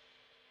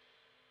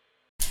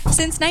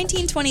 Since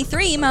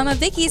 1923, Mama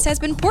Vicky's has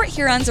been Port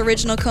Huron's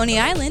original Coney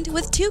Island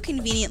with 2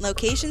 convenient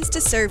locations to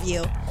serve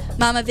you.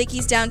 Mama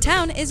Vicky's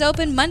downtown is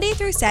open Monday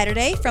through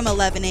Saturday from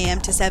 11 a.m.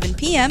 to 7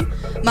 p.m.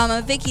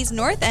 Mama Vicky's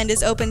North End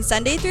is open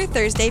Sunday through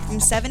Thursday from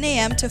 7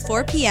 a.m. to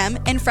 4 p.m.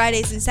 and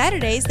Fridays and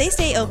Saturdays they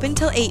stay open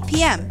till 8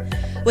 p.m.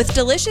 With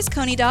delicious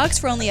Coney dogs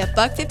for only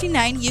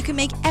 $1.59, you can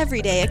make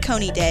every day a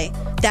Coney day.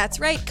 That's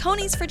right,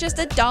 Coney's for just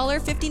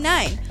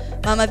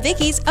 $1.59. Mama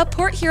Vicky's, a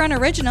Port Huron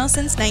original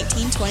since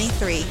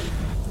 1923.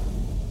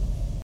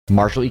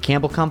 Marshall E.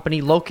 Campbell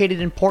Company,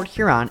 located in Port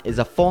Huron, is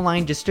a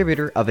full-line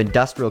distributor of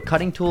industrial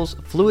cutting tools,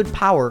 fluid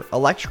power,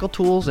 electrical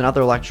tools, and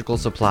other electrical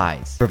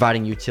supplies,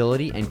 providing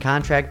utility and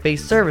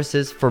contract-based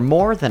services for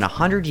more than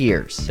 100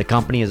 years. The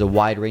company has a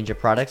wide range of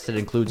products that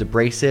includes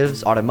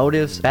abrasives,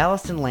 automotives,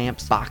 ballast and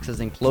lamps,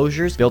 boxes and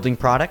closures, building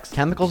products,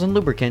 chemicals and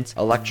lubricants,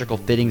 electrical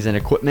fittings and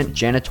equipment,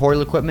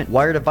 janitorial equipment,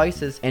 wire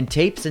devices, and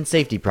tapes and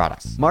safety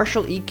products.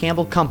 Marshall E.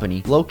 Campbell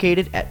Company,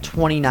 located at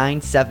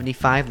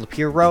 2975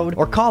 Lapeer Road,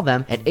 or call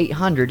them at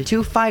 800-250-7520.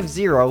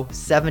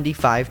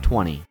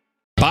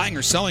 Buying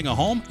or selling a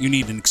home? You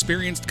need an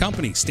experienced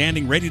company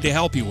standing ready to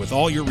help you with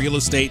all your real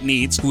estate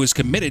needs, who is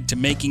committed to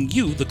making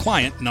you the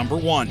client number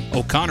one.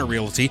 O'Connor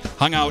Realty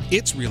hung out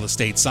its real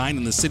estate sign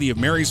in the city of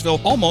Marysville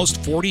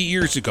almost 40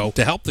 years ago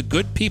to help the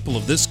good people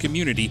of this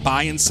community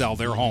buy and sell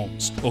their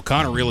homes.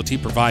 O'Connor Realty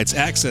provides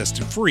access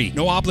to free,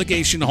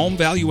 no-obligation home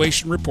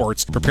valuation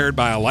reports prepared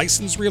by a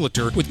licensed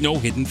realtor with no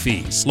hidden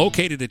fees.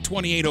 Located at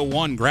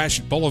 2801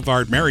 Gratiot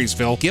Boulevard,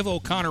 Marysville, give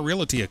O'Connor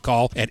Realty a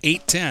call at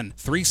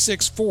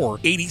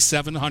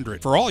 810-364-8700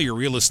 for all your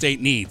real estate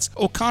needs.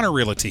 O'Connor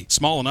Realty,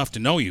 small enough to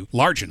know you,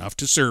 large enough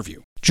to serve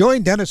you.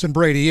 Join Dennis and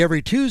Brady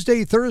every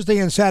Tuesday, Thursday,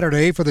 and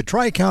Saturday for the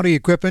Tri-County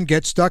Equipment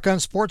Get Stuck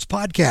on Sports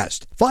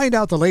podcast. Find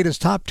out the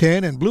latest top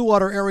 10 in Blue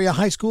Water Area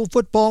High School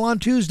football on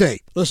Tuesday.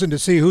 Listen to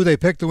see who they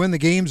picked to win the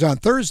games on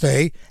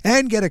Thursday,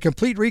 and get a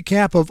complete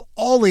recap of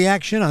all the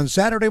action on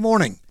Saturday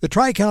morning. The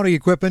Tri-County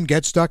Equipment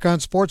Get Stuck on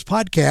Sports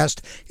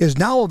podcast is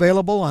now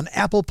available on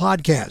Apple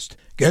Podcast.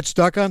 Get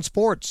Stuck on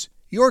Sports.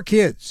 Your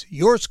kids,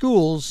 your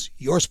schools,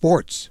 your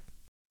sports.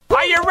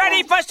 Are you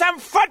ready for some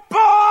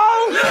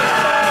football?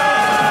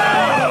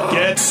 Yeah!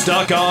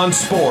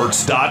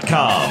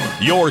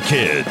 GetStuckOnSports.com. Your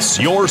kids,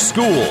 your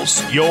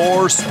schools,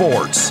 your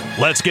sports.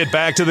 Let's get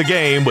back to the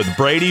game with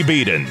Brady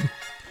Beaton.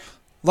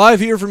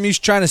 Live here from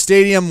East China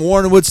Stadium,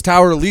 Warren Woods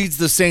Tower leads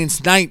the Saints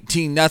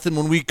 19-0.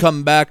 When we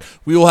come back,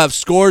 we will have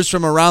scores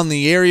from around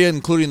the area,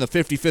 including the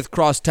 55th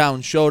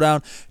Crosstown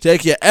Showdown.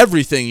 Take you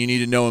everything you need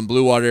to know in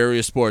Blue Water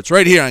area sports,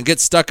 right here on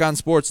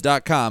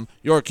GetStuckOnSports.com.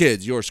 Your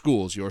kids, your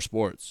schools, your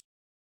sports.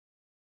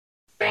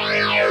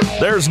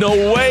 There's no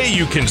way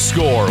you can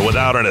score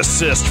without an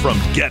assist from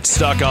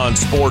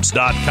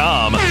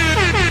GetStuckOnSports.com.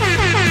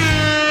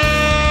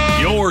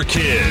 Your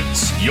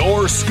kids,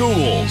 your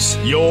schools,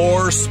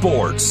 your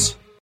sports.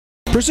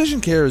 Precision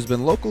Care has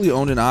been locally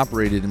owned and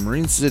operated in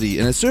Marine City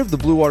and has served the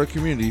Blue Water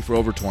community for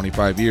over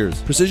 25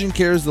 years. Precision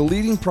Care is the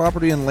leading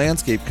property and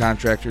landscape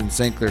contractor in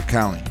St. Clair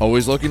County.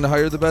 Always looking to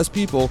hire the best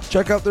people,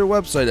 check out their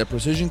website at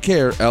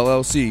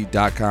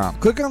PrecisionCareLLC.com.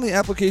 Click on the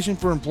Application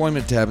for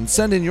Employment tab and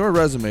send in your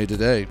resume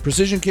today.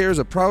 Precision Care is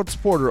a proud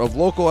supporter of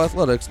local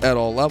athletics at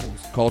all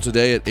levels. Call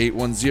today at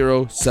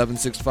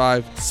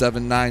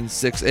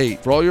 810-765-7968.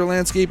 For all your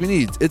landscaping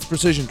needs, it's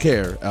Precision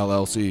Care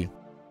LLC.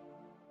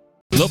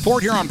 The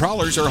Port Huron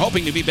Prowlers are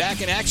hoping to be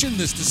back in action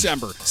this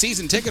December.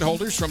 Season ticket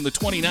holders from the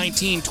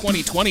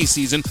 2019-2020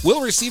 season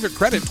will receive a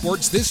credit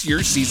towards this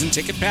year's season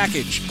ticket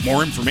package.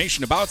 More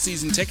information about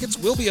season tickets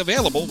will be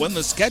available when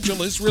the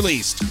schedule is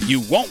released.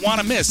 You won't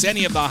want to miss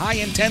any of the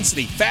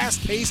high-intensity,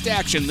 fast-paced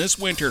action this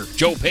winter.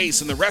 Joe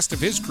Pace and the rest of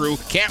his crew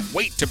can't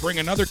wait to bring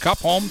another cup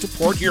home to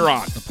Port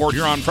Huron. The Port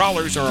Huron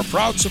Prowlers are a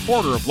proud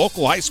supporter of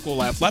local high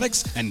school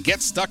athletics and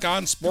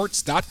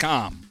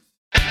GetStuckOnSports.com.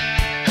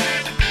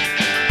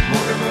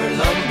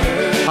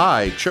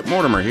 Hi, Chip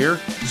Mortimer here.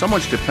 So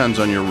much depends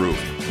on your roof.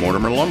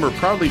 Mortimer Lumber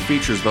proudly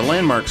features the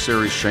Landmark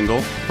Series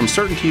shingle from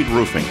Certainteed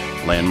Roofing.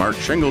 Landmark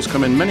shingles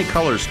come in many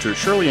colors to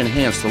surely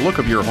enhance the look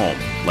of your home.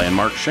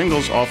 Landmark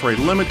shingles offer a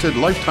limited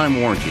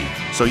lifetime warranty,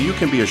 so you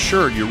can be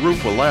assured your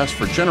roof will last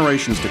for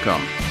generations to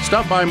come.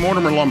 Stop by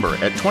Mortimer Lumber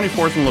at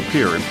 24th and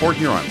Lapeer in Port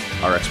Huron.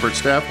 Our expert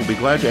staff will be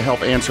glad to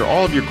help answer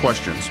all of your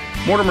questions.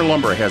 Mortimer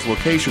Lumber has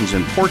locations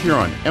in Port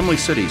Huron, Emily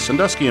City,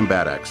 Sandusky, and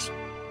Bad Axe.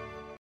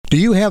 Do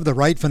you have the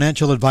right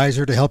financial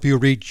advisor to help you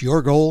reach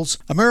your goals?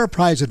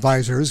 Ameriprise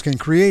Advisors can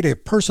create a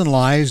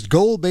personalized,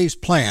 goal-based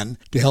plan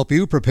to help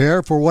you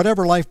prepare for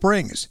whatever life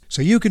brings,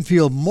 so you can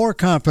feel more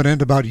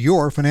confident about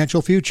your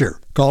financial future.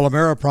 Call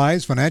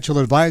Ameriprise Financial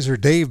Advisor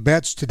Dave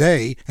Betts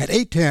today at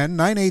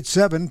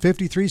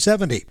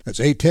 810-987-5370. That's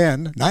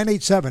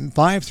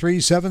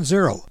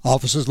 810-987-5370.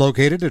 Office is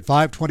located at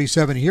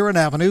 527 Huron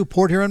Avenue,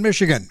 Port Huron,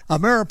 Michigan.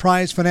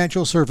 Ameriprise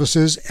Financial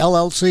Services,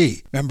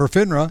 LLC. Member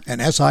FINRA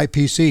and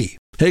SIPC.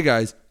 Hey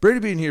guys, Brady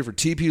Bean here for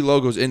TP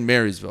Logos in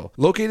Marysville.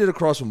 Located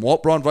across from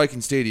Walt Braun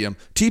Viking Stadium,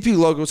 TP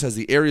Logos has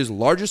the area's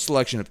largest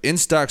selection of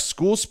in-stock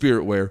school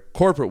spirit wear,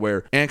 corporate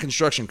wear, and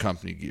construction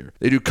company gear.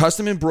 They do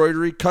custom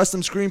embroidery,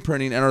 custom screen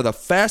printing, and are the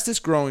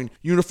fastest growing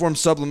uniform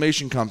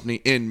sublimation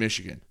company in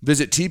Michigan.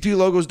 Visit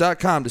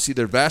tplogos.com to see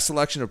their vast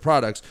selection of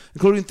products,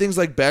 including things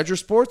like Badger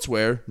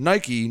Sportswear,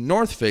 Nike,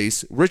 North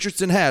Face,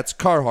 Richardson hats,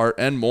 Carhartt,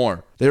 and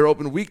more. They are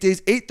open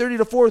weekdays 8:30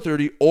 to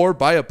 4:30 or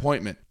by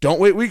appointment. Don't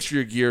wait weeks for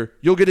your gear.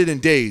 You'll get it in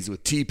days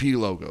with TP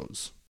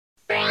Logos.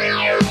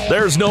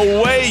 There's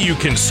no way you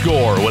can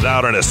score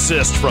without an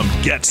assist from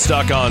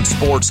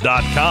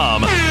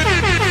GetStuckOnSports.com.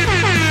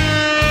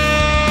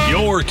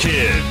 Your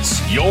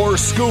kids, your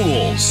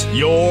schools,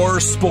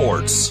 your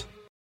sports.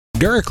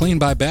 DuraClean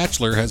by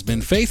Bachelor has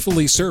been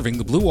faithfully serving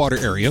the Blue Water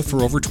area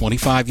for over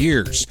 25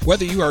 years.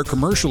 Whether you are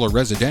commercial or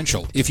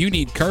residential, if you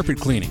need carpet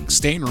cleaning,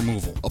 stain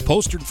removal,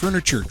 upholstered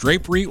furniture,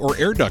 drapery, or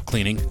air duct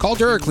cleaning, call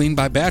DuraClean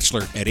by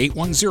Bachelor at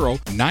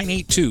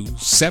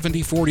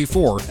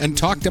 810-982-7044 and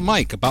talk to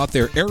Mike about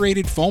their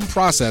aerated foam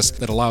process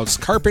that allows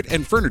carpet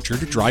and furniture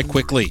to dry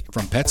quickly.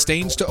 From pet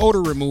stains to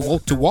odor removal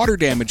to water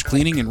damage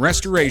cleaning and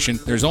restoration,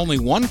 there's only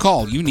one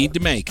call you need to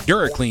make.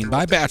 DuraClean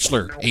by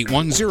Bachelor,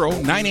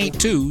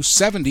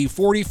 810-982-7044.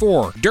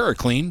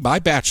 DuraClean by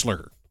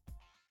Bachelor.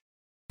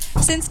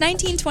 Since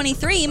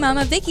 1923,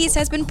 Mama Vicky's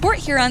has been Port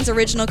Huron's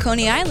original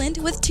Coney Island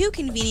with 2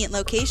 convenient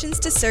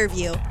locations to serve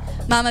you.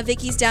 Mama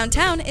Vicky's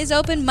downtown is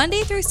open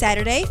Monday through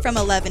Saturday from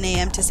 11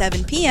 a.m. to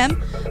 7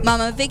 p.m.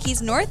 Mama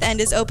Vicky's North End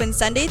is open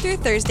Sunday through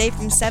Thursday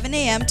from 7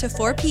 a.m. to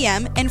 4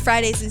 p.m. and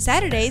Fridays and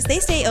Saturdays they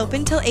stay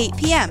open till 8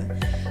 p.m.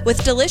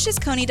 With delicious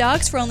Coney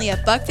dogs for only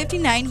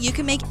 $1.59, you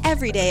can make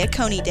every day a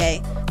Coney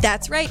day.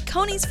 That's right,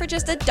 Coney's for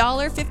just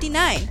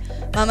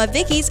 $1.59. Mama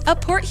Vicky's, a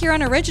Port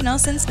Huron original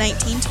since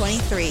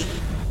 1923.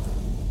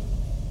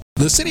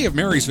 The City of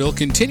Marysville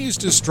continues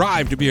to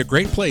strive to be a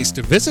great place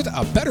to visit,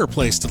 a better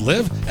place to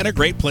live, and a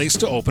great place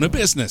to open a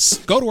business.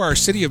 Go to our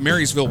City of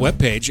Marysville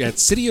webpage at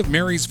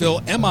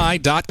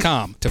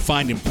cityofmarysvillemi.com to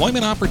find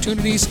employment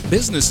opportunities,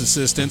 business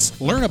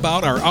assistance, learn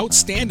about our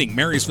outstanding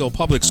Marysville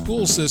public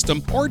school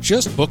system, or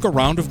just book a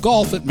round of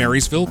golf at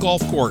Marysville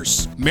Golf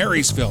Course.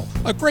 Marysville,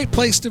 a great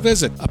place to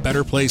visit, a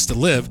better place to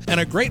live, and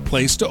a great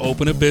place to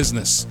open a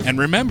business. And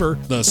remember,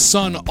 the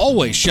sun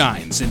always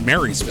shines in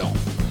Marysville.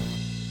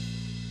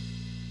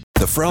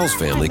 The Frells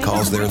family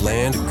calls their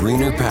land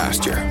greener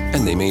pasture,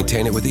 and they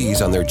maintain it with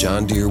ease on their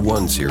John Deere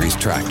 1 Series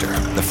tractor.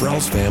 The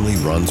Frells family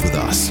runs with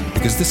us,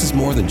 because this is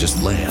more than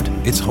just land,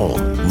 it's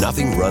home.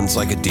 Nothing runs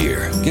like a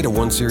Deere. Get a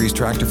 1 Series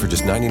tractor for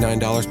just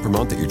 $99 per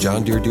month at your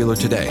John Deere dealer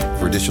today.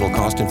 For additional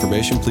cost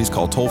information, please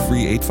call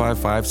toll-free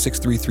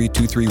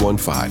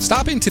 855-633-2315.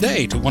 Stop in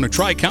today to one of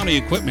Tri-County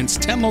Equipment's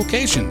 10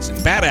 locations in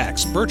Bad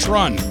Axe, Birch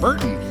Run,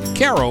 Burton,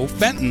 Caro,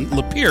 Fenton,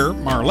 Lapeer,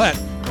 Marlette,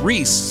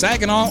 Reese,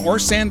 Saginaw, or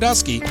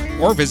Sandusky,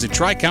 or visit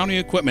Tri-County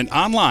Equipment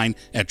online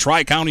at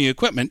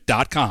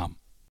tricountyequipment.com.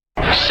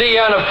 See you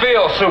on the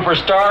field,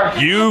 superstar.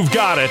 You've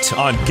got it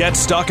on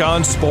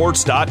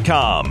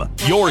GetStuckOnSports.com.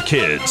 Your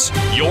kids,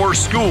 your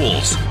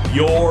schools,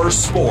 your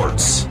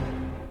sports.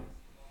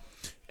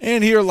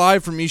 And here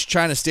live from East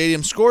China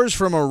Stadium, scores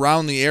from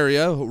around the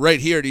area. Right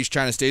here at East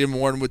China Stadium,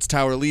 Wardenwoods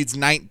Tower leads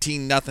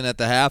 19-0 at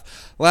the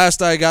half.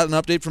 Last I got an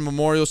update from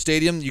Memorial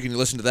Stadium. You can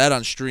listen to that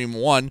on Stream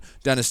 1.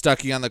 Dennis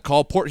Stuckey on the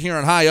call. Port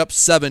Huron High up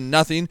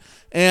 7-0.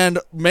 And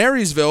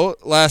Marysville,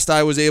 last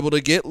I was able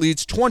to get,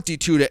 leads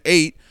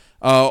 22-8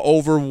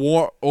 over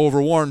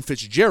Warren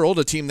Fitzgerald,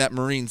 a team that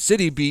Marine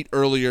City beat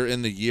earlier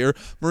in the year.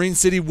 Marine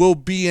City will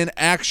be in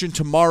action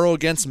tomorrow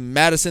against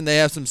Madison. They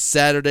have some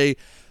Saturday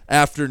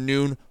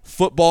afternoon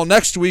football.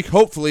 Next week,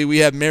 hopefully, we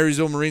have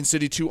Marysville, Marine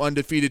City, 2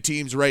 undefeated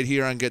teams right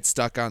here on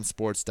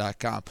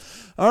GetStuckOnSports.com.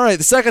 All right,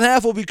 the second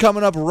half will be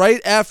coming up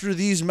right after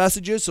these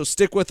messages, so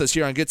stick with us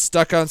here on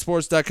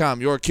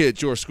GetStuckOnSports.com. Your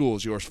kids, your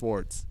schools, your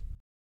sports.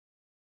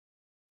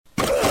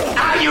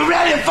 Are you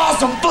ready for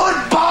some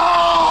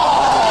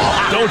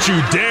football? Don't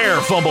you dare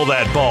fumble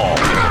that ball.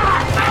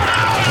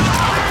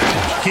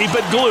 Keep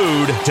it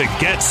glued to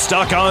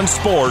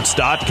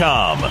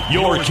GetStuckOnSports.com.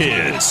 Your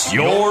kids,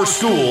 your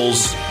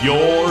schools,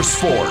 your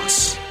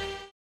sports.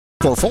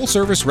 For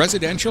full-service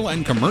residential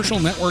and commercial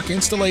network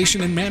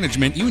installation and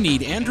management, you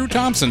need Andrew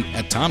Thompson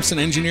at Thompson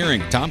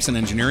Engineering. Thompson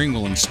Engineering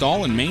will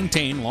install and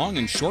maintain long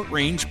and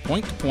short-range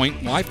point-to-point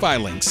Wi-Fi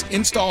links,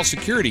 install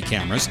security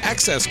cameras,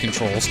 access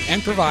controls,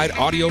 and provide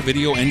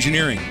audio-video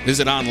engineering.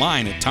 Visit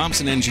online at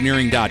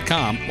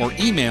thompsonengineering.com or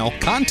email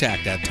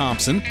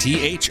contact@thompson,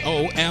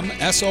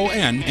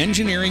 THOMSON,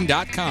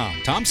 engineering.com.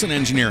 Thompson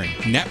Engineering,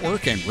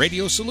 network and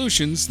radio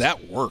solutions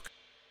that work.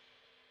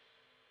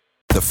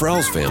 The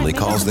Frells family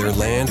calls their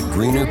land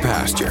greener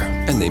pasture,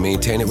 and they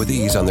maintain it with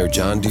ease on their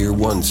John Deere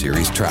 1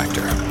 Series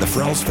tractor. The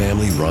Frells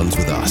family runs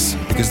with us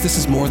because this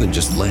is more than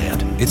just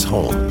land, it's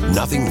home.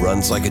 Nothing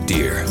runs like a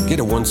Deere.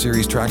 Get a 1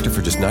 Series tractor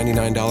for just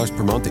 $99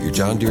 per month at your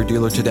John Deere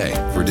dealer today.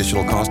 For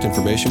additional cost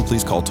information,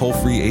 please call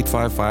toll-free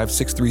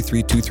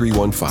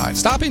 855-633-2315.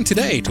 Stop in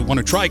today to one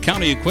of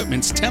Tri-County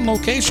Equipment's 10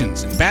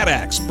 locations in Bad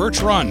Axe,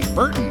 Birch Run,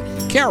 Burton,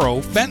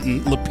 Caro,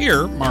 Fenton,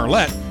 Lapeer,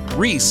 Marlette,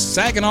 Reese,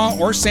 Saginaw,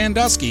 or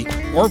Sandusky,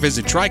 or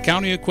visit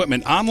Tri-County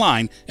Equipment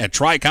online at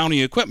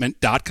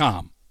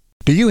tricountyequipment.com.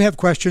 Do you have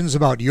questions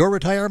about your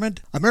retirement?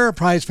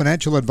 Ameriprise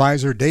financial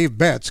advisor Dave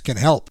Betts can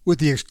help. With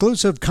the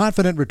exclusive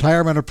Confident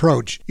Retirement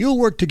Approach, you'll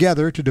work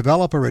together to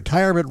develop a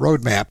retirement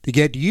roadmap to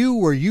get you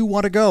where you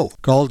want to go.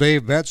 Call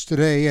Dave Betts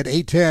today at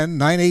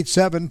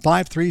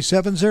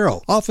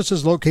 810-987-5370. Office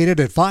is located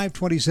at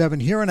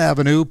 527 Huron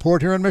Avenue,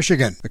 Port Huron,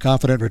 Michigan. The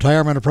Confident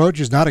Retirement Approach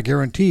is not a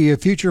guarantee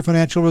of future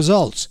financial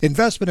results.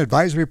 Investment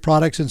advisory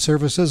products and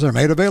services are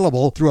made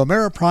available through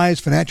Ameriprise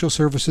Financial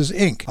Services,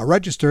 Inc., a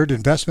registered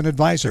investment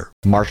advisor.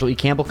 Marshall E.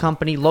 Campbell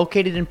Company,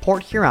 located in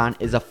Port Huron,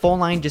 is a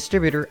full-line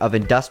distributor of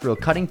industrial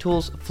cutting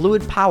tools,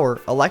 fluid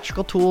power,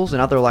 electrical tools,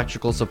 and other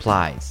electrical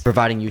supplies,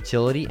 providing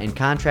utility and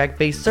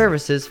contract-based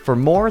services for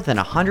more than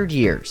 100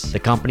 years. The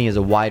company has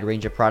a wide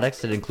range of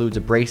products that includes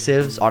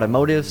abrasives,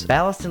 automotives,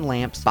 ballast and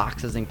lamps,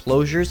 boxes and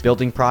closures,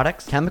 building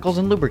products, chemicals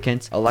and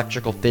lubricants,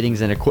 electrical fittings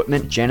and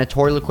equipment,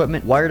 janitorial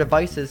equipment, wire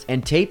devices,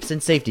 and tapes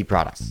and safety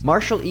products.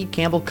 Marshall E.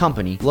 Campbell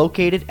Company,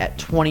 located at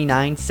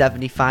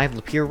 2975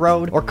 Lapeer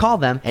Road, or call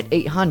them at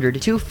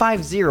 800-250-7520. Are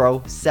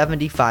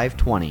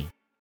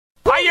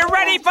you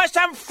ready for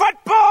some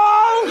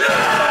football?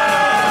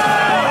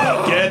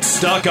 Yeah!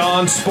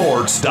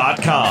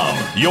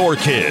 GetStuckOnSports.com. Your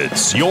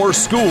kids, your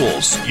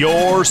schools,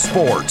 your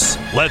sports.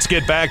 Let's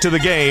get back to the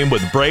game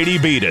with Brady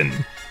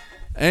Beaton.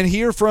 And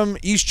here from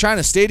East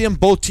China Stadium,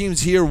 both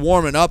teams here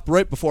warming up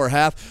right before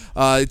half.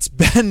 It's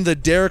been the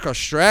Derek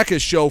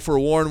Ostrakis show for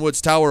Warren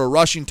Woods Tower, a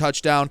rushing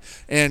touchdown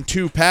and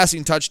 2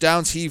 passing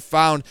touchdowns. He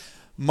found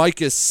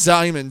Micah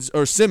Simmons,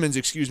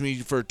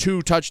 for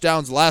 2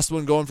 touchdowns. Last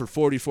one going for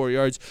 44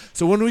 yards.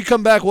 So when we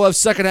come back, we'll have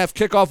second half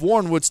kickoff.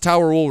 Warren Woods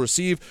Tower will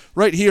receive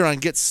right here on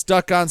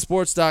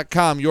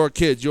GetStuckOnSports.com. Your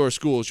kids, your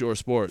schools, your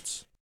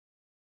sports.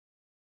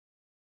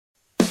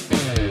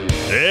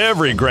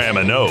 Every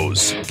grandma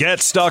knows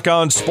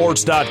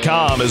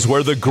GetStuckOnSports.com is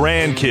where the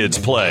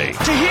grandkids play.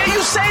 To hear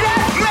you say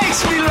that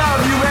makes me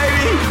love you, baby.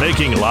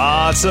 Making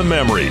lots of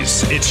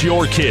memories. It's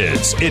your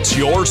kids, it's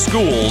your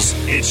schools,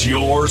 it's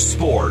your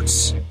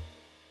sports.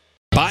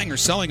 Buying or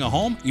selling a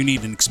home? You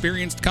need an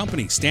experienced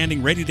company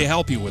standing ready to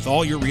help you with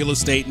all your real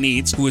estate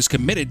needs, who is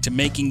committed to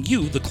making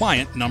you the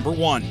client number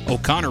one.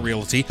 O'Connor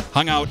Realty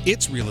hung out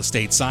its real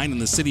estate sign in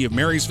the city of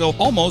Marysville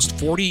almost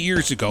 40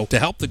 years ago to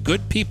help the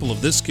good people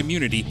of this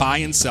community buy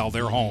and sell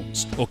their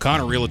homes.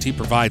 O'Connor Realty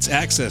provides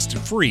access to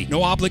free,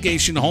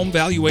 no-obligation home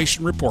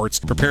valuation reports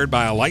prepared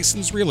by a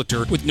licensed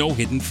realtor with no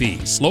hidden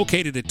fees.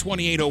 Located at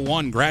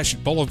 2801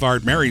 Gratiot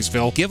Boulevard,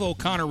 Marysville, give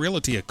O'Connor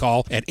Realty a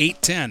call at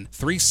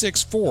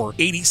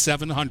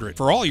 810-364-8700.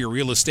 For all your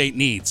real estate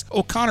needs.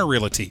 O'Connor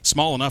Realty,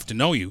 small enough to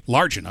know you,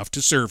 large enough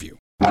to serve you.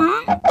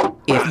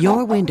 If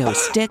your windows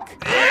stick,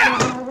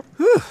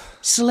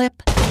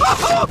 slip,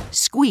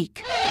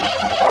 squeak,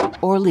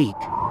 or leak,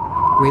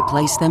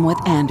 replace them with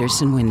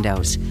Anderson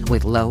windows.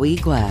 With low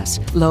E-glass,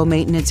 low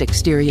maintenance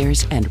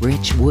exteriors, and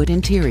rich wood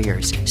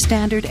interiors,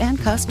 standard and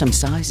custom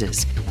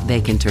sizes,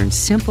 they can turn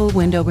simple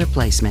window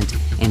replacement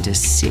into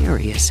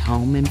serious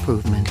home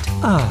improvement.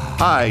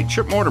 Hi,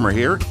 Chip Mortimer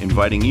here,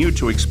 inviting you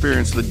to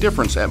experience the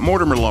difference at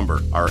Mortimer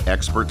Lumber. Our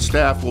expert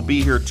staff will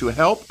be here to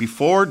help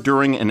before,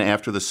 during, and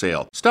after the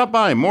sale. Stop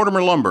by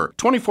Mortimer Lumber,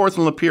 24th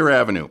and Lapeer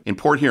Avenue in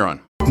Port Huron.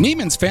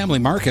 Neiman's Family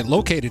Market,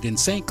 located in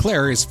St.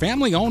 Clair, is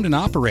family-owned and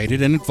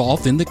operated and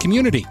involved in the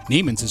community.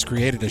 Neiman's has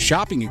created a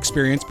shopping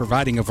experience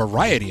providing a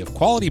variety of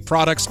quality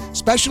products,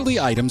 specialty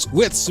items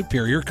with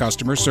superior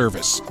customer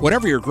service.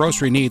 Whatever your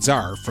grocery needs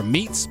are, from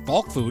meats,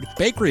 bulk food,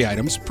 bakery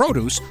items,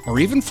 produce,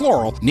 or even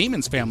floral,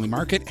 Neiman's Family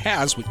Market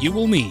has what you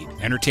will need.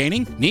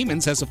 Entertaining?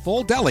 Neiman's has a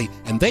full deli,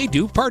 and they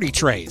do party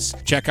trays.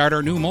 Check out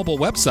our new mobile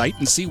website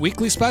and see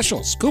weekly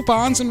specials,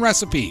 coupons, and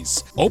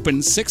recipes.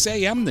 Open 6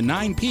 a.m. to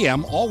 9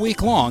 p.m. all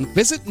week long.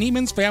 Visit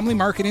Neiman's Family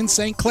Market in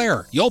St.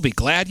 Clair. You'll be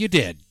glad you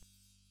did.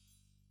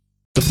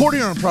 The Port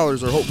Huron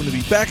Prowlers are hoping to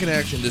be back in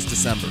action this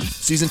December.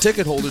 Season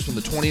ticket holders from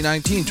the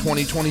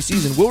 2019-2020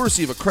 season will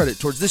receive a credit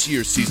towards this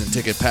year's season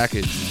ticket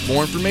package.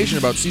 More information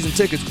about season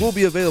tickets will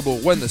be available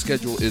when the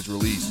schedule is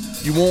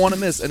released. You won't want to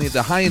miss any of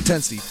the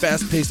high-intensity,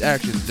 fast-paced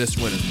action this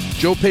winter.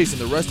 Joe Pace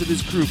and the rest of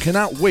his crew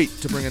cannot wait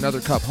to bring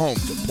another cup home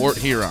to Port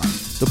Huron.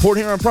 The Port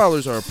Huron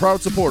Prowlers are a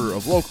proud supporter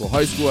of local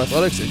high school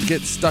athletics and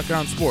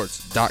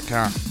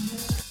GetStuckOnSports.com.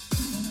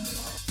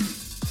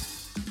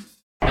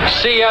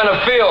 See you on the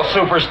field,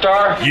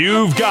 superstar.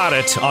 You've got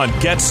it on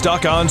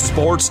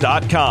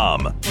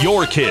GetStuckOnSports.com.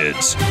 Your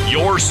kids,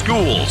 your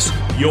schools,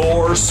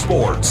 your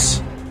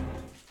sports.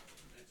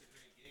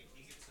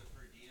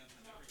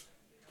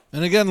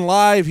 And again,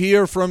 live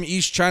here from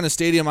East China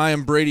Stadium, I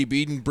am Brady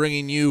Beaton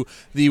bringing you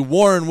the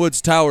Warren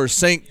Woods Tower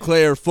St.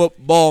 Clair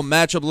football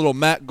matchup. A little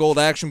Matt Gold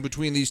action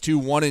between these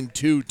two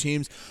 1-2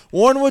 teams.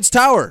 Warren Woods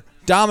Tower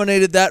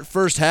dominated that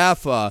first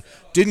half.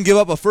 Didn't give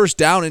up a first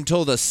down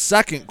until the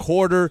second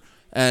quarter.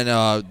 And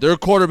their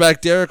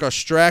quarterback, Derek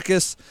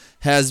Ostrakis,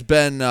 has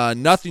been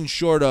nothing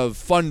short of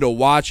fun to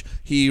watch.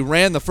 He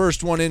ran the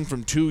first one in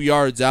from 2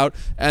 yards out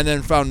and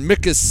then found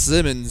Micah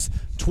Simmons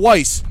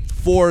twice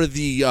for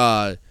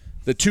the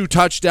 2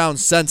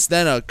 touchdowns since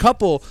then.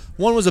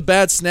 One was a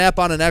bad snap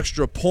on an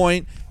extra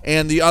point,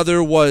 and the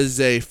other was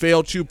a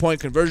failed 2-point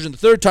conversion. The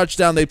third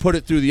touchdown, they put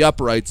it through the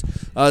uprights.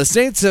 The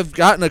Saints have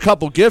gotten a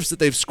couple gifts that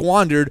they've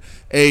squandered.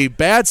 A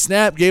bad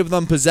snap gave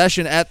them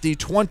possession at the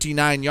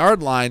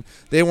 29-yard line.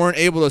 They weren't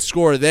able to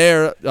score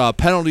there.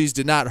 Penalties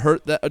did not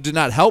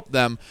help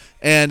them,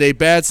 and a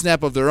bad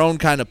snap of their own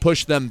kind of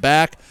pushed them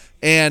back.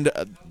 And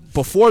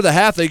before the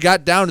half, they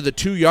got down to the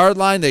 2-yard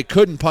line. They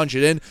couldn't punch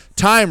it in.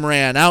 Time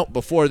ran out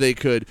before they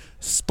could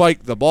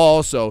spike the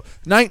ball. So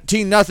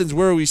 19-0 is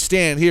where we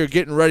stand here,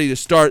 getting ready to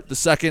start the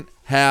second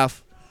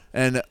half.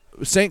 And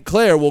St.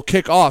 Clair will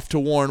kick off to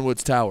Warren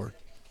Woods Tower.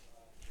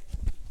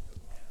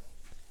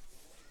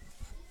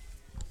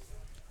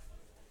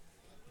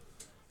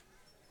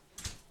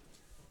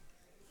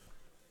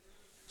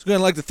 So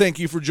again, I'd like to thank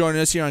you for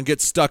joining us here on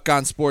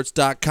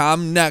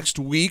GetStuckOnSports.com. Next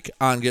week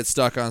on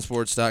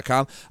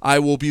GetStuckOnSports.com, I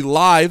will be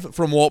live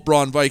from Walt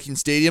Braun Viking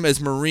Stadium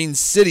as Marine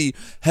City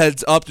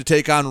heads up to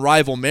take on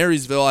rival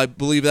Marysville. I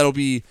believe that'll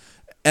be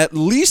at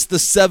least the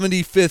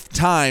 75th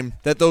time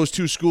that those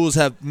two schools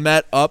have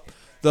met up.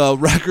 The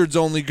records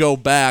only go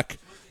back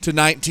to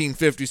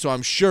 1950, so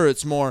I'm sure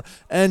it's more.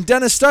 And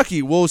Dennis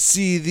Stuckey will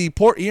see the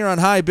Port Huron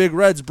High Big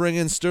Reds bring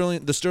in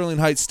the Sterling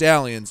Heights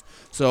Stallions.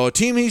 So a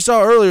team he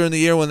saw earlier in the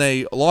year when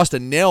they lost a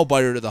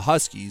nail-biter to the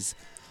Huskies.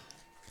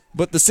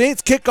 But the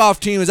Saints kickoff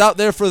team is out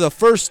there for the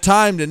first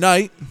time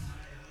tonight.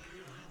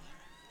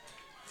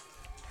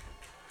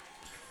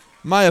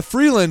 Maya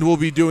Freeland will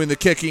be doing the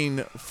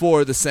kicking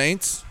for the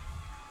Saints.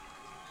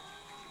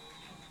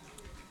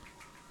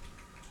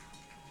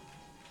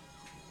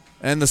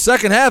 And the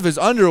second half is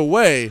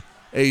underway.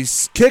 A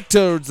kick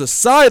towards the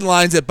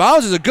sidelines. It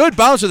bounces. A good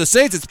bounce for the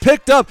Saints. It's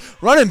picked up.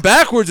 Running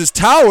backwards is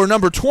Tower,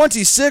 number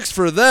 26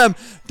 for them,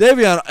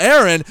 Davion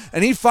Aaron.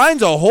 And he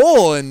finds a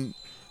hole and,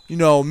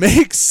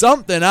 makes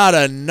something out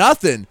of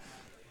nothing.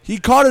 He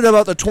caught it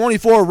about the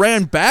 24,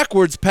 ran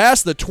backwards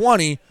past the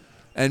 20,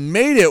 and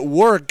made it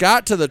work.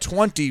 Got to the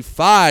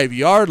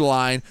 25-yard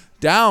line.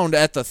 Down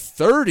at the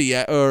 30,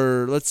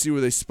 or let's see where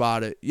they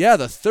spot it. Yeah,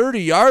 the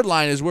 30-yard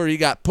line is where he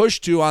got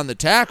pushed to on the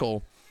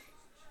tackle.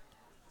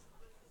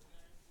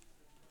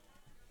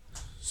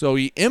 So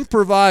he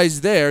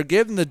improvised there,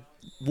 giving the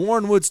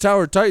Warren Woods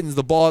Tower Titans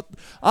the ball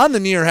on the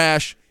near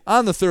hash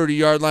on the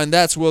 30-yard line.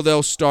 That's where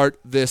they'll start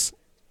this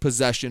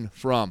possession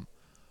from.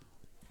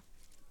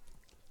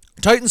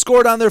 Titans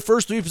scored on their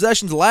first 3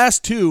 possessions.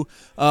 Last 2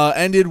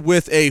 ended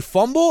with a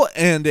fumble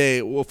and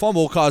a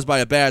fumble caused by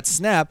a bad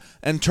snap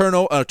and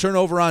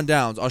turnover on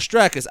downs.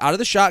 Ostrakis out of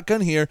the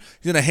shotgun here.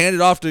 He's going to hand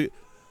it off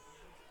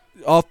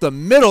the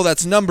middle.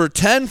 That's number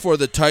 10 for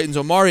the Titans,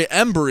 Omari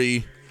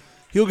Embry.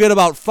 He'll get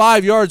about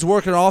 5 yards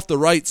working off the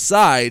right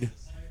side.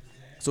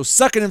 So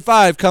 2nd and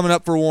 5 coming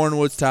up for Warren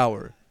Woods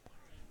Tower.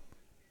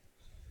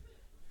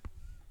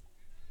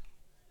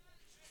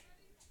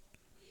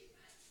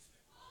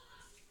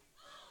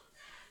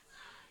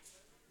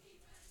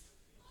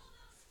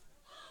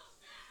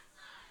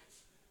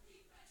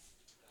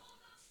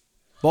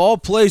 Ball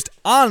placed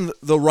on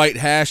the right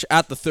hash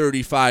at the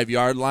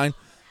 35-yard line.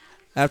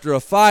 After a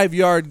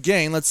 5-yard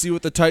gain, let's see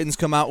what the Titans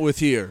come out with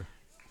here.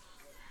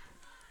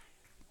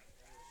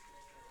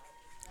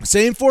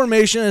 Same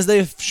formation as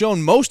they've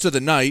shown most of the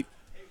night.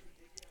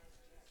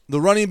 The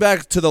running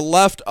back to the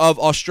left of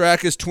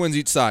Ostrakis, twins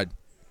each side.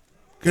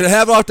 Going to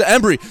have it off to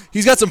Embry.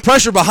 He's got some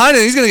pressure behind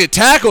him. He's going to get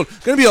tackled.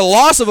 Going to be a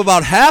loss of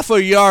about half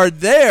a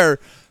yard there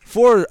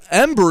for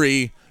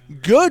Embry.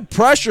 Good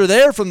pressure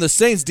there from the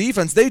Saints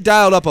defense. They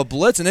dialed up a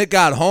blitz, and it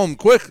got home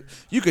quick.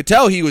 You could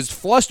tell he was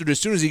flustered as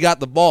soon as he got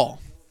the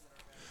ball.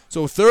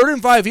 So 3rd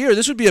and 5 here.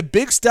 This would be a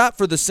big stop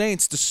for the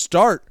Saints to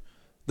start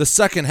the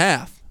second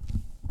half.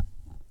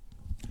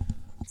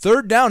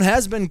 3rd down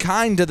has been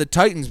kind to the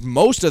Titans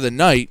most of the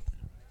night.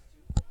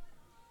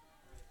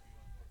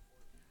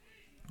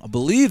 I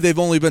believe they've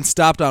only been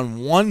stopped on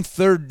 1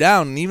 third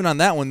down, and even on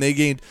that one, they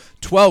gained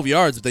 12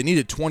 yards, but they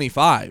needed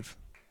 25.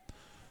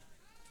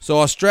 So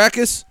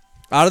Ostrakis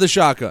out of the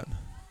shotgun.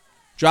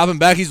 Dropping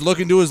back, he's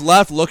looking to his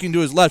left. He's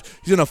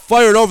going to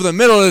fire it over the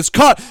middle, and it's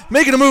caught.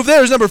 Making a move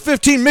there is number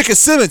 15, Micah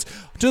Simmons.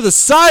 To the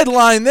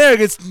sideline there,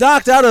 gets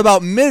knocked out at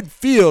about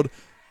midfield.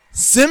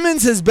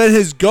 Simmons has been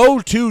his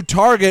go-to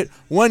target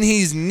when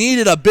he's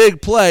needed a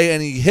big play,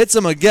 and he hits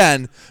him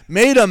again.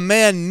 Made a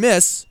man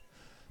miss.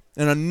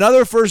 And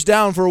another first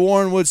down for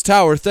Warren Woods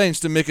Tower thanks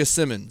to Micah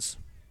Simmons.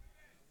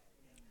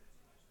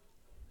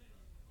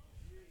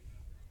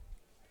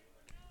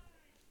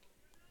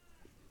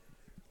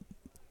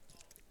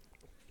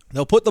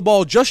 They'll put the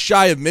ball just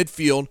shy of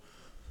midfield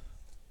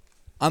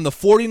on the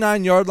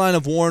 49-yard line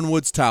of Warren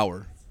Woods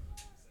Tower.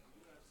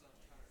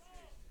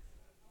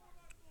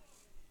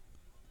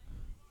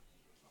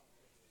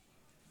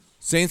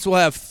 Saints will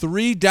have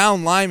 3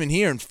 down linemen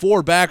here and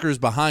 4 backers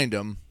behind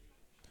them.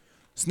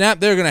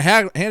 Snap there, going to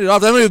hand it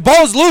off. I mean, the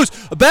ball's loose.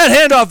 A bad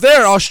handoff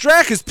there.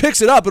 Ostrakis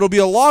picks it up. It'll be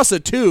a loss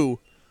of 2.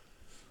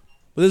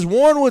 But this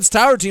Warren Woods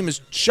Tower team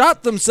has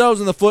shot themselves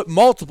in the foot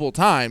multiple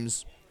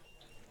times.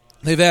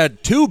 They've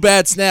had 2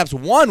 bad snaps,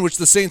 one which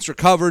the Saints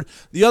recovered,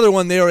 the other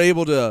one they were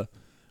able to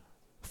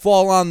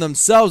fall on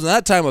themselves, and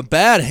that time a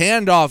bad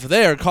handoff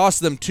there cost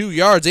them 2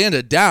 yards and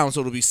a down, so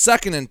it'll be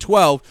 2nd and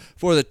 12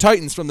 for the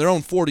Titans from their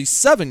own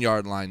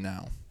 47-yard line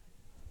now.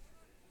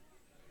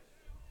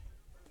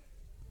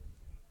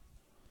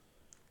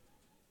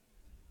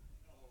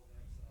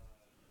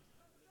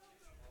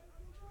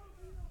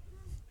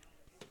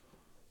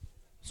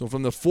 So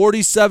from the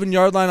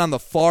 47-yard line on the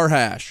far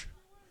hash,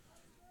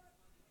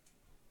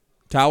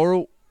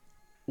 Tower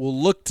will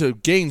look to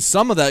gain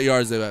some of that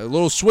yards. A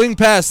little swing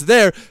pass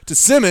there to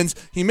Simmons.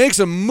 He makes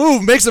a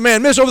move, makes a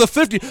man miss over the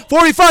 50,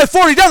 45,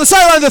 40, down the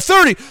sideline, the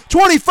 30,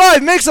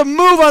 25, makes a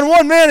move on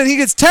one man, and he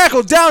gets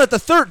tackled down at the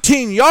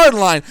 13-yard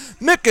line.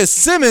 Micah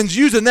Simmons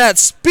using that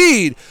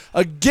speed.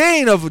 A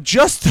gain of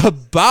just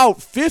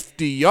about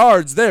 50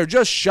 yards there,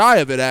 just shy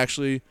of it,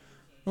 actually.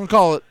 I'm going to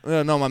call it,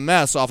 no, my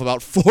math's off,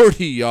 about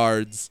 40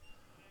 yards.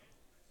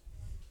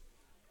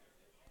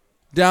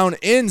 Down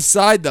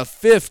inside the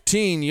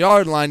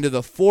 15-yard line to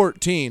the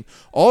 14.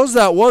 All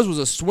that was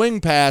a swing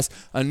pass,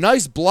 a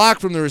nice block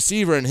from the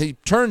receiver, and he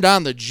turned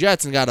on the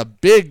Jets and got a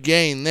big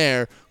gain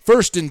there.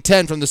 1st and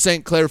 10 from the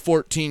St. Clair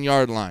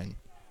 14-yard line.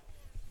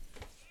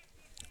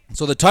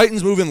 So the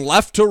Titans moving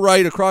left to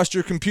right across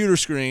your computer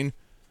screen.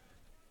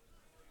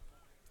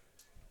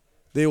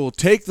 They will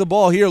take the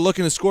ball here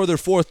looking to score their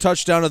 4th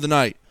touchdown of the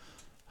night.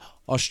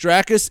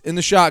 Ostrakis in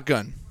the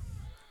shotgun.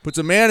 Puts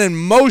a man in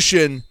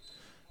motion.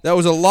 That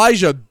was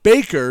Elijah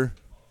Baker,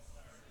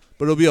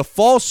 but it'll be a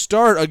false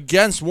start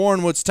against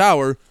Warren Woods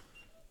Tower.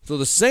 So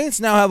the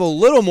Saints now have a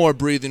little more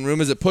breathing room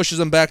as it pushes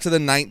them back to the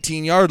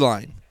 19-yard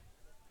line.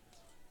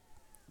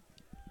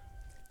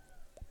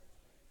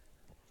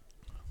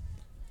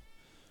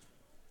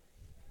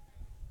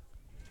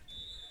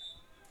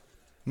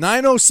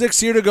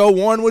 .906 here to go.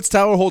 Warren Woods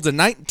Tower holds a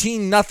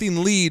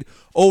 19-0 lead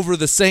over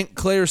the St.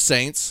 Clair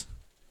Saints.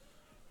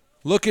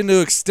 Looking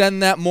to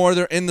extend that more.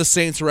 They're in the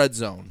Saints' red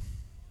zone.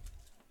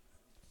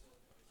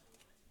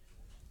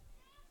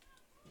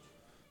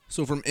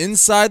 So from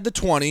inside the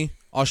 20,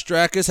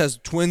 Ostrakis has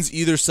twins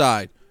either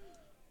side.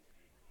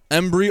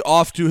 Embry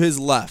off to his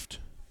left.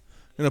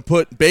 Going to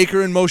put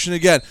Baker in motion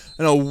again.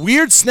 And a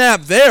weird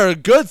snap there. A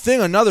good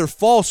thing another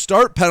false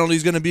start penalty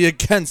is going to be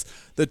against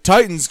the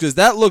Titans because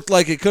that looked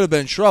like it could have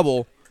been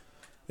trouble.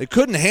 They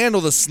couldn't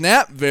handle the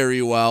snap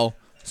very well.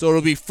 So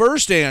it'll be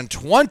 1st and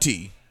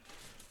 20.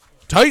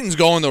 Titans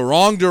going the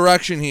wrong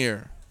direction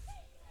here.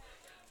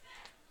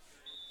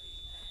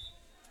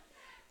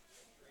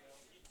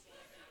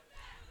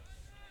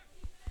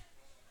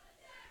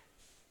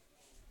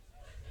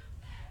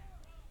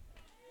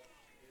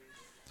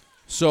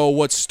 So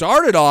what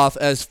started off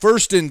as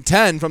 1st and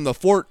 10 from the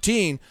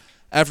 14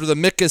 after the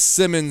Micah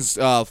Simmons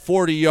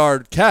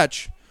 40-yard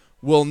catch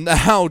will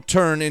now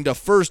turn into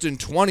 1st and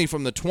 20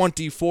 from the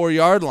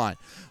 24-yard line.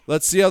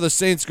 Let's see how the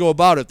Saints go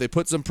about it. They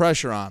put some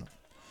pressure on them.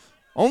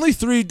 Only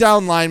 3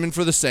 down linemen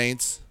for the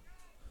Saints.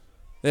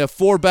 They have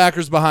 4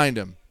 backers behind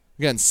him.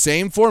 Again,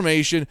 same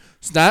formation.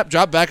 Snap,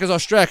 drop back as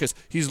Ostrakis.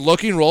 He's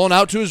looking, rolling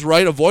out to his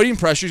right, avoiding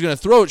pressure. He's going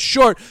to throw it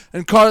short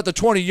and caught at the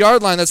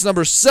 20-yard line. That's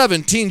number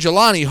 17,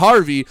 Jelani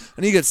Harvey,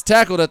 and he gets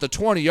tackled at the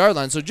 20-yard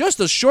line. So just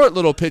a short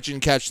little pitch and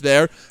catch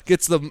there.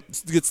 Gets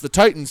the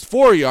Titans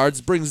 4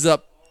 yards, brings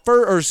up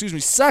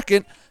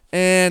 2nd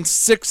and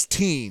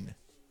 16.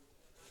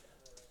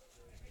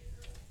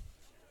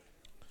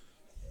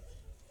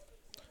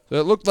 So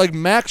it looked like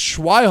Max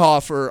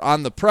Schweihofer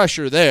on the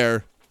pressure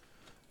there.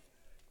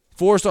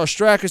 Forced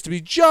Ostrakis to be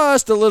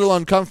just a little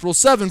uncomfortable.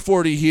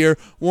 7:40 here.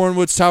 Warren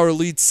Woods Tower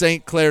leads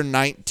St. Clair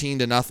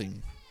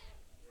 19-0.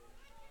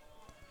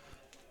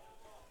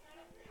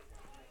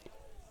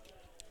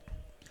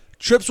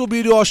 Trips will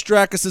be to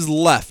Ostrakis'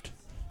 left.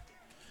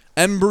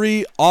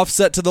 Embry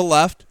offset to the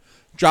left.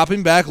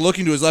 Dropping back,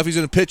 looking to his left. He's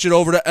going to pitch it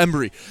over to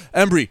Embry.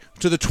 Embry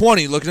to the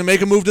 20, looking to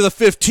make a move to the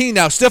 15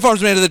 now. Stiff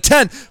arms man to the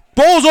 10.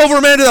 Bowls over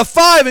a man to the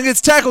 5 and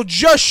gets tackled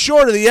just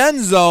short of the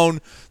end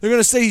zone. They're going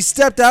to say he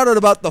stepped out at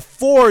about the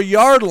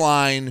 4-yard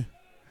line.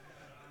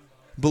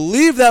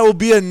 Believe that will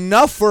be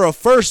enough for a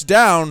first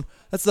down.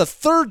 That's the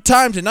third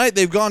time tonight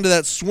they've gone to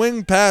that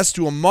swing pass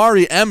to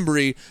Amari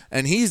Embry,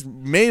 and he's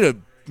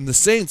made the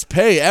Saints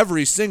pay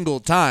every single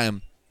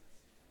time.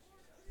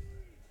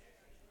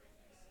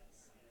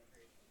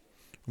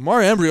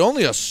 Amari Embry,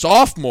 only a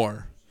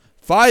sophomore,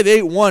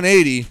 5'8",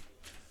 180,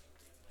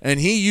 and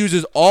he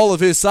uses all of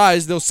his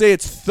size. They'll say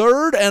it's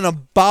third and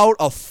about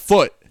a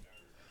foot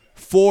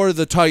for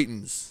the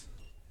Titans.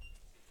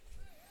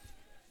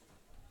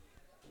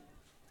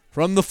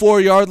 From the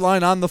 4-yard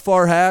line on the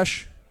far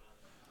hash,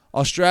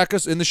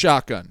 Ostrakis in the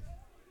shotgun.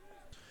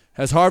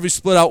 Has Harvey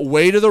split out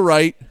way to the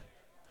right,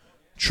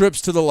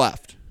 trips to the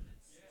left.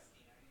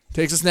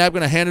 Takes a snap,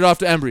 going to hand it off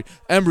to Embry.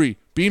 Embry,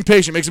 being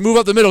patient, makes a move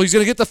up the middle. He's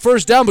going to get the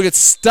first down, but gets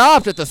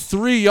stopped at the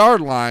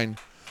 3-yard line.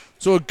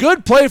 So a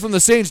good play from the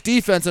Saints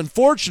defense.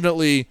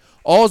 Unfortunately,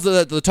 all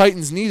that the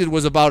Titans needed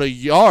was about a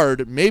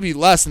yard, maybe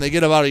less, and they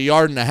get about a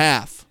yard and a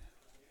half.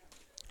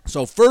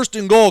 So first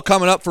and goal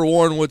coming up for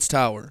Warren Woods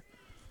Tower.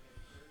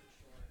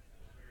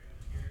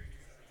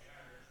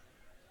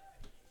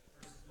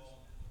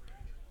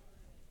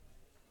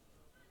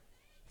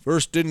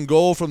 First and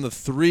goal from the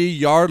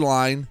 3-yard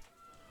line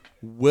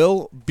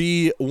will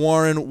be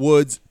Warren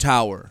Woods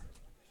Tower.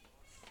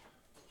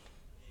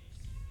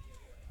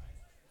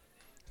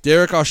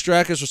 Derek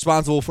Ostrakis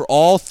responsible for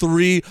all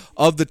 3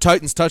 of the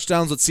Titans'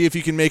 touchdowns. Let's see if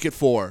he can make it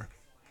 4.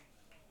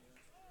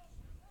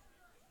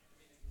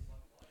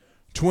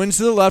 Twins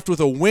to the left with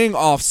a wing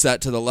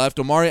offset to the left.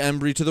 Amari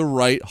Embry to the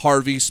right.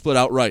 Harvey split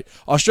out right.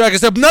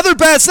 Ostrakis, another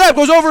bad snap,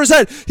 goes over his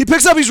head. He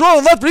picks up, he's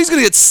rolling left, but he's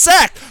going to get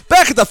sacked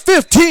back at the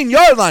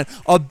 15-yard line.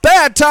 A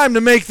bad time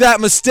to make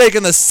that mistake,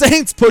 and the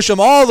Saints push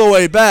him all the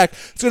way back.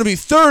 It's going to be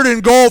third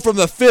and goal from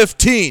the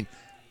 15.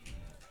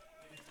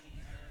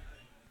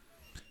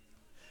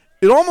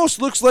 It almost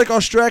looks like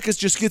Ostrakis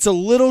just gets a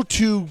little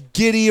too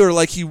giddy, or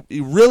like he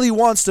really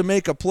wants to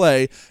make a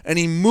play, and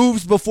he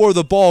moves before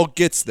the ball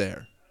gets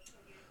there.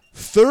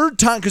 Third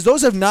time, because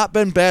those have not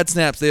been bad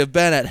snaps. They have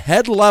been at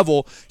head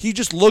level. He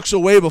just looks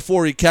away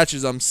before he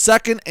catches them.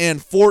 Second and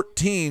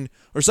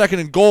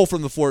goal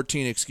from the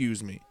 14,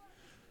 excuse me.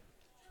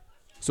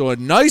 So a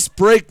nice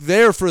break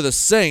there for the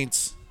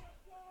Saints.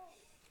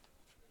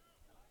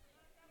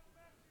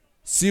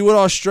 See what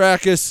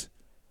Ostrakis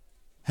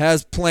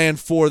has planned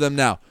for them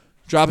now.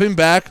 Dropping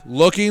back,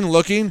 looking.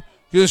 Going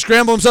to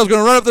scramble himself, going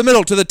to run up the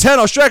middle to the 10.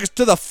 Ostrakis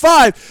to the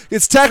 5.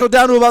 Gets tackled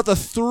down to about the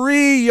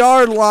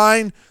 3-yard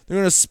line. They're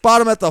going to spot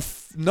him at they're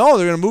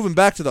going to move him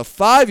back to the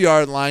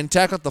 5-yard line,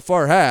 tackle at the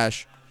far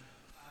hash.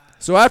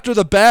 So after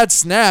the bad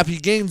snap, he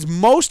gains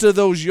most of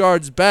those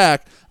yards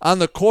back on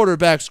the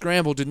quarterback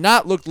scramble. Did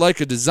not look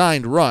like a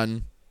designed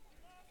run.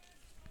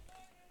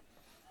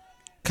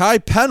 Kai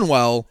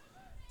Penwell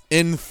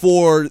in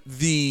for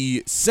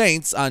the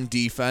Saints on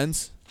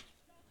defense.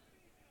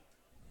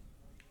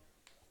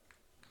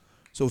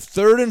 So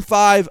 3rd and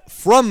 5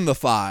 from the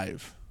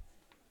 5.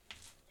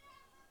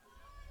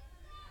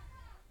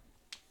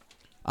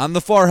 On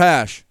the far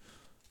hash,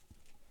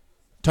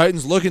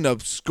 Titans looking to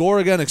score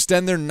again,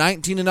 extend their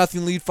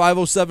 19-0 lead.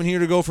 5:07 here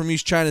to go from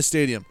East China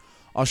Stadium.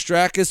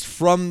 Ostrakis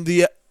from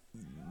the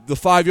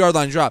 5-yard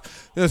line drop.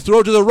 Going to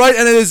throw to the right,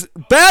 and it is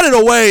batted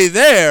away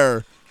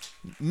there.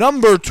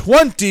 Number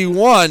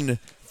 21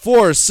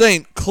 for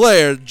St.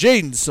 Clair,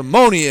 Jaden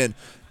Simonian,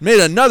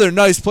 made another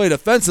nice play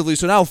defensively.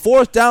 So now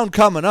 4th down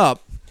coming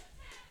up.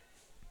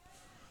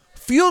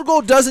 Field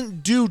goal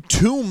doesn't do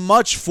too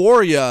much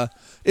for you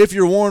if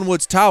you're Warren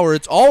Woods Tower.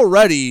 It's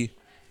already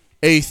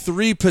a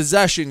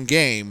 3-possession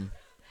game.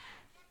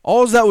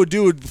 All that would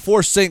do would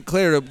force St.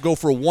 Clair to go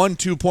for a 1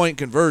 2-point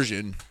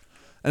conversion.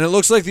 And it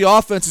looks like the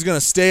offense is going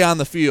to stay on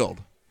the field.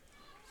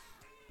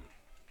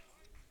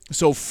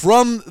 So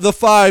from the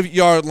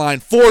 5-yard line,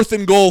 4th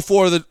and goal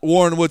for the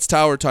Warren Woods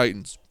Tower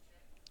Titans.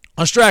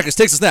 Ostrakis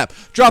takes a snap,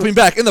 dropping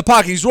back in the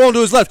pocket. He's rolling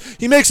to his left.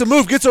 He makes a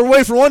move, gets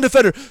away from one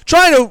defender,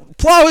 trying to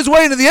plow his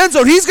way into the end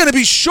zone. He's going to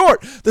be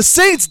short. The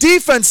Saints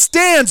defense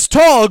stands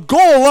tall, a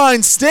goal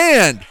line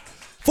stand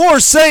for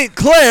St.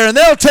 Clair, and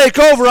they'll take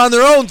over on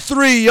their own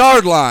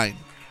 3-yard line.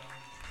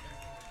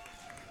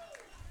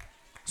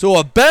 So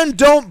a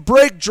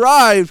bend-don't-break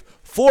drive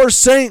for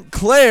St.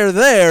 Clair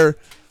there,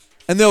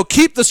 and they'll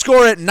keep the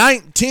score at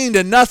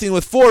 19-0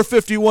 with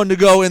 4:51 to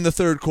go in the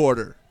third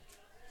quarter.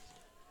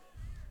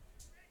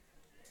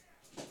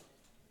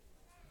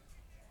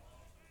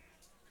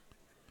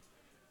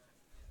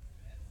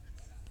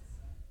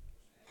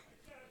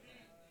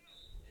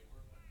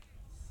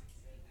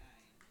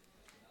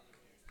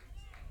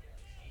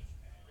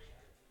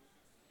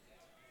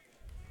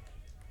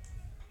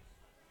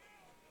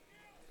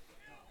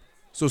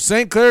 So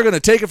St. Clair going to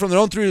take it from their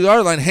own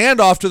 3-yard line,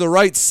 handoff to the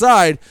right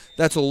side.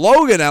 That's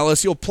Logan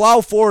Ellis. He'll plow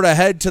forward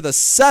ahead to the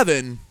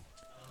 7.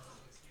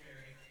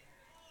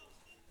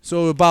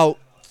 So about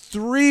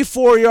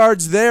 3-4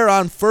 yards there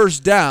on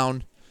first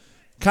down.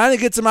 Kind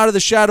of gets them out of the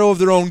shadow of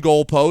their own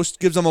goalpost,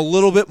 gives them a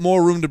little bit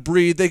more room to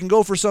breathe. They can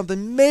go for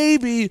something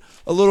maybe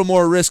a little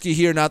more risky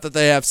here, not that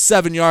they have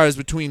 7 yards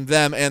between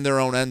them and their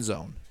own end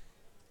zone.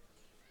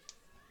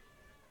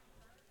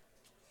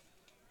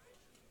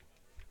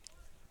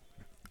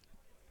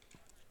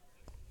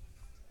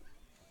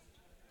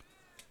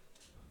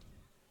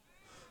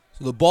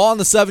 So the ball on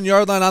the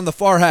 7-yard line on the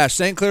far hash.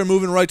 St. Clair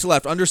moving right to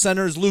left. Under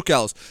center is Luke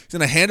Ellis. He's going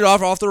to hand it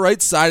off the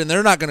right side, and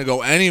they're not going to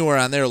go anywhere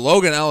on there.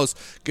 Logan Ellis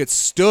gets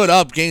stood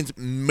up, gains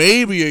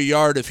maybe a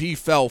yard if he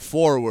fell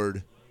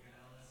forward.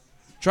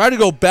 Try to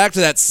go back to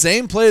that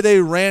same play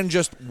they ran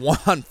just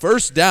on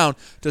first down.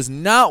 Does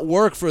not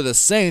work for the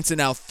Saints, and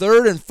now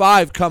 3rd and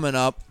 5 coming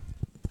up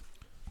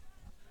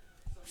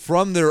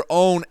from their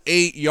own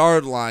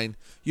 8-yard line.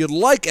 You'd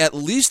like at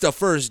least a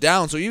first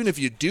down, so even if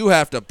you do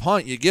have to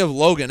punt, you give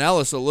Logan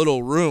Ellis a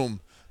little room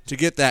to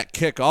get that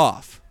kick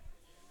off.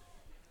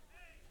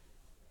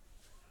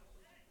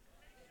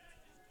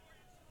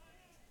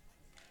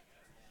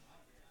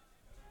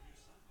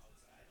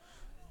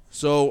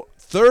 So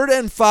 3rd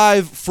and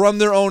 5 from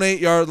their own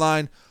 8-yard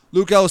line.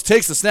 Luke Ellis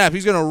takes the snap.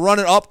 He's going to run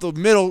it up the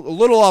middle, a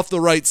little off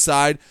the right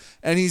side,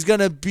 and he's going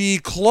to be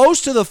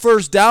close to the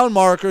first down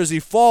marker as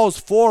he falls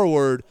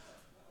forward.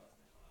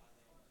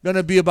 Going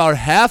to be about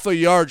half a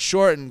yard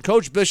short, and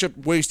Coach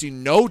Bishop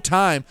wasting no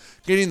time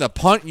getting the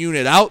punt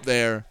unit out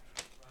there.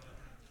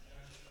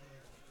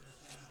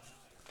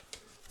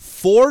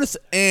 4th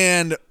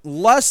and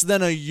less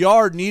than a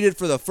yard needed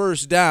for the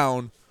first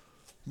down,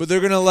 but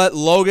they're going to let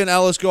Logan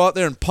Ellis go out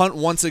there and punt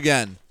once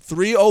again.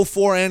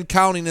 3:04 and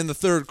counting in the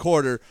 3rd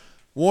quarter.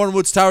 Warren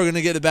Woods Tower going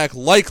to get it back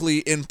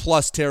likely in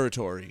plus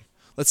territory.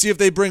 Let's see if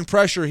they bring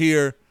pressure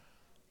here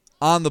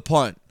on the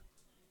punt.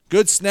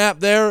 Good snap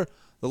there.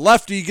 The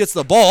lefty gets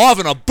the ball off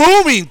and a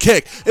booming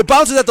kick. It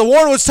bounces at the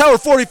Warren Woods Tower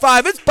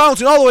 45. It's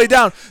bouncing all the way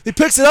down. He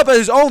picks it up at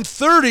his own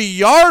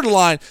 30-yard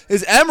line.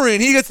 Is Emery,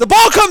 and he gets the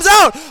ball comes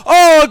out.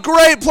 Oh, a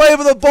great play,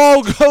 but the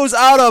ball goes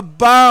out of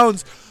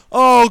bounds.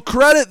 Oh,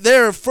 credit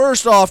there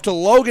first off to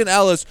Logan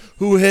Ellis,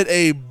 who hit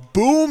a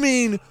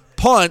booming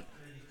punt.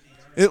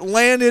 It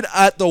landed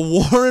at the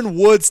Warren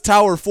Woods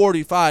Tower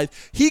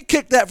 45. He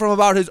kicked that from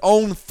about his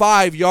own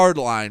 5-yard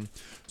line.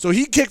 So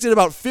he kicked it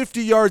about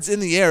 50 yards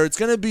in the air. It's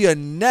going to be a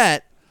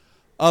net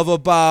of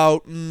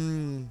about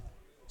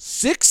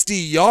 60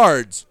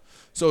 yards.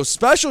 So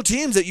special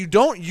teams that you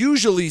don't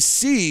usually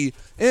see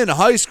in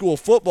high school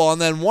football.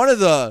 And then one of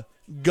the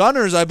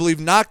gunners, I believe,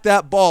 knocked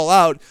that ball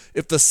out.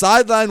 If the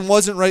sideline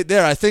wasn't right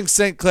there, I think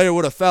St. Clair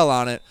would have fell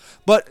on it.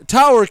 But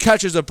Tower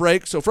catches a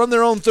break. So from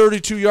their own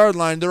 32-yard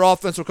line, their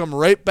offense will come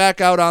right back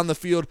out on the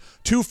field.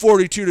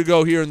 2:42 to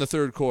go here in the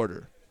 3rd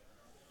quarter.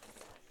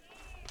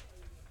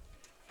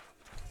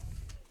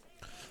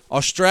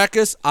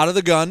 Ostrakis out of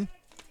the gun.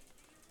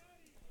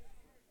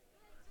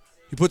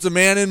 He puts a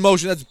man in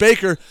motion. That's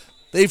Baker.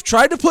 They've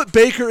tried to put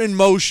Baker in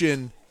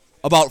motion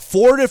about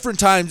 4 different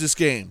times this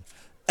game.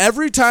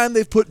 Every time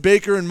they've put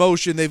Baker in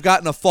motion, they've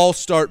gotten a false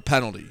start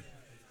penalty.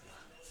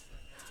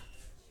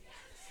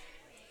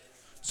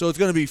 So it's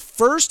going to be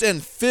 1st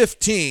and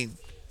 15.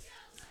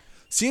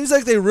 Seems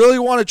like they really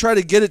want to try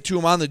to get it to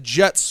him on the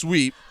jet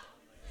sweep.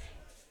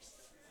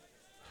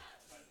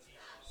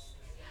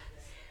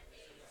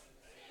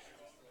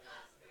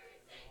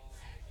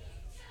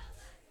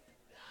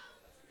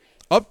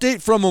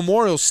 Update from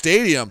Memorial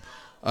Stadium.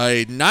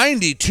 A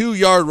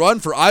 92-yard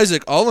run for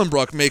Isaac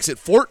Ullenbrook makes it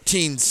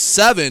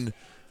 14-7.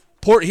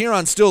 Port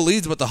Huron still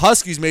leads, but the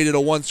Huskies made it a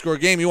one-score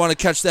game. You want to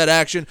catch that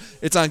action?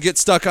 It's on Get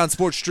Stuck on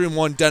Sports Stream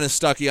 1. Dennis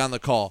Stuckey on the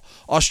call.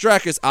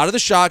 Ostrakis out of the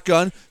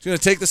shotgun. He's going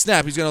to take the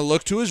snap. He's going to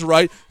look to his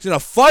right. He's going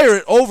to fire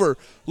it over,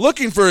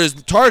 looking for his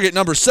target,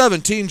 number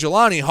 17,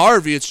 Jelani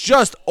Harvey. It's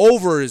just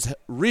over his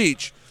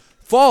reach.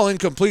 Fall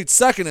incomplete.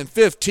 2nd and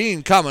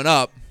 15 coming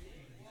up.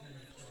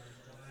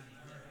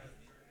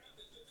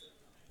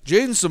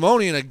 Jaden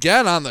Simonian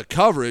again on the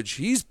coverage.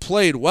 He's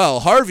played well.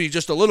 Harvey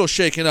just a little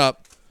shaken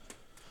up.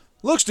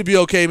 Looks to be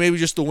okay. Maybe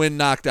just the wind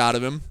knocked out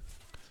of him.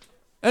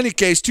 Any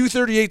case,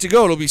 2:38 to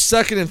go. It'll be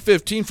 2nd and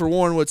 15 for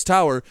Warren Woods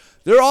Tower.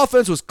 Their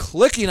offense was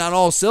clicking on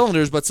all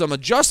cylinders, but some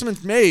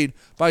adjustments made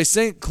by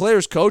St.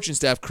 Clair's coaching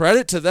staff.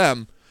 Credit to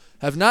them.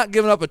 Have not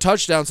given up a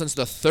touchdown since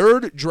the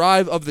 3rd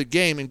drive of the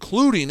game,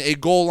 including a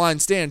goal line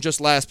stand just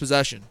last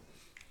possession.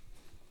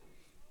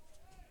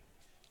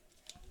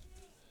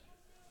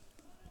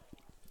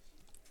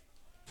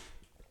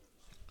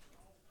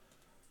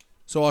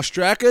 So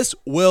Ostrakis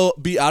will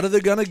be out of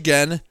the gun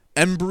again.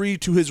 Embry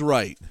to his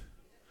right.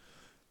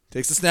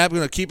 Takes the snap,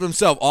 going to keep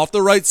himself off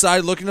the right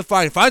side, looking to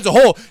find. Finds a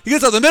hole. He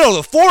gets out the middle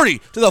of the 40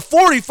 to the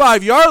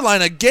 45-yard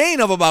line, a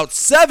gain of about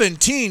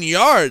 17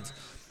 yards.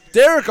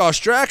 Derek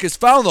Ostrakis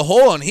found the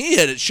hole, and he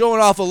hit it, showing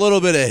off a little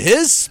bit of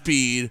his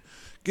speed.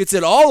 Gets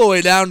it all the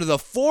way down to the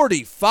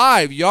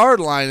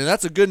 45-yard line, and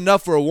that's a good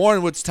enough for a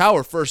Warren Woods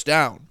Tower first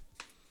down.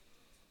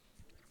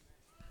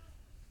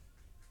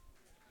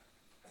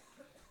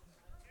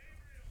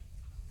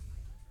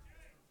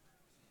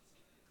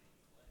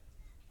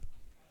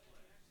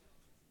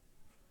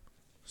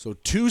 So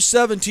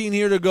 2:17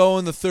 here to go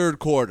in the 3rd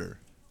quarter.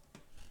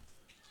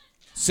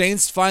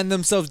 Saints find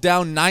themselves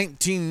down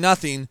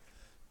 19-0,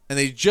 and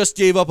they just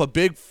gave up a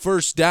big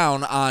first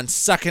down on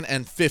 2nd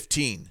and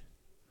 15.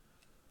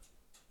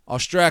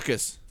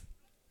 Ostrakis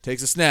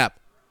takes a snap.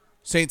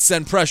 Saints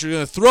send pressure,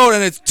 going to throw it,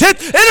 and it's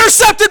tipped,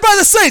 intercepted by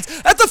the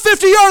Saints at the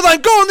 50-yard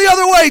line, going the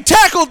other way,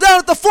 tackled down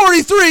at the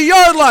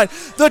 43-yard line.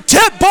 The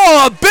tip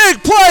ball, a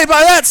big play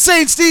by that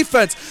Saints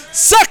defense.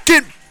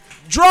 Second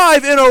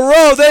drive in a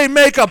row, they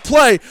make a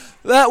play.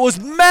 That was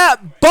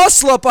Matt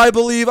Buslup, I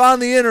believe,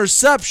 on the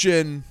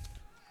interception.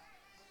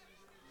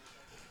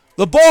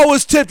 The ball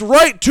was tipped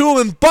right to him,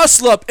 and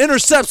Buslup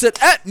intercepts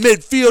it at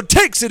midfield,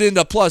 takes it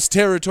into plus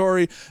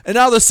territory, and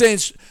now the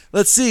Saints,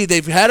 let's see,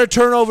 they've had a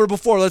turnover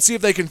before. Let's see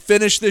if they can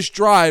finish this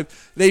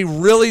drive. They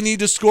really need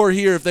to score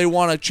here if they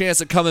want a chance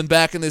at coming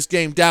back in this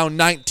game down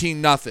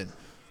 19-0.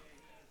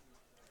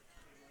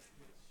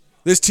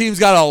 This team's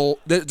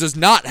that does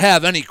not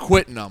have any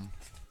quit in them.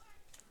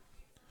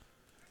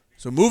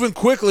 So moving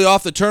quickly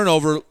off the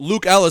turnover,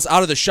 Luke Ellis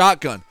out of the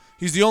shotgun.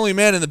 He's the only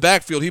man in the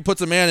backfield. He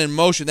puts a man in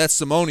motion. That's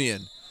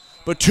Simonian.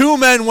 But two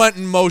men went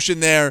in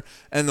motion there,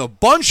 and a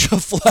bunch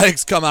of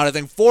flags come out. I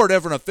think 4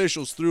 different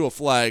officials threw a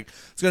flag.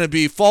 It's going to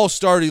be false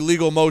start,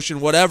 illegal motion,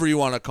 whatever you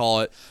want to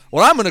call it.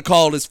 What I'm going to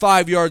call it is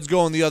 5 yards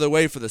going the other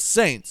way for the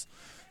Saints.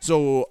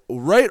 So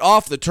right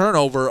off the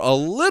turnover, a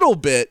little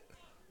bit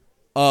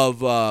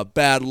of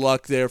bad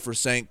luck there for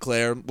St.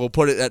 Clair. We'll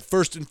put it at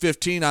 1st and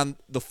 15 on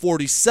the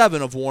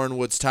 47 of Warren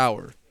Woods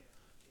Tower.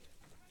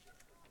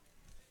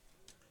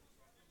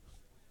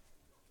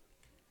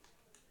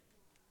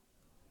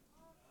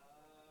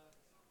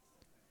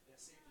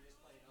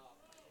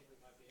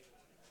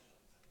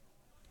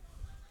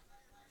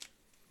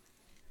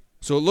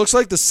 So it looks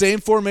like the same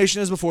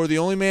formation as before. The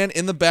only man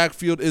in the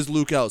backfield is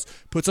Luke Ellis.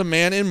 Puts a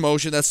man in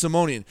motion. That's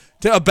Simonian.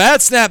 A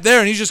bad snap there,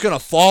 and he's just going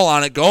to fall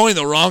on it, going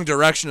the wrong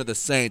direction of the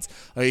Saints.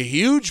 A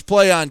huge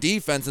play on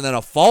defense, and then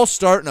a false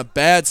start and a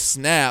bad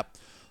snap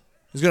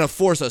is going to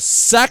force a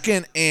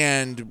 2nd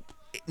and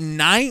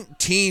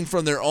 19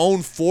 from their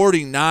own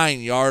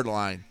 49-yard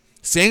line.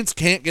 Saints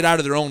can't get out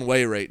of their own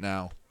way right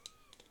now.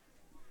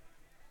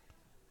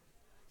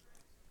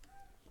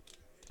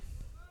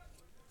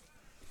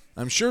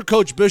 I'm sure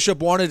Coach Bishop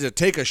wanted to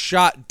take a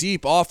shot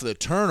deep off the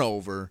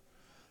turnover.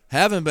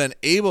 Haven't been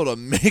able to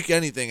make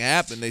anything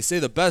happen. They say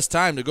the best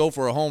time to go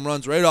for a home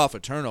run's right off a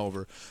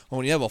turnover.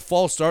 When you have a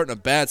false start and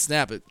a bad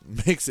snap, it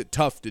makes it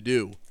tough to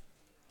do.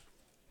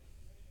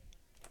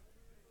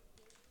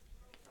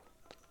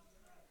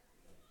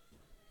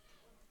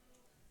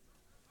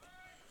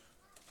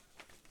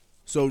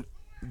 So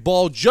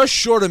ball just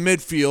short of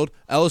midfield.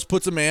 Ellis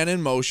puts a man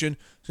in motion.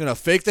 He's going to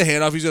fake the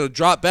handoff. He's going to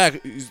drop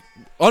back. He's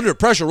under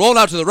pressure, rolling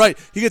out to the right.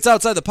 He gets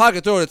outside the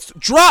pocket, throw it. It's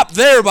dropped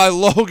there by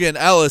Logan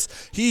Ellis.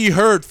 He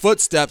heard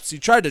footsteps. He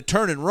tried to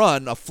turn and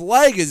run. A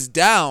flag is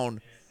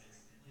down.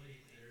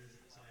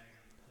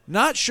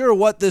 Not sure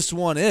what this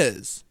one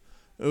is.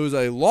 It was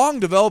a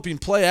long developing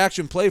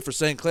action play for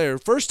St. Clair.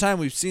 First time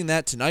we've seen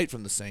that tonight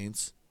from the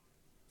Saints.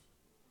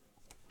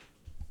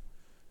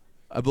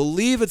 I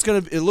believe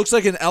it looks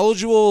like an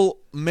eligible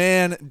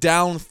man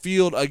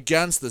downfield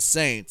against the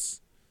Saints.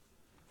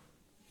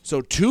 So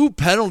 2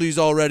 penalties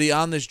already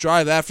on this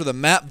drive after the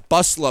Matt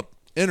Buslup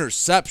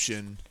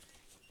interception.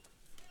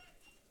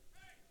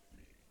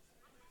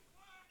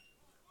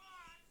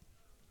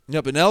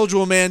 Yep, an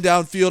eligible man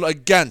downfield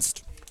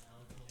against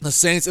the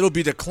Saints. It'll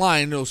be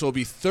declined, so it'll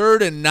be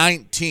 3rd and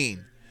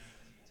 19.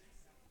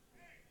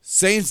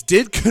 Saints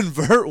did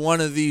convert one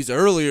of these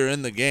earlier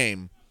in the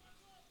game.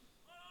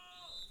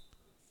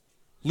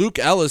 Luke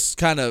Ellis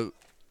kind of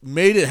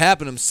made it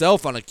happen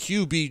himself on a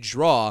QB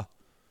draw.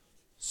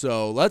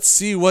 So let's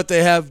see what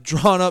they have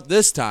drawn up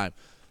this time.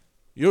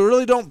 You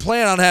really don't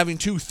plan on having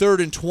 2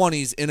 3rd and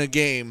 20s in a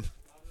game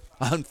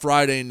on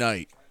Friday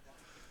night.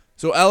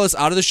 So Ellis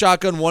out of the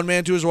shotgun, 1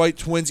 man to his right,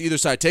 twins either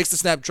side. Takes the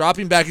snap,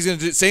 dropping back. He's going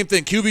to do the same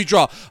thing. QB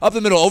draw up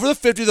the middle, over the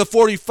 50, the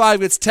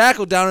 45. Gets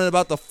tackled down at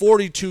about the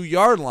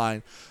 42-yard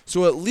line.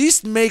 So at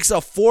least makes a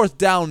 4th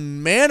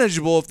down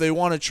manageable if they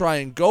want to try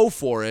and go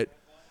for it.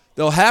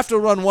 They'll have to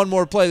run one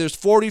more play. There's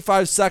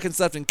 45 seconds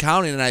left and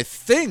counting, and I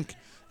think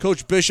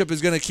Coach Bishop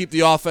is going to keep the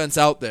offense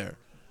out there.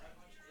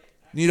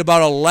 Need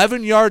about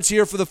 11 yards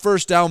here for the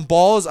first down.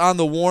 Ball is on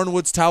the Warren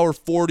Woods Tower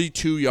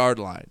 42-yard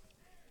line.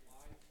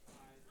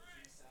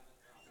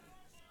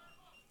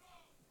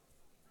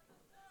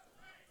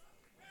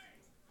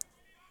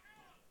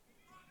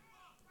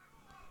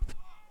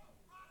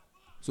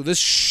 So this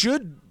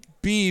should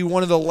be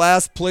one of the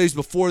last plays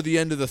before the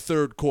end of the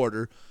 3rd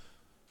quarter.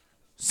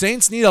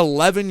 Saints need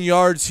 11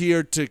 yards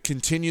here to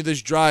continue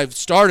this drive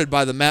started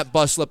by the Matt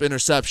Buslup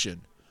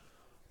interception.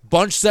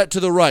 Bunch set to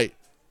the right.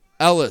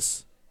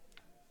 Ellis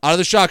out of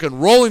the shotgun,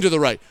 rolling to the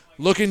right,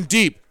 looking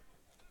deep.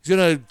 He's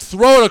going to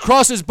throw it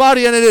across his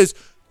body, and it is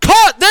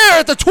caught there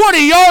at the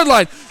 20-yard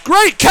line.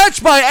 Great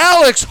catch by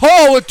Alex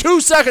Hall with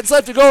 2 seconds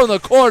left to go in the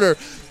quarter.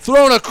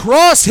 Thrown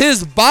across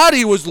his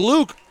body was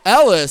Luke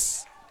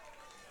Ellis.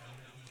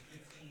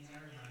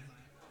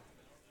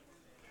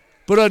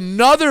 But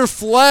another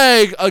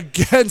flag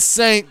against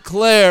St.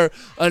 Clair.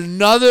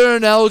 Another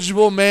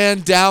ineligible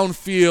man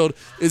downfield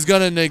is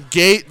going to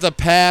negate the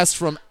pass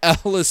from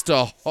Ellis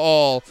to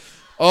Hall.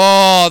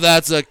 Oh,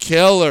 that's a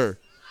killer.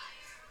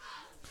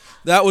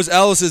 That was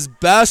Ellis's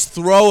best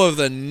throw of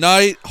the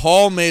night.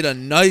 Hall made a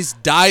nice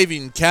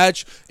diving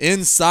catch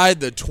inside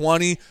the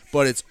 20,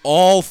 but it's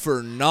all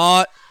for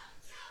naught.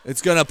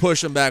 It's going to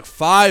push them back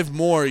 5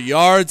 more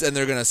yards, and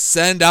they're going to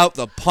send out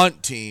the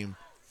punt team.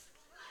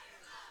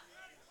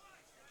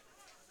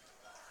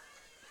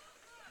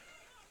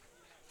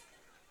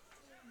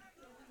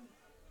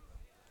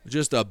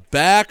 Just a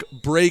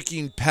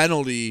back-breaking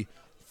penalty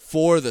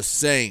for the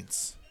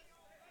Saints.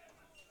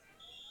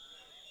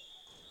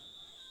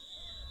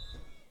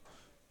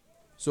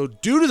 So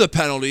due to the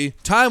penalty,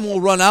 time will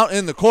run out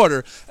in the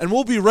quarter, and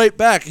we'll be right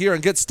back here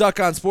on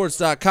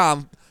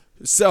GetStuckOnSports.com.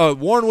 So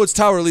Warren Woods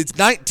Tower leads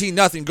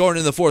 19-0 going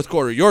into the fourth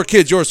quarter. Your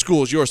kids, your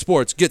schools, your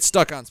sports.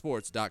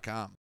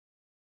 GetStuckOnSports.com.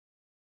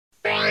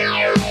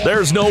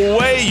 There's no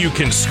way you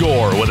can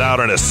score without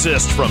an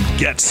assist from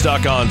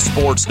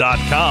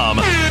GetStuckOnSports.com.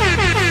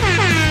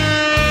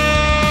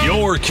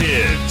 Your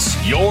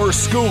kids, your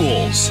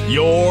schools,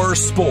 your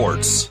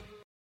sports.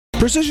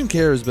 Precision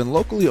Care has been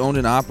locally owned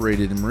and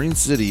operated in Marine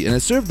City and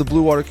has served the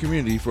Blue Water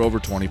community for over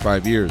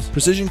 25 years.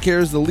 Precision Care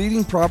is the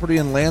leading property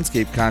and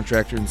landscape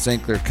contractor in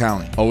St. Clair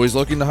County. Always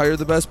looking to hire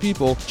the best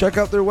people, check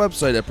out their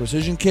website at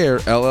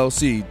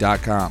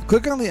PrecisionCareLLC.com.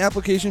 Click on the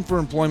Application for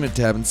Employment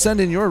tab and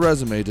send in your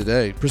resume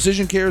today.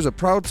 Precision Care is a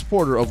proud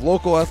supporter of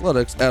local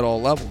athletics at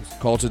all levels.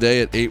 Call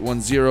today at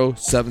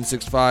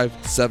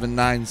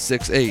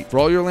 810-765-7968. For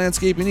all your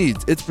landscaping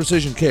needs, it's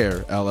Precision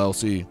Care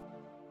LLC.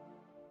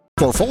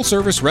 For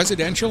full-service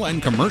residential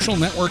and commercial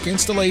network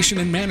installation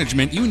and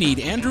management, you need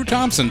Andrew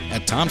Thompson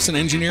at Thompson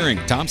Engineering.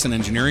 Thompson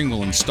Engineering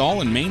will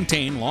install and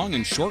maintain long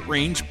and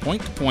short-range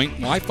point-to-point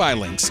Wi-Fi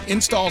links,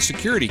 install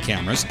security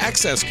cameras,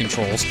 access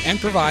controls,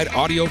 and provide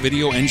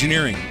audio-video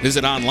engineering.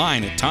 Visit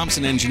online at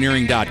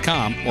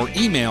thompsonengineering.com or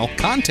email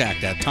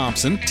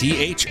contact@thompson,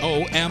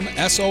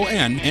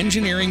 THOMSON,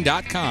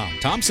 engineering.com.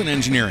 Thompson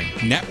Engineering,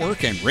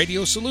 network and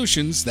radio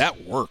solutions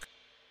that work.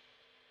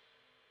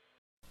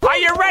 Are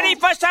you ready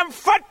for some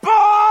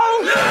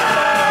football?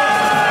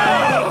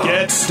 Yeah!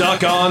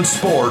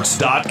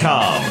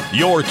 GetStuckOnSports.com.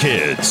 Your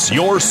kids,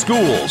 your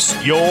schools,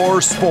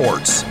 your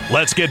sports.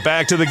 Let's get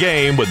back to the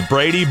game with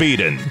Brady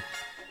Beaton.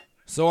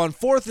 So on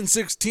 4th and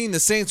 16,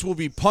 the Saints will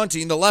be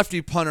punting. The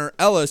lefty punter,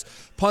 Ellis,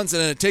 punts it,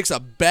 and it takes a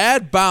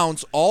bad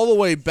bounce all the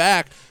way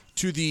back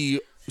to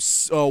the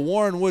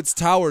Warren Woods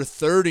Tower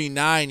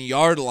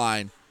 39-yard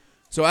line.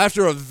 So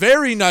after a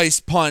very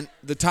nice punt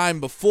the time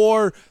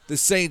before, the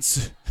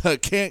Saints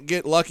can't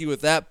get lucky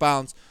with that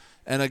bounce.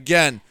 And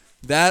again,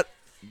 that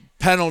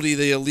penalty,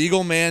 the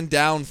illegal man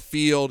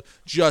downfield,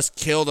 just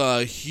killed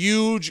a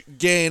huge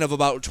gain of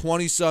about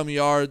 20-some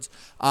yards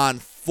on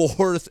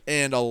 4th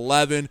and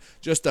 11.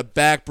 Just a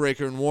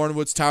backbreaker, and Warren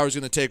Woods Tower is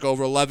going to take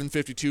over.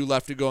 11:52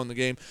 left to go in the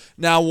game.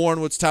 Now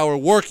Warren Woods Tower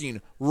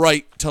working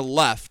right to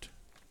left.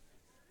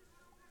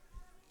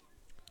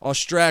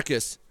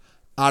 Ostrakis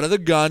out of the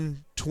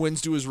gun,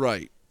 twins to his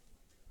right.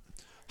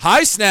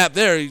 High snap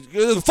there.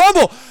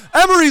 Fumble.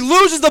 Emery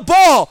loses the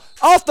ball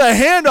off the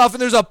handoff,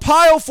 and there's a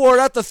pile for it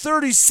at the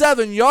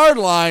 37-yard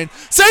line.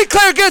 St.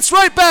 Clair gets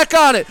right back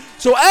on it.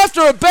 So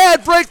after a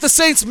bad break, the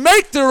Saints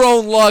make their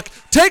own luck,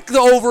 take the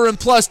over in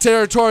plus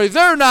territory.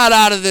 They're not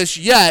out of this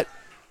yet.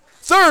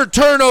 Third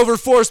turnover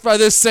forced by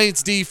this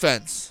Saints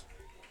defense.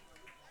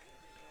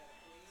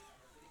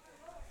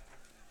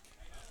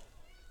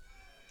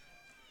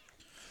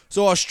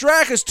 So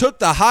Ostrakis took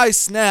the high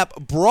snap,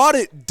 brought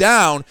it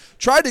down,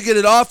 tried to get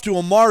it off to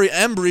Amari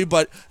Embry,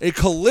 but a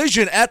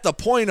collision at the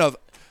point of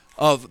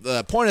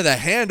the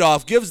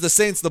handoff gives the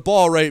Saints the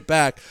ball right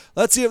back.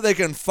 Let's see if they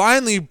can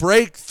finally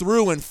break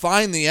through and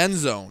find the end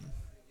zone.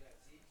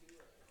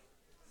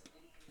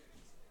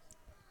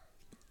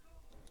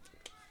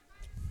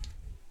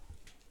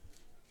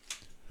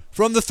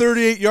 From the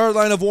 38-yard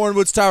line of Warren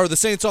Woods Tower, the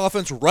Saints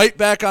offense right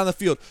back on the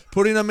field,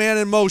 putting a man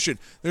in motion.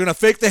 They're going to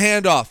fake the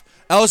handoff.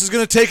 Ellis is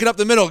going to take it up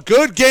the middle.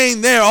 Good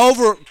gain there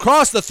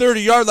across the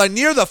 30-yard line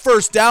near the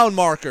first down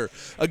marker.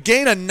 A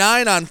gain of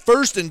 9 on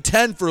 1st and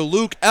 10 for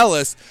Luke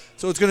Ellis.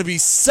 So it's going to be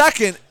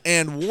 2nd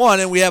and 1,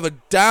 and we have a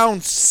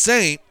down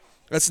Saint.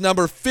 That's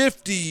number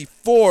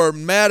 54,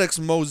 Maddox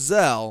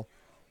Moselle.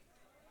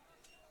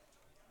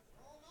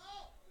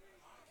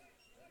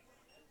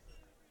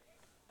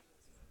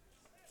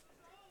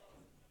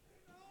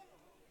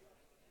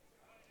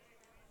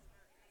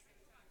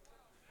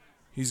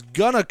 He's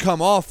going to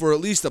come off for at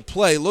least a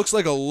play. Looks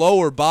like a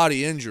lower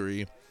body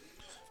injury.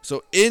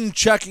 So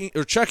checking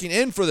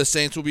in for the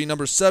Saints will be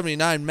number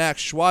 79,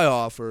 Max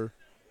Schweihofer.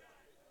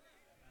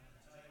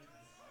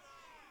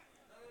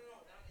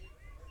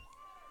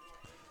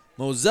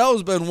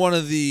 Moselle's been one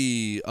of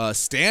the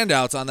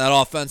standouts on that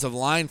offensive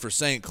line for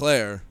St.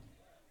 Clair.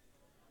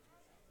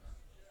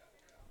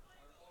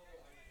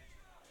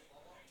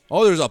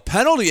 Oh, there's a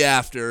penalty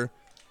after.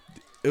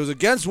 It was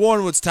against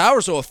Warrenwood's Tower,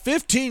 so a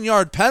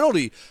 15-yard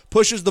penalty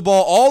pushes the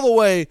ball all the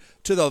way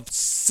to the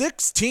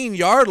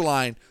 16-yard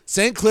line.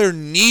 St. Clair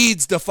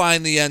needs to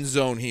find the end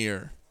zone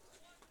here.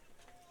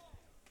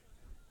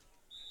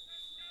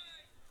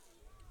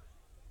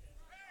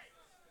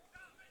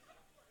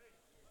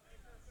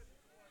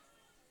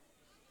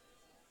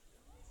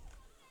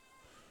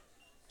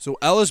 So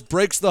Ellis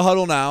breaks the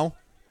huddle now.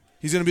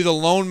 He's going to be the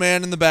lone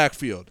man in the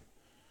backfield.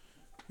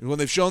 When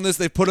they've shown this,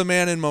 they've put a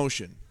man in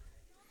motion.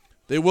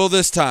 They will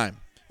this time.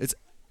 It's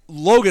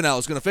Logan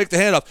Ellis going to fake the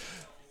handoff.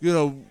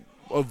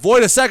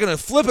 Avoid a second and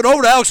flip it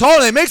over to Alex Hall,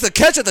 and they make the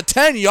catch at the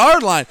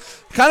 10-yard line.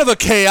 Kind of a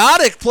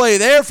chaotic play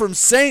there from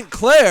St.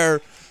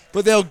 Clair,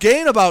 but they'll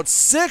gain about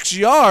 6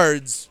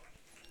 yards.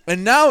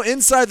 And now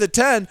inside the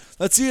 10,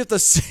 let's see if the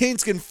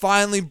Saints can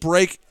finally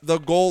break the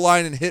goal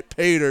line and hit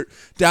pay dirt.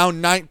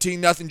 Down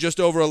 19-0,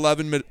 just over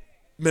 11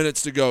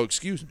 minutes to go.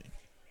 Excuse me.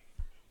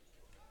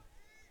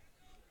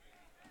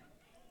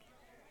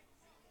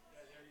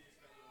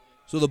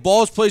 So the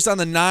ball is placed on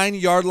the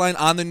 9-yard line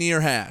on the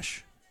near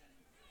hash.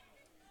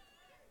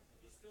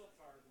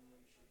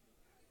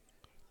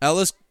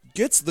 Ellis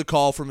gets the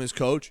call from his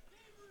coach.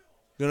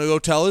 Going to go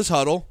tell his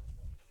huddle.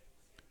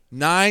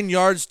 9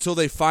 yards till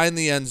they find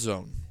the end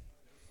zone.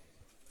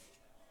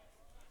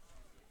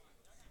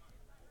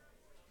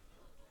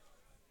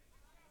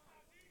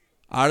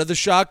 Out of the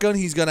shotgun,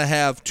 he's going to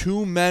have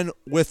 2 men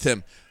with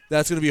him.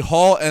 That's going to be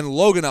Hall and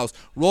Logan Ellis.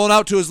 Rolling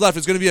out to his left,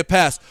 it's going to be a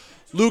pass.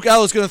 Luke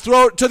Ellis going to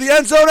throw it to the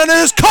end zone, and it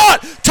is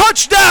caught!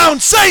 Touchdown,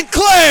 St.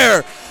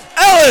 Clair!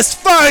 Ellis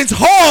finds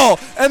Hall,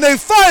 and they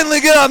finally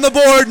get on the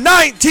board,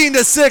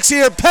 19-6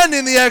 here,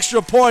 pending the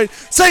extra point.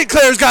 St.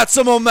 Clair's got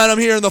some momentum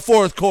here in the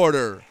fourth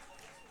quarter.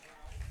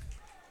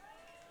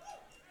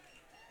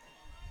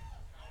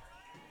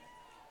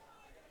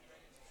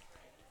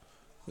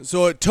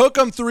 So it took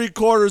them 3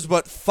 quarters,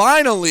 but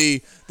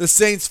finally the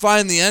Saints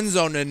find the end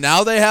zone, and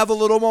now they have a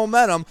little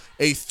momentum.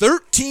 A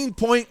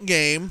 13-point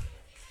game.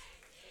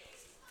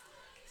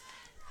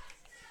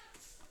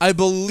 I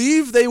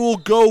believe they will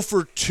go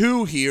for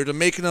 2 here to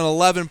make it an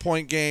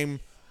 11-point game,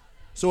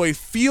 so a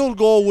field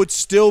goal would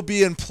still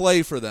be in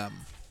play for them.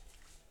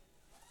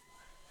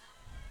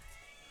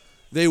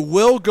 They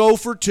will go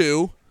for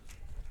 2.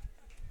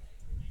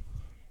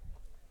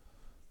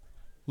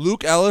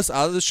 Luke Ellis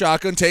out of the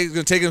shotgun, going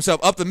to take himself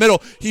up the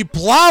middle. He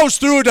plows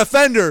through a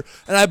defender,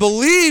 and I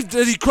believe,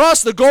 did he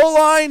cross the goal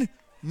line?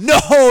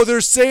 No,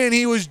 they're saying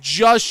he was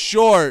just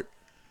short.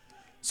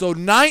 So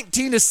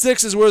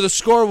 19-6 is where the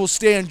score will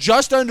stand,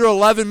 just under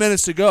 11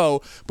 minutes to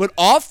go. But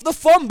off the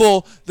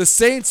fumble, the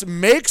Saints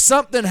make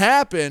something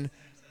happen.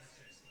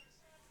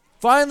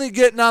 Finally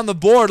getting on the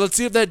board. Let's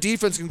see if that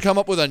defense can come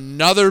up with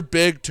another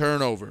big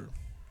turnover.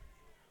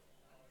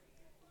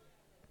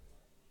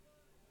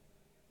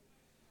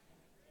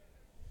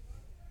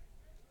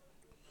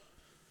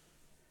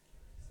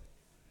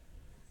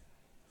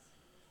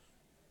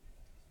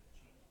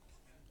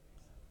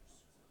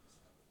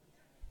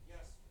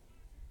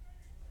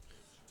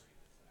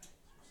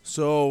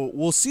 So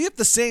we'll see if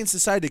the Saints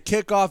decide to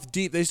kick off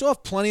deep. They still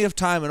have plenty of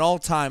time and all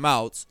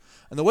timeouts.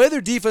 And the way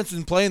their defense has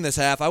been playing this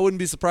half, I wouldn't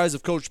be surprised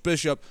if Coach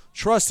Bishop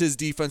trusts his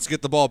defense to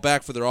get the ball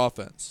back for their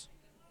offense.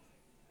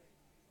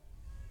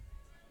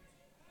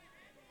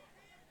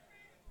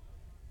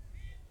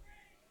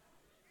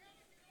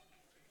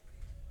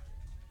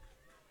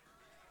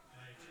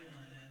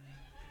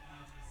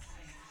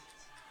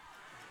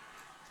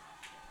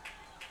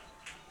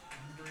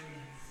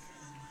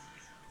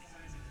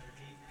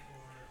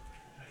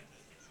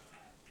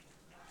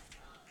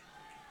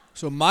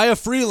 So Maya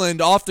Freeland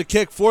off the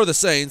kick for the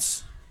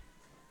Saints.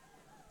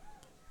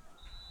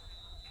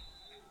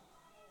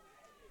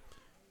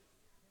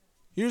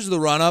 Here's the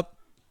run-up,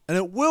 and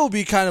it will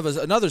be kind of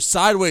another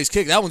sideways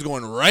kick. That one's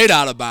going right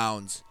out of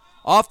bounds.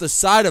 Off the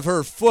side of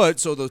her foot,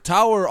 so the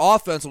Tower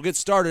offense will get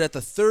started at the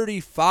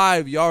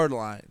 35-yard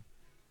line.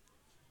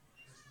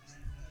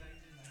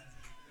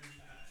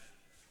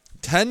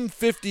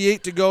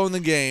 10:58 to go in the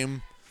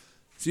game.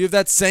 See if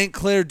that St.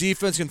 Clair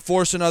defense can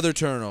force another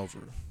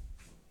turnover.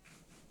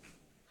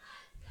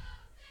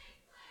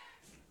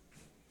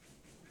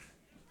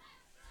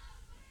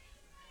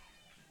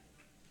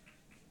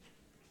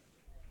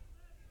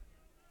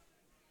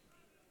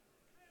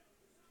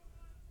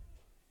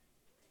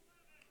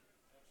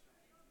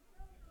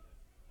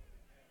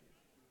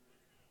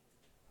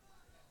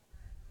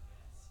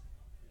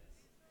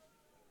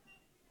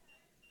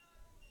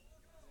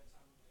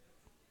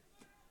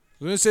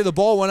 We're going to say the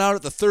ball went out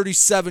at the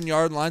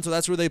 37-yard line, so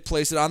that's where they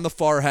place it on the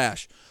far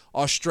hash.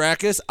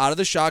 Ostrakis out of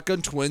the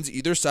shotgun, twins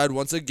either side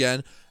once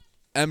again.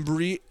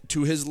 Embry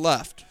to his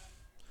left.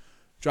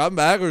 Dropping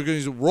back, we're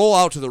going to roll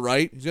out to the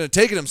right. He's going to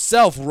take it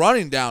himself,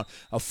 running down.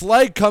 A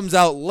flag comes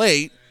out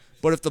late,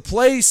 but if the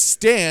play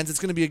stands, it's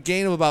going to be a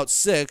gain of about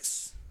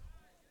 6.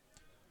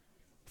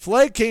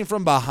 Flag came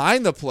from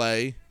behind the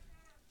play.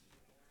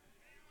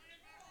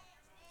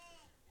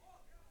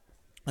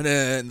 And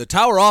then the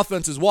Tower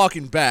offense is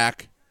walking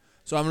back.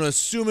 So I'm going to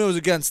assume it was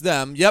against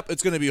them. Yep,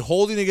 it's going to be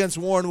holding against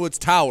Warrenwood's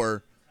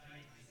Tower.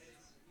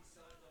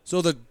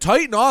 So the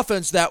Titan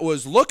offense that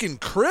was looking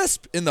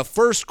crisp in the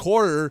first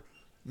quarter,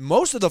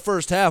 most of the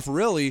first half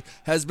really,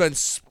 has been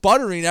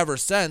sputtering ever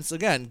since.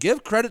 Again,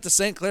 give credit to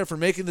St. Clair for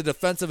making the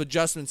defensive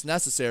adjustments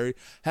necessary.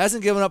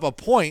 Hasn't given up a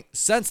point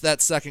since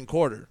that second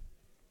quarter.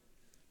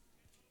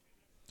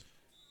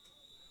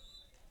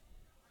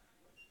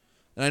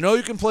 And I know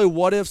you can play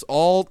what-ifs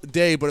all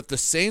day, but if the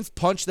Saints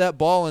punch that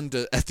ball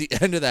into at the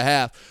end of the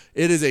half,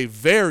 it is a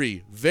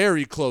very,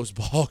 very close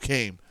ball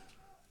game.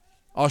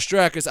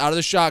 Ostrakis out of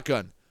the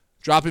shotgun.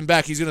 Dropping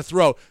back, he's going to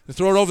throw. To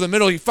throw it over the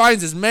middle, he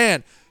finds his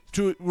man.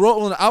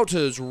 Rolling out to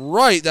his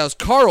right, that was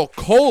Carl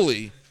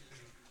Coley.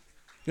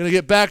 Going to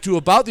get back to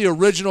about the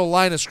original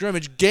line of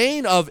scrimmage.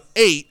 Gain of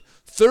 8.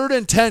 3rd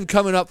and 10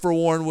 coming up for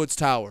Warren Woods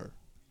Tower.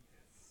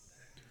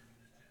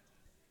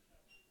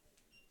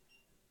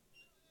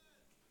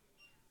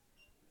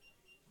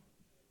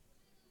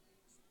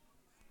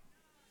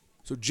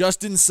 So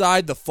just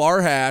inside the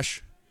far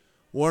hash,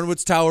 Warren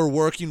Woods Tower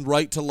working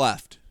right to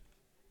left.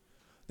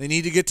 They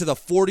need to get to the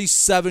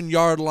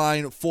 47-yard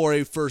line for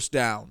a first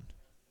down.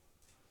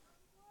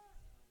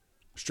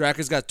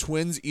 Straka's got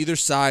twins either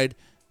side.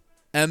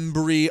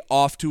 Embry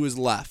off to his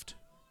left.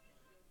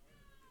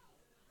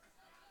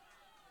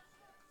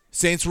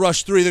 Saints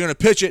rush 3. They're going to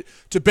pitch it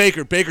to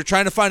Baker. Baker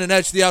trying to find an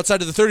edge to the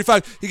outside of the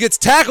 35. He gets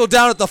tackled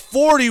down at the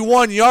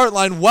 41-yard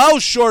line, well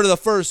short of the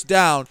first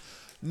down.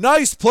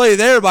 Nice play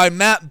there by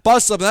Matt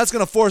Buslup, and that's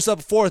going to force up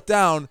a 4th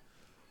down.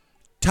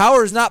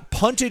 Tower is not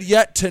punted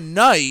yet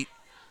tonight.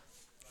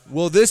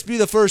 Will this be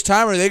the first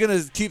time, or are they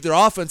going to keep their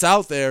offense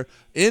out there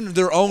in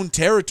their own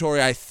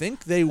territory? I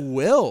think they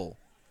will.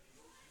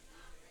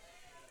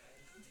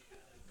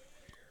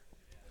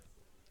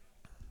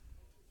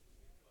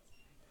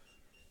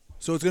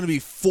 So it's going to be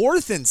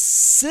 4th and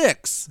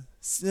 6,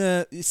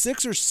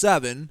 6 or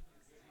 7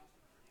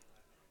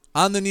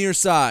 on the near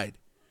side.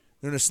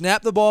 They're going to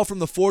snap the ball from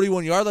the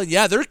 41-yard line.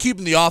 Yeah, they're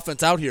keeping the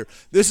offense out here.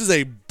 This is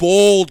a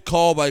bold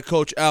call by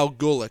Coach Al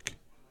Gulick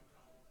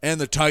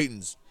and the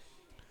Titans.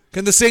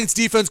 Can the Saints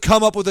defense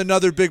come up with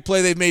another big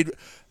play?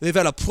 They've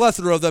had a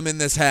plethora of them in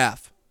this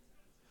half.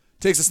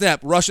 Takes a snap,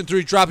 rushing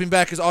 3, dropping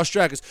back is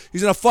Ostrakis.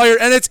 He's going to fire,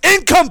 and it's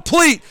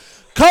incomplete.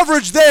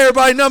 Coverage there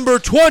by number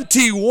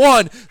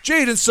 21,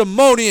 Jaden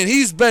Simonian.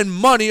 He's been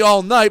money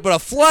all night, but a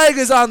flag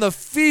is on the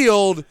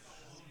field.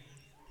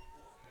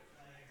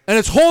 And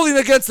it's holding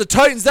against the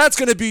Titans. That's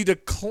going to be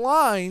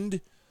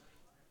declined.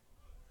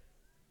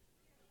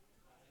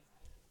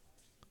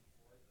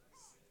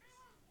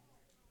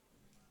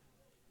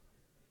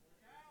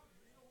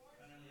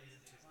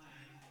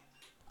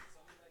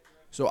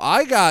 So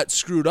I got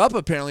screwed up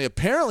apparently.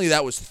 Apparently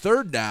that was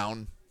 3rd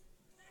down.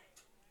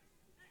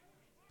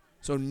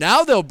 So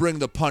now they'll bring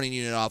the punting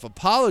unit off.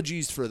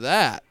 Apologies for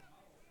that.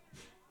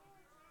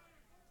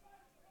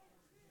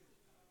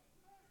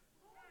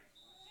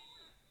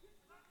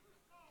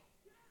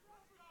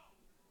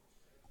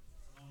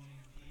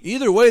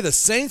 Either way, the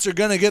Saints are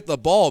going to get the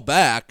ball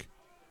back.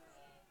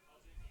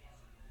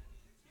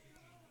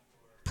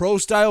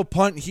 Pro-style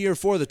punt here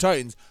for the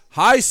Titans.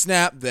 High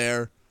snap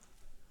there.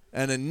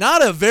 And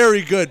not a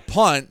very good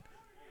punt.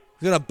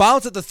 He's going to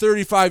bounce at the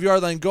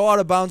 35-yard line, go out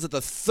of bounds at the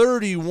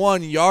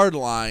 31-yard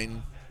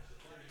line.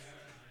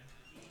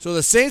 So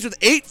the Saints with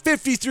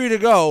 8:53 to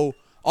go.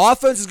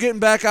 Offense is getting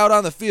back out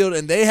on the field,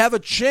 and they have a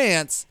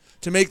chance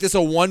to make this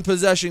a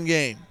one-possession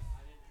game.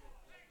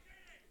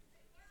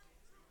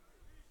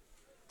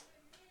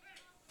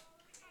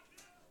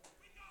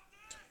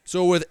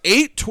 So with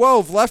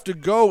 8:12 left to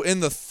go in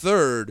the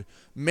third,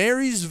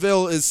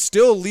 Marysville is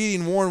still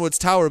leading Warren Woods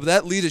Tower, but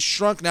that lead is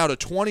shrunk now to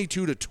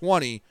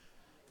 22-20.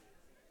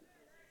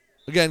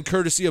 Again,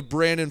 courtesy of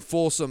Brandon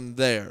Folsom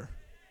there.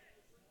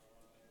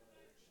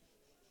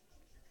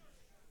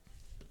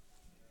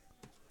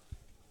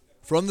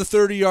 From the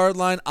 30-yard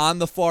line on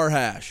the far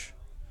hash,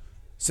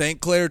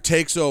 St. Clair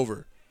takes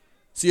over.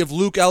 See if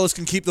Luke Ellis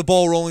can keep the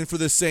ball rolling for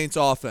this Saints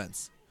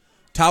offense.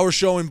 Tower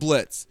showing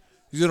blitz.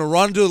 He's going to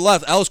run to the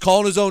left. Ellis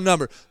calling his own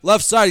number.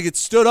 Left side, he gets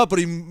stood up, but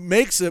he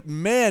makes a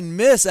man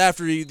miss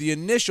after the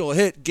initial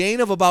hit. Gain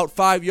of about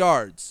 5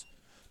 yards.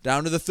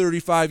 Down to the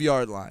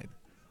 35-yard line.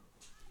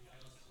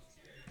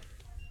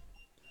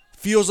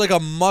 Feels like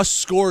a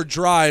must-score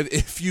drive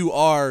if you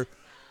are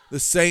the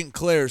St.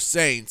 Clair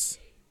Saints.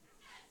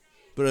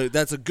 But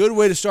that's a good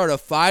way to start a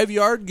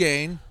 5-yard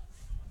gain.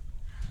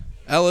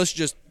 Ellis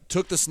just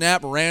took the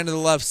snap, ran to the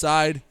left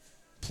side,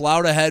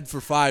 plowed ahead for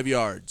 5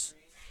 yards.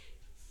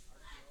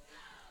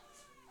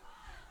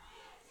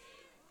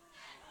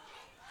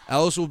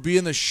 Ellis will be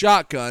in the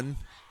shotgun,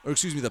 or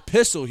excuse me, the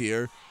pistol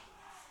here.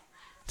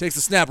 Takes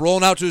the snap,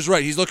 rolling out to his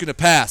right. He's looking to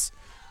pass.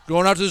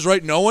 Going out to his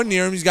right, no one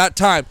near him. He's got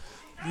time.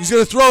 He's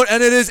going to throw it,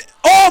 and it is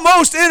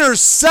almost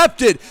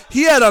intercepted.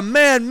 He had a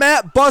man.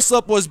 Matt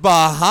Buslup was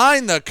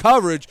behind the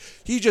coverage.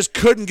 He just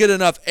couldn't get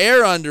enough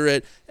air under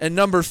it. And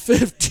number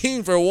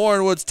 15 for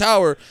Warren Woods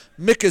Tower,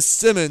 Micah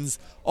Simmons,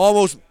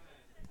 almost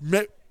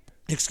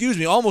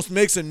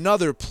makes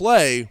another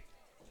play.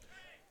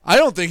 I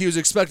don't think he was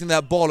expecting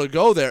that ball to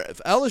go there.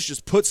 If Ellis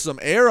just puts some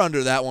air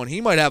under that one, he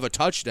might have a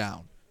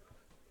touchdown.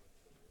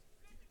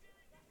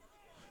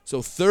 So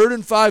 3rd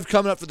and 5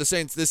 coming up for the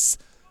Saints. This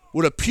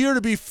would appear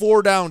to be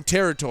 4-down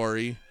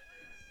territory.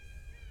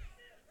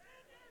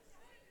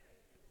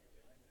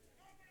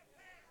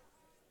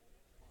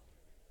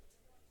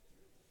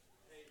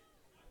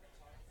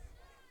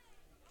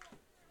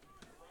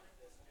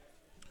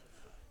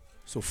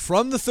 So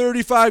from the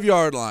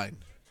 35-yard line,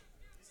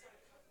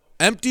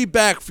 empty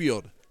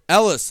backfield.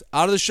 Ellis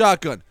out of the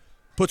shotgun.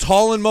 Puts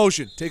Hall in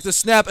motion. Takes the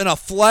snap, and a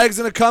flag's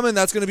going to come in.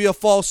 That's going to be a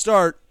false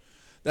start.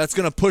 That's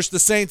going to push the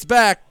Saints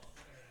back.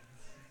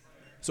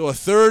 So a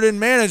 3rd and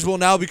manageable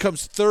now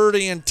becomes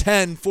 30 and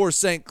 10 for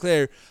St.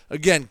 Clair.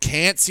 Again,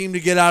 can't seem to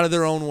get out of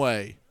their own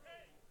way.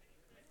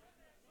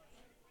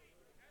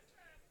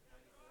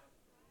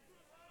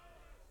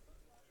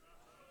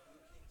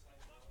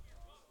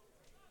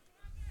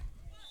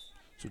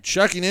 So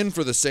checking in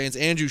for the Saints,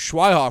 Andrew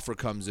Schweihofer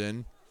comes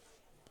in.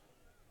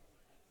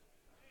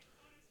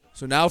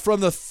 So now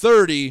from the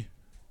 30,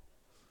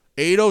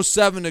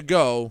 8:07 to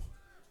go.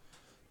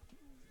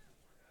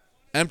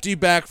 Empty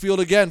backfield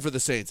again for the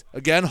Saints.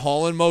 Again,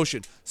 Hall in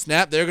motion.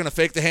 Snap, they're going to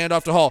fake the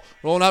handoff to Hall.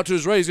 Rolling out to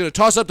his right, he's going to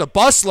toss up to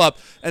Buslup,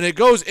 and it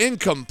goes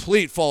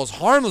incomplete, falls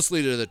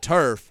harmlessly to the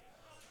turf.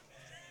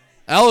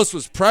 Ellis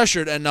was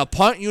pressured, and the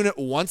punt unit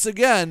once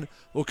again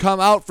will come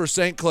out for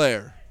St.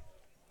 Clair.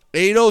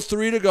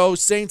 8:03 to go.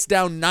 Saints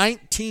down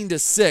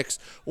 19-6.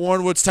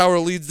 Warren Woods Tower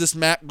leads this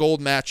Matt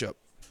Gold matchup.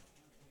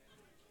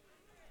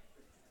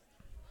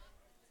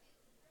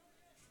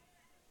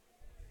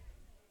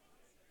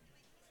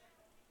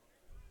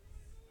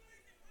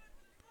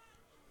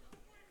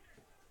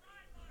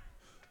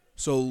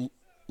 So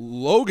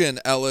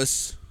Logan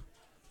Ellis,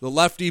 the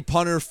lefty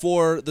punter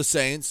for the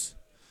Saints,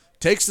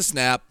 takes the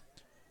snap.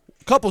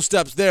 A couple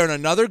steps there, and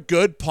another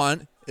good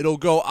punt. It'll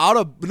go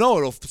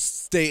it'll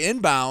stay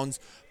inbounds.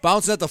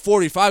 Bouncing at the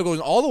 45,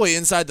 going all the way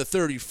inside the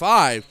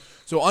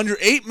 35. So under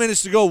 8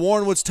 minutes to go,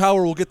 Warren Woods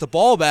Tower will get the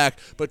ball back,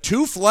 but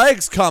 2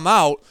 flags come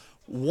out,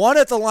 one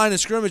at the line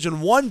of scrimmage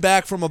and one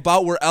back from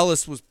about where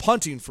Ellis was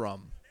punting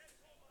from.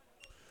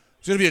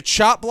 It's going to be a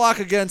chop block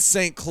against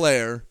St.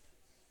 Clair.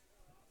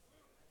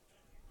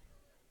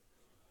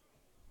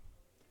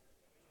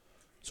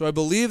 So I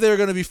believe they're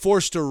going to be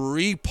forced to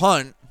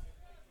re-punt.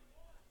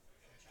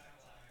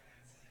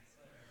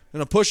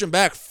 Going to push him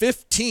back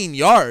 15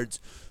 yards.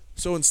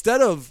 So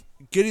instead of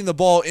getting the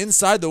ball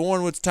inside the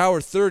Warren Woods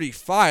Tower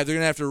 35, they're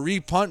going to have to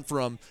re-punt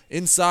from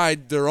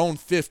inside their own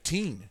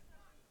 15.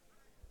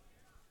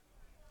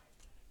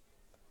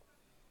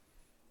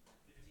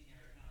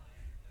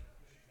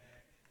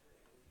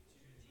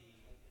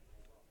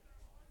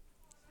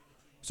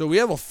 So we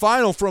have a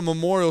final from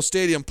Memorial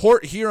Stadium.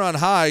 Port Huron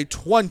High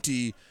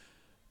 20,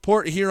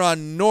 Port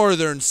Huron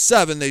Northern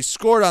 7. They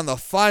scored on the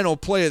final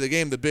play of the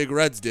game, the Big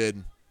Reds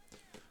did.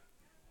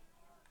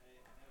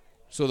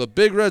 So the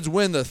Big Reds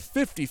win the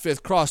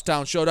 55th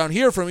Crosstown Showdown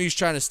here from East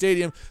China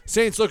Stadium.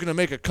 Saints looking to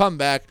make a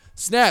comeback.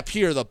 Snap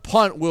here. The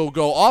punt will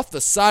go off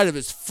the side of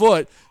his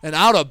foot and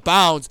out of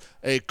bounds.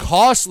 A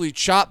costly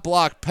chop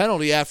block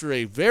penalty after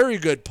a very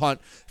good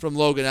punt from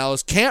Logan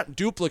Ellis. Can't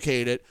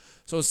duplicate it.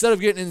 So instead of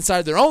getting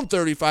inside their own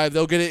 35,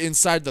 they'll get it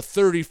inside the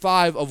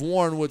 35 of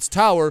Warren Woods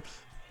Tower,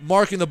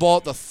 marking the ball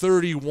at the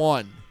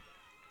 31.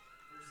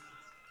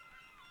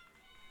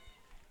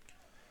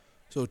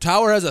 So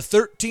Tower has a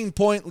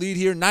 13-point lead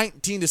here,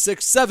 19-6,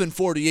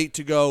 7:48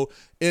 to go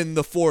in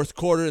the fourth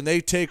quarter, and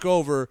they take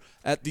over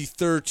at the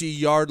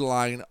 30-yard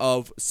line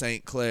of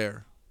St.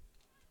 Clair.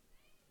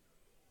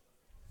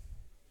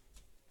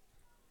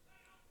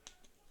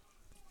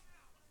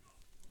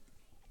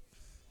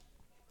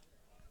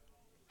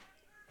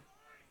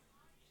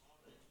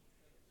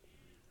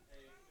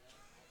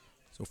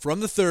 So from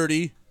the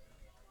 30,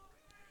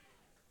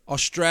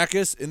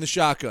 Ostrakis in the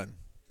shotgun.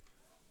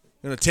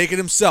 Going to take it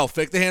himself.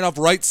 Fake the handoff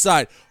right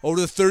side. Over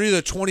to the 30 to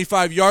the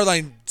 25-yard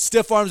line.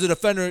 Stiff arms the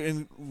defender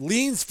and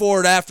leans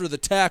forward after the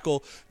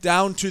tackle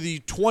down to the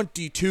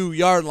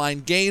 22-yard line.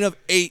 Gain of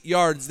 8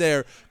 yards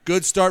there.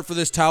 Good start for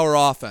this Tower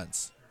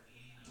offense.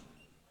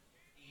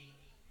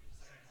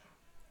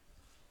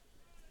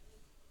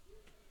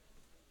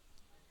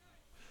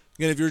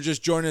 Again, if you're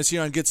just joining us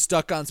here on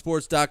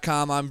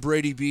GetStuckOnSports.com, I'm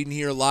Brady Beaton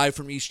here live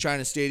from East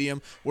China Stadium,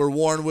 where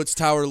Warren Woods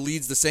Tower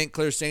leads the St.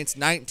 Clair Saints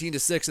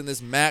 19-6 in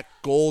this Mac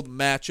Gold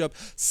matchup.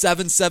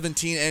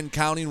 7:17 and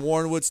counting.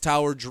 Warren Woods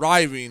Tower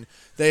driving.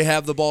 They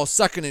have the ball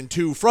 2nd and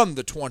 2 from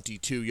the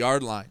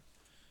 22-yard line.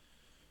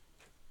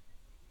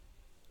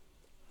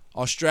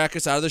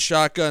 Ostrakis out of the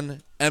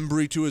shotgun.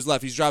 Embry to his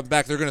left. He's dropping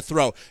back. They're going to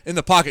throw in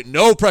the pocket.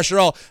 No pressure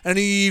at all. And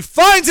he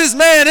finds his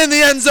man in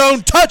the end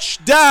zone.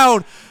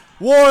 Touchdown.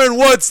 Warren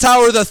Woods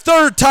Tower, the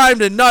third time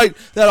tonight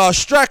that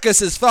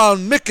Ostrakis has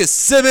found Micah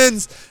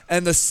Simmons,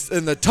 and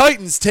the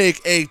Titans take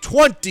a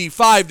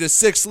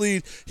 25-6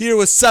 lead here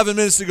with 7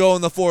 minutes to go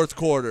in the fourth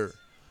quarter.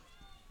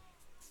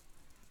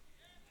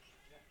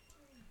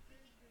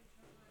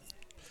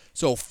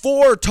 So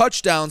 4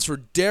 touchdowns for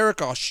Derek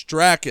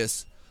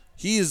Ostrakis.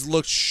 He has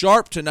looked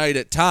sharp tonight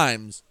at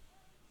times.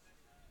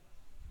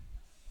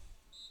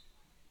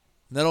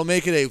 And that'll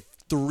make it a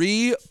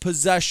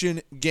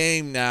 3-possession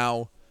game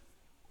now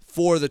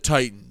for the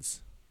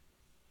Titans.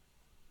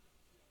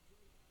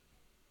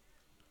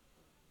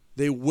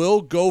 They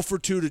will go for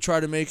 2 to try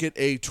to make it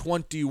a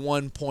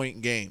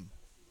 21-point game.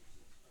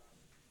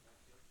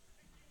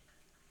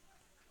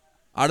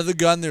 Out of the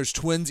gun, there's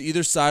twins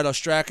either side.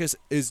 Ostrakis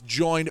is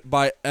joined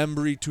by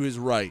Embry to his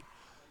right.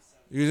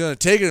 He's going to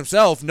take it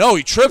himself. No,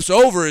 he trips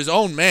over his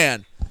own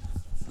man.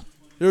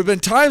 There have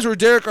been times where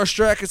Derek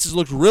Ostrakis has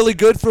looked really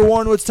good for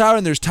Warren Woods Tower,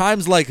 and there's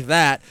times like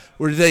that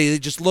where they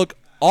just look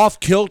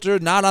off kilter,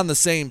 not on the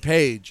same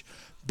page.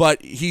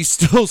 But he's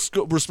still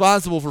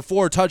responsible for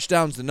 4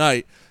 touchdowns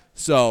tonight.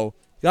 So,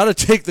 got to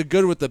take the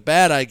good with the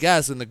bad, I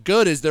guess. And the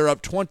good is they're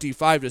up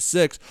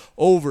 25-6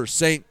 over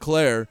St.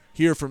 Clair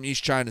here from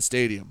East China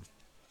Stadium.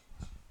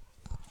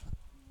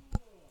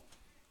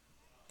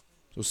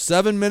 So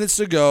 7 minutes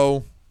to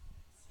go.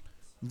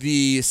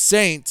 The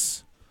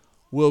Saints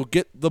will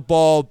get the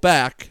ball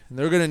back, and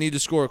they're going to need to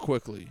score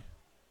quickly.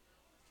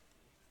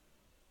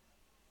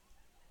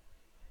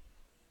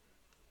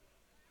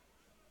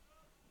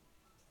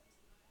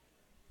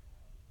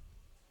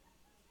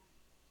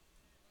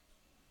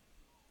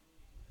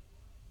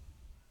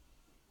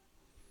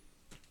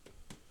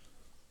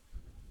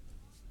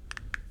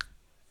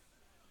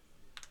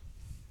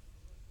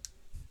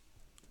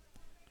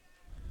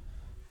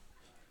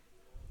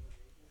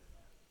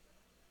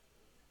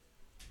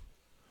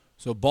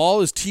 So ball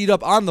is teed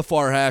up on the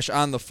far hash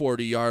on the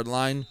 40-yard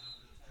line.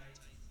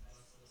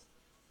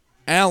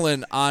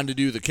 Allen on to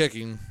do the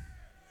kicking.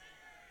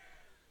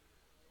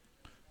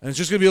 And it's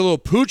just going to be a little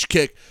pooch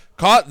kick.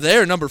 Caught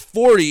there, number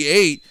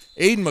 48,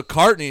 Aiden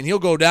McCartney, and he'll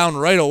go down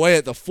right away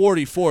at the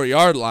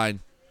 44-yard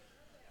line.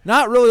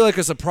 Not really like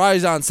a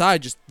surprise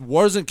onside, just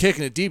wasn't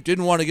kicking it deep.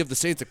 Didn't want to give the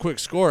Saints a quick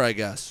score, I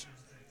guess.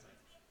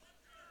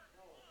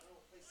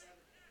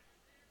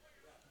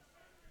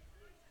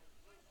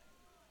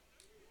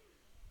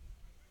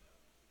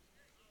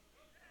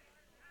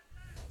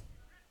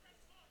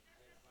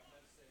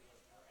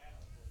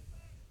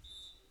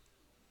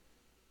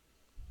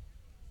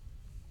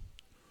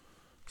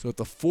 So at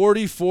the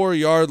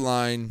 44-yard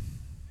line,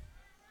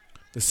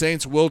 the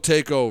Saints will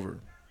take over.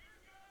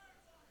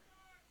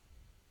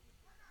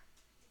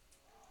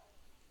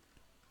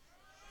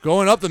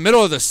 Going up the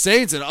middle of the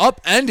Saints and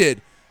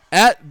upended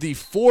at the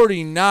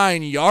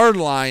 49-yard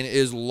line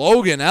is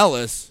Logan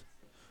Ellis.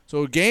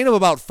 So a gain of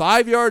about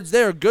 5 yards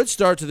there. Good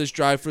start to this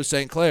drive for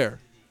St. Clair.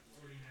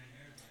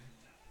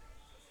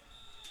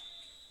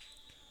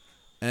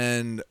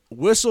 And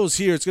whistles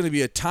here. It's going to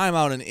be a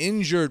timeout, an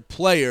injured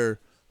player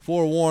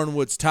for Warren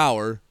Woods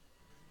Tower.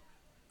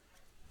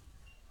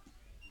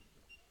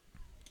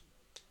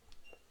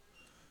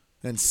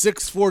 And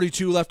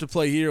 6:42 left to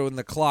play here when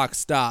the clock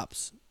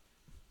stops.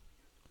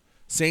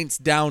 Saints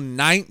down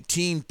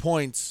 19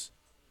 points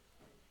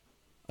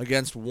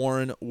against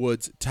Warren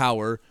Woods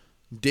Tower.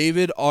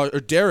 Derek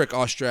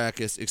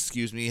Ostrakis,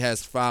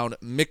 has found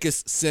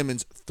Mickis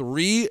Simmons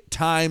 3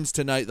 times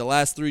tonight. The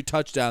last 3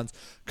 touchdowns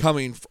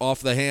coming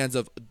off the hands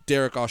of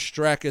Derek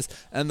Ostrakis.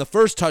 And the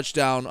first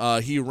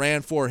touchdown he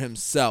ran for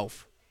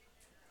himself.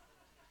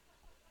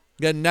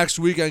 Again, next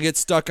week on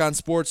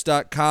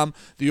GetStuckOnSports.com,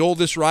 the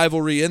oldest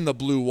rivalry in the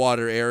Blue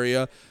Water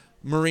area.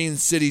 Marine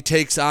City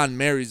takes on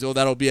Marysville.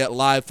 That'll be at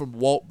live from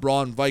Walt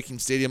Braun Viking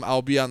Stadium.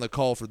 I'll be on the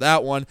call for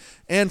that one.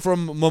 And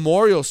from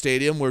Memorial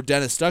Stadium, where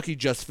Dennis Stuckey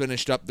just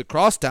finished up the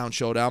Crosstown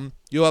Showdown,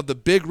 you'll have the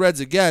Big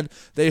Reds again.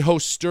 They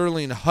host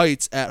Sterling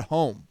Heights at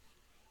home.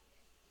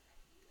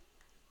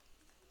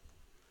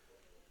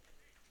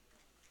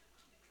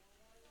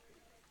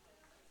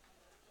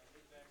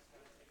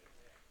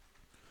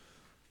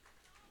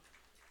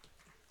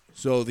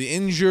 So the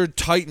injured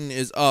Titan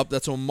is up.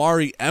 That's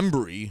Omari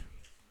Embry.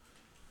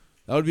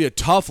 That would be a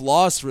tough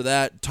loss for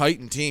that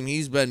Titan team.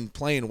 He's been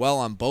playing well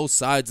on both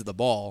sides of the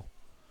ball.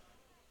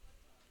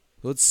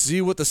 Let's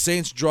see what the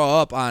Saints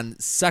draw up on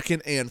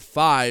 2nd and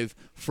 5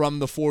 from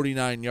the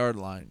 49-yard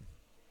line.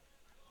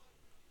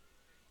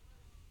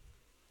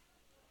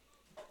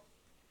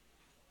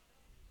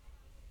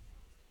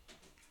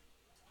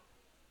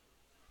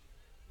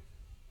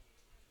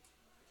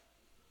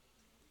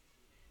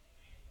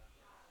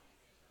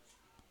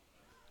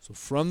 So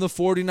from the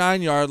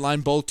 49-yard line,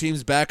 both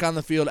teams back on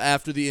the field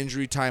after the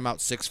injury timeout.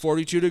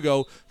 6:42 to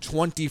go,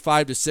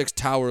 25-6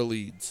 Tower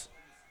leads.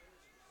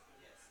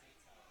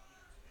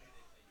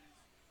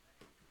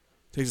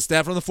 Takes a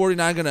snap from the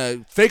 49, going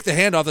to fake the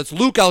handoff. That's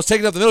Luke Ellis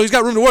taking it up the middle. He's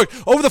got room to work.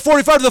 Over the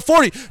 45 to the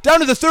 40, down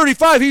to the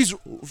 35. He's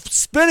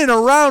spinning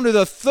around to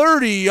the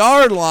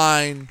 30-yard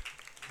line.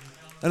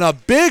 And a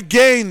big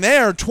gain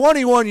there,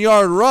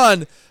 21-yard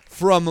run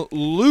from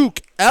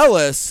Luke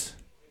Ellis.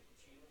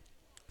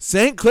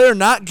 St. Clair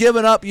not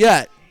giving up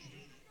yet.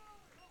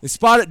 They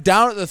spot it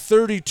down at the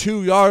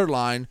 32-yard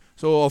line.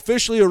 So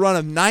officially a run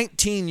of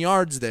 19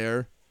 yards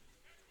there.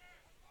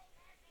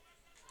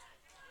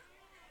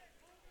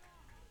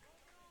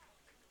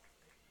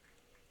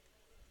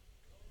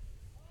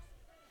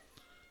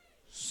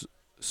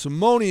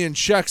 Simonian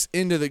checks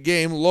into the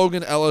game.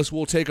 Logan Ellis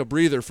will take a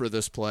breather for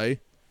this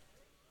play.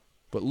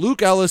 But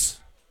Luke Ellis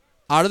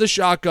out of the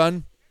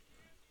shotgun.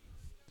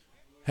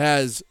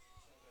 has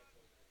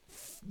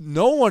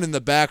no one in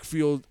the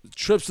backfield,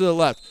 trips to the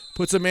left,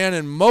 puts a man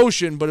in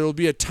motion, but it'll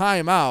be a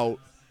timeout.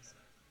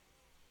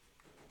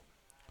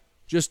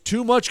 Just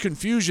too much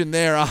confusion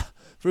there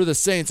for the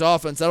Saints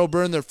offense. That'll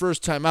burn their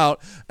first timeout,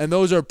 and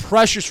those are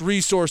precious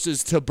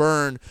resources to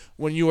burn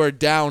when you are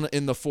down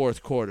in the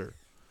fourth quarter.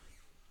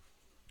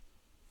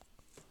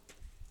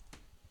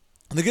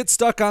 The Get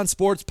Stuck on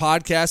Sports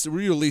podcast,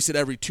 we release it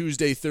every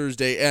Tuesday,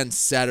 Thursday, and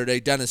Saturday.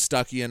 Dennis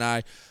Stuckey and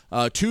I.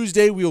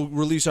 Tuesday, we'll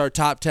release our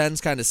top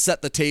 10s, kind of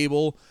set the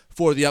table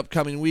for the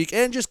upcoming week,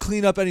 and just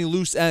clean up any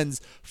loose ends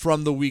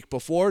from the week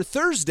before.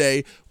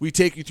 Thursday, we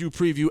take you through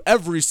preview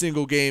every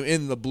single game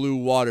in the Blue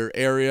Water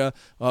area.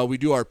 We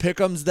do our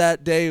pick'ems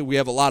that day. We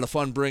have a lot of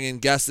fun bringing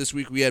guests this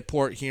week. We had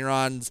Port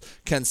Huron's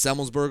Ken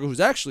Semmelsberger, who's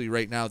actually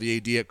right now the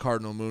AD at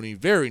Cardinal Mooney.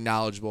 Very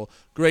knowledgeable.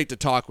 Great to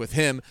talk with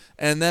him.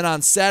 And then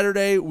on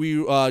Saturday,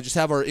 we just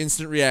have our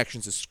instant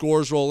reactions. As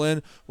scores roll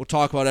in, we'll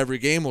talk about every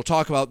game. We'll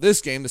talk about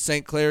this game, the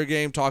St. Clair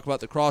game, talk about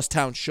the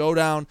Crosstown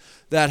Showdown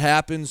that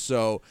happened.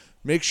 So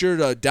make sure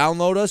to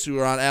download us.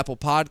 We're on Apple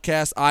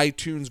Podcasts,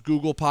 iTunes,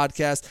 Google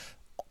Podcasts.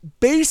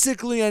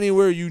 Basically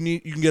anywhere you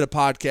can get a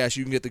podcast,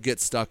 you can get the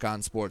Get Stuck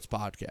on Sports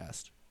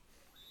podcast.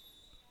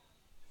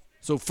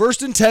 So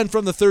 1st and 10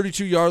 from the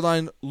 32-yard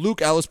line.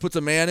 Luke Ellis puts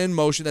a man in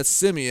motion. That's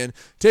Simeon.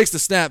 Takes the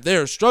snap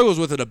there. Struggles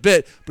with it a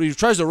bit, but he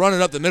tries to run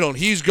it up the middle, and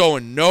he's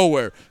going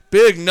nowhere.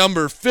 Big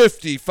number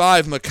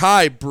 55,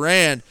 Mekhi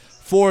Brand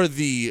for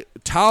the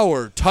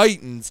Tower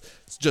Titans.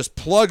 Just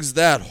plugs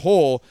that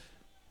hole.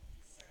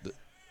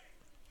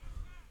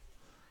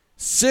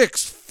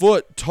 6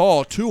 foot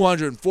tall,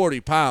 240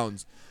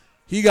 pounds.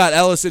 He got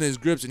Ellis in his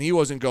grips, and he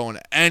wasn't going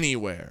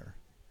anywhere.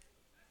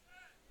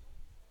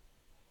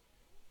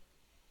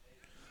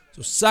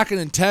 So 2nd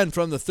and 10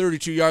 from the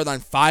 32-yard line.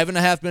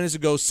 5.5 minutes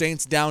ago,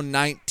 Saints down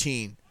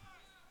 19.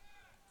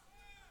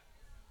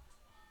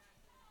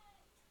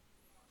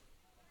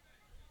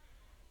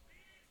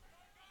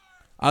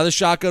 Out of the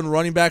shotgun,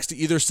 running backs to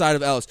either side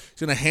of Ellis. He's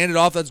going to hand it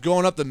off. That's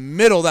going up the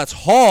middle. That's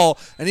Hall,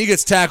 and he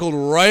gets tackled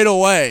right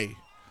away.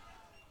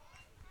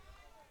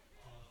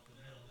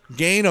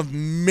 Gain of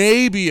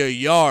maybe a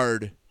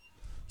yard.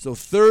 So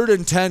 3rd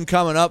and 10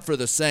 coming up for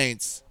the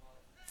Saints.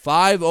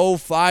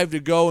 5:05 to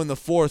go in the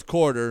fourth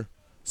quarter.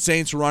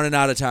 Saints running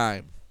out of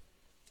time.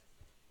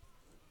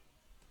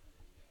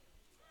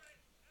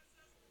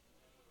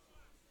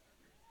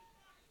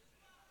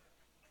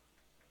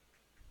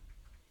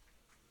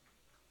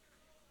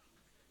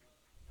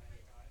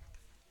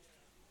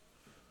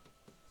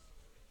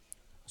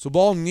 So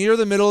ball near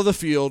the middle of the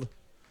field.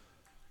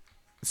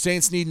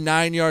 Saints need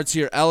 9 yards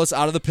here. Ellis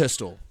out of the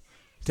pistol.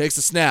 Takes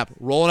the snap,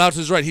 rolling out to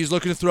his right. He's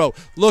looking to throw.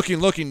 Looking.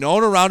 No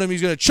one around him.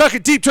 He's going to chuck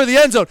it deep to the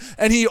end zone,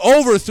 and he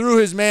overthrew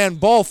his man.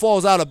 Ball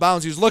falls out of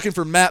bounds. He was looking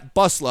for Matt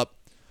Buslup.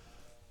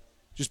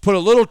 Just put a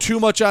little too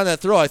much on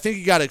that throw. I think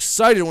he got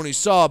excited when he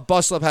saw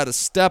Buslup had a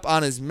step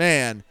on his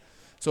man.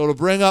 So it'll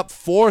bring up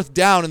 4th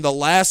down in the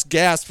last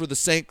gasp for the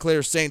St.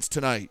 Clair Saints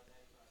tonight.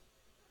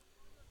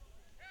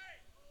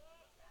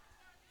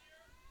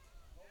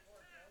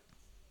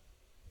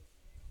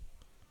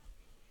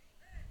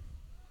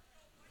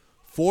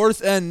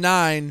 Fourth and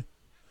 9,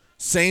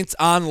 Saints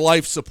on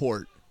life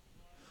support.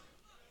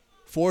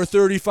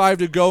 4:35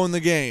 to go in the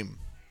game.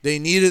 They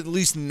need at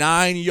least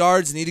 9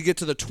 yards. They need to get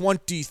to the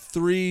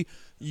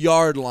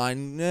 23-yard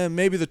line,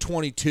 maybe the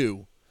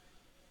 22.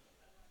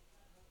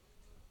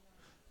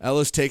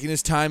 Ellis taking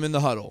his time in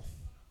the huddle.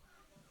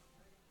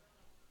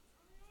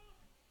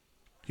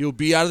 He'll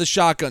be out of the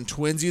shotgun.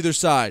 Twins either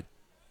side.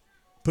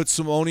 Put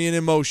Simonian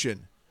in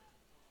motion.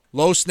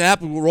 Low snap,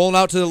 rolling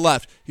out to the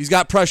left. He's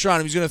got pressure on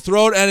him. He's going to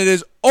throw it, and it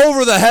is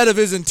over the head of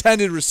his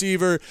intended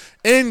receiver.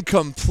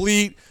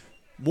 Incomplete.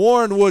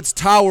 Warren Woods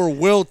Tower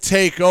will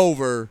take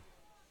over.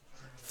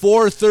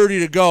 4:30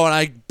 to go, and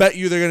I bet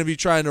you they're going to be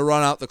trying to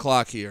run out the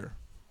clock here.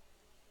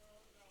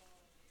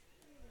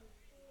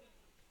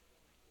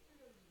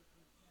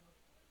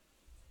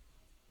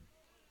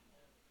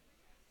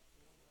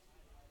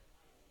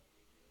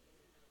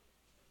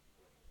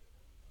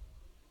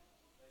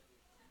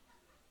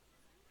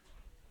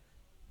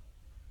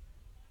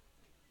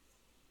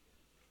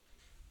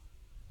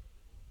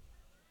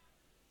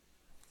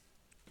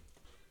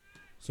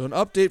 So an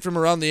update from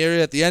around the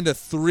area. At the end of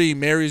 3,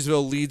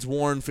 Marysville leads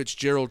Warren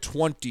Fitzgerald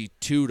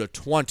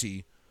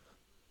 22-20.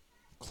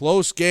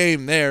 Close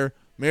game there.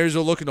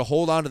 Marysville looking to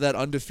hold on to that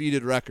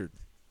undefeated record.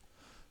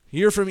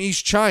 Here from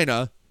East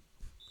China,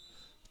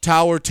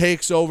 Tower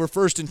takes over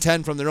 1st and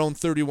 10 from their own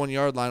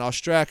 31-yard line.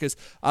 Ostrakis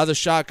out of the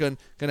shotgun,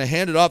 going to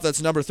hand it off.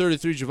 That's number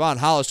 33, Javon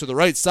Hollis, to the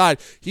right side.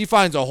 He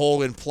finds a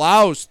hole and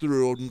plows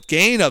through.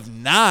 Gain of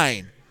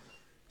 9.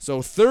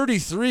 So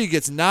 33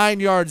 gets 9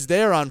 yards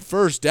there on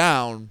 1st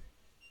down.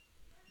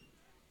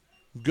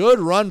 Good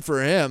run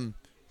for him.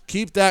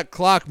 Keep that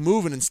clock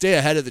moving and stay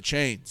ahead of the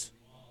chains.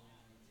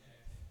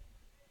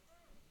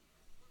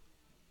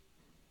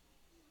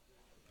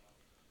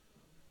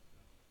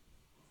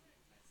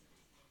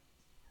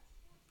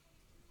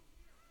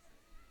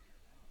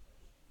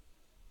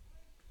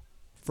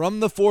 From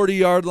the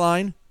 40-yard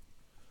line,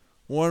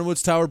 Warren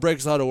Woods Tower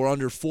breaks out. We're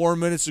under 4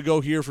 minutes to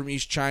go here from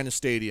East China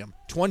Stadium.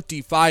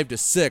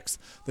 25-6,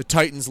 the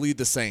Titans lead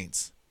the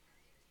Saints.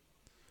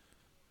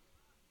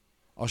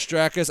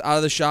 Ostrakis out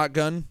of the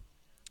shotgun.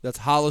 That's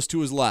Hollis to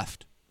his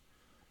left.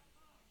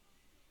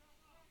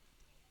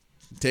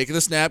 Taking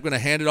the snap, going to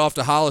hand it off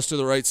to Hollis to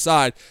the right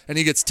side, and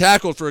he gets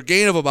tackled for a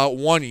gain of about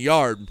 1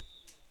 yard.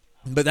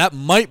 But that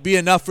might be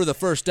enough for the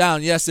first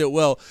down. Yes, it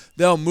will.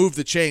 They'll move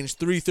the chains.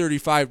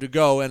 3:35 to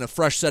go, and a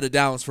fresh set of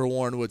downs for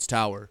Warren Woods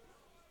Tower.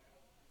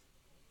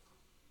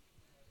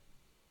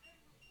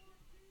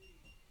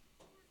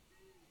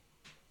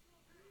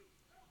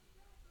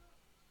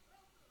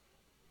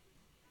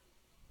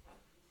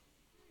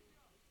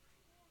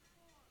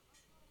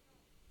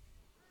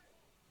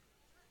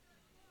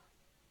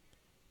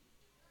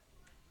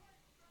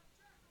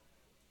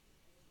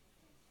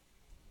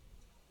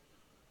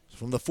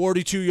 From the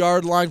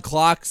 42-yard line,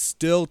 clock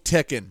still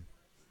ticking.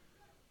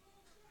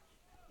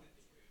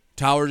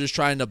 Tower just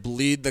trying to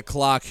bleed the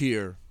clock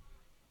here.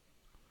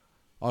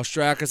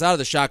 Ostrakis out of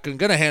the shotgun,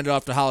 going to hand it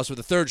off to Hollis for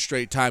the third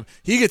straight time.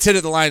 He gets hit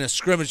at the line of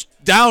scrimmage.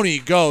 Down he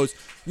goes.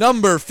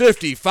 Number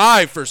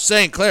 55 for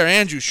St. Clair.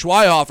 Andrew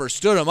Schweihofer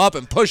stood him up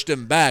and pushed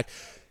him back.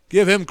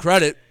 Give him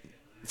credit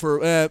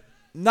for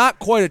not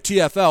quite a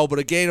TFL, but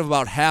a gain of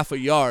about half a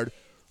yard.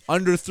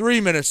 Under 3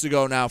 minutes to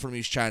go now from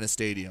East China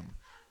Stadium.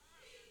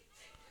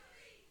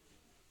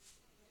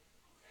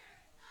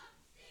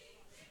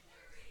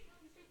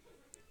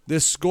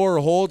 This score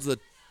holds. The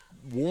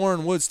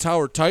Warren Woods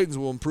Tower Titans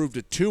will improve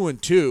to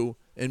 2-2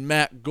 in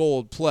MAC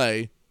Gold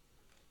play.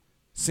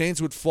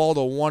 Saints would fall to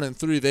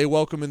 1-3. They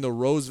welcome in the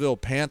Roseville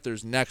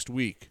Panthers next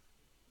week.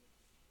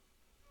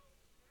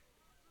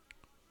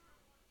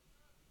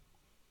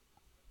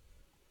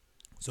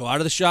 So out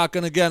of the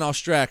shotgun again,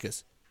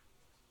 Ostrakis.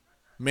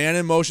 Man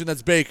in motion,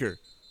 that's Baker.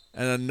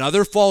 And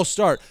another false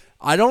start.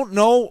 I don't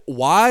know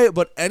why,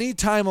 but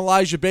anytime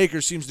Elijah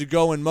Baker seems to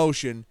go in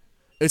motion,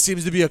 it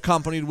seems to be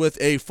accompanied with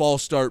a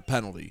false start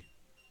penalty.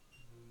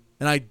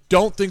 And I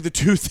don't think the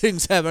two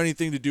things have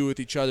anything to do with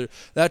each other.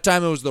 That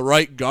time it was the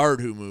right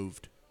guard who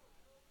moved.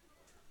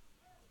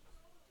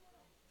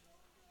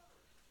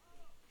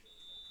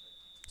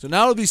 So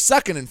now it'll be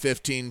 2nd and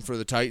 15 for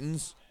the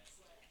Titans.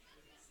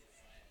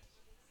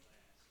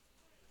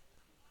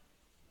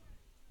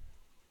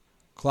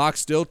 Clock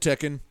still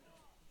ticking.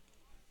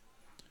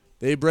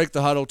 They break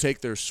the huddle,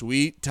 take their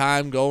sweet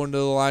time going to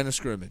the line of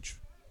scrimmage.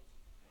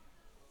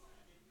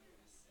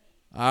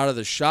 Out of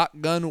the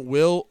shotgun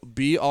will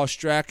be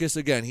Ostrakis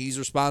again. He's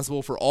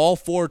responsible for all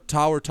 4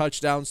 Tower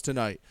touchdowns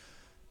tonight.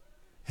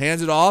 Hands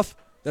it off.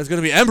 That's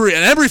going to be Embry,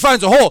 and Embry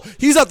finds a hole.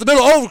 He's up the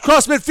middle, over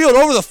across midfield,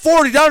 over the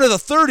 40, down to the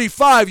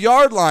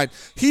 35-yard line.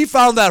 He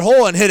found that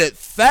hole and hit it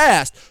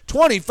fast.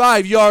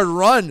 25-yard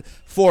run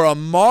for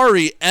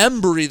Amari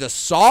Embry, the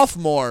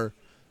sophomore.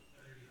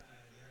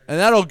 And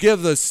that'll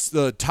give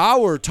the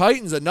Tower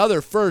Titans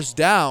another first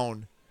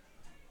down.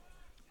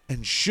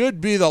 And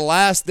should be the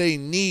last they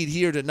need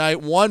here tonight.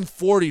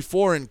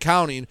 1:44 and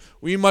counting.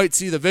 We might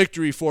see the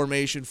victory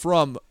formation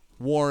from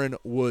Warren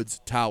Woods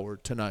Tower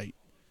tonight.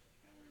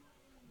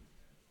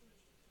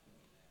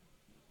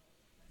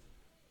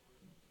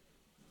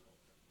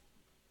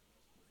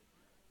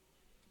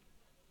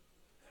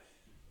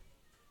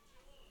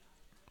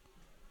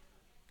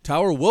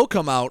 Tower will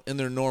come out in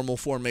their normal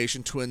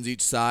formation, twins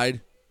each side.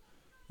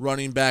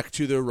 Running back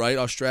to their right,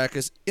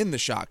 Ostrakis in the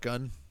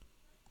shotgun.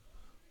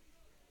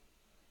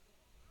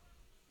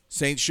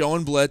 Saints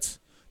showing blitz.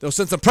 They'll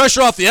send some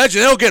pressure off the edge,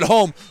 and they'll get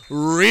home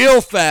real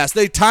fast.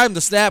 They timed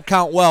the snap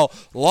count well.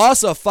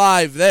 Loss of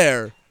 5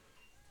 there.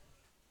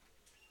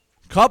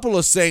 Couple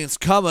of Saints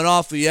coming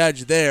off the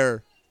edge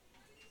there.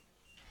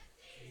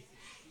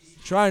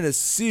 Trying to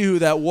see who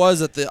that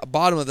was at the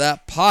bottom of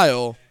that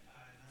pile.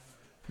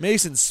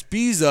 Mason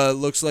Spiza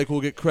looks like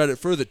we'll get credit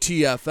for the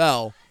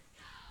TFL.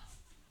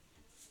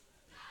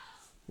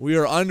 We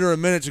are under a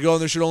minute to go,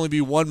 and there should only be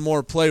one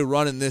more play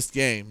run in this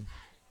game.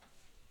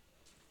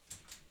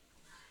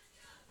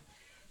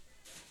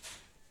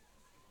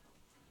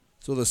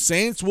 So the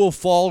Saints will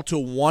fall to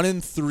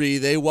 1-3.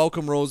 They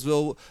welcome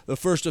Roseville, the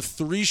first of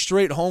 3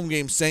 straight home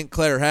games St.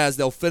 Clair has.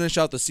 They'll finish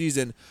out the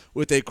season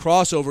with a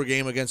crossover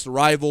game against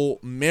rival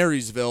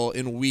Marysville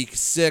in week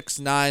 6,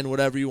 9,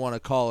 whatever you want to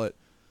call it.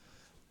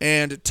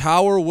 And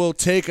Tower will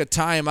take a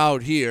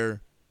timeout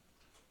here.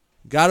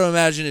 Got to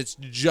imagine it's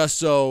just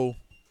so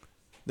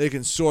they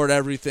can sort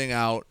everything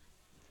out.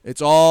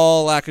 It's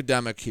all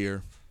academic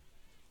here.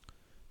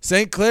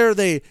 St. Clair,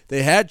 they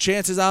had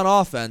chances on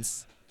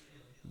offense.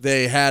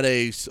 They had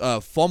a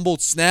fumbled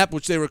snap,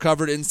 which they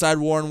recovered inside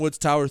Warren Woods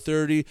Tower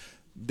 30.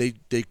 They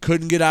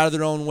couldn't get out of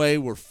their own way.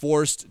 Were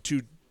forced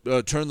to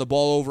turn the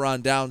ball over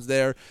on downs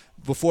there.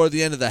 Before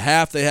the end of the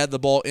half, they had the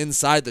ball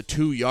inside the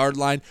 2-yard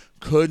line.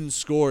 Couldn't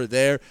score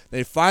there.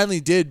 They finally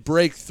did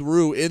break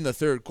through in the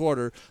third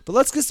quarter. But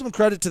let's give some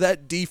credit to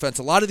that defense.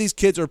 A lot of these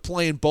kids are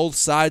playing both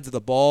sides of the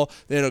ball.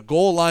 They had a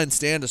goal line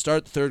stand to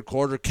start the third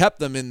quarter, kept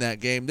them in that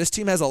game. This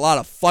team has a lot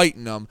of fight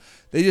in them.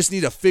 They just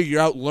need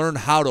to learn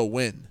how to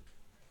win.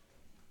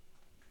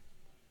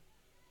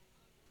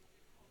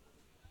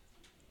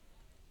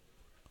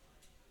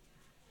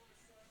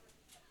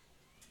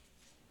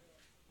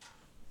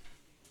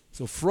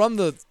 So from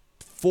the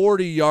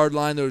 40-yard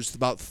line, there's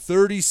about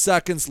 30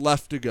 seconds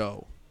left to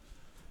go.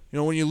 You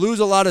know, when you lose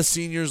a lot of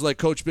seniors like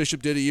Coach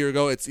Bishop did a year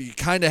ago, you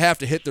kind of have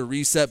to hit the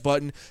reset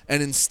button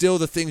and instill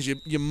the things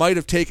you might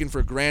have taken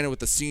for granted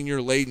with a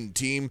senior-laden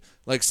team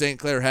like St.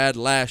 Clair had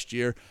last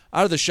year.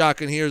 Out of the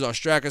shotgun here is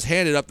Ostrakis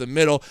handed up the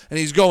middle, and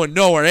he's going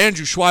nowhere.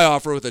 Andrew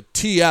Schweihofer with a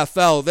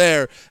TFL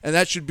there, and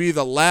that should be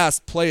the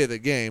last play of the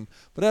game.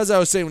 But as I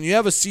was saying, when you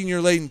have a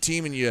senior-laden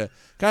team and you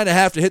kind of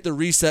have to hit the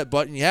reset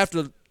button, you have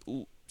to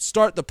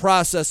start the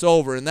process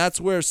over, and that's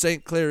where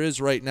St. Clair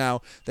is right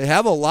now. They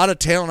have a lot of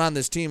talent on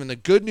this team, and the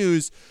good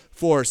news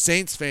for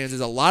Saints fans is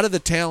a lot of the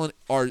talent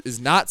is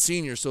not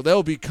seniors, so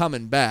they'll be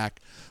coming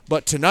back.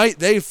 But tonight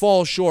they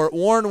fall short.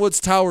 Warren Woods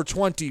Tower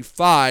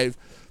 25,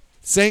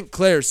 St.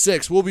 Clair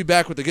 6. We'll be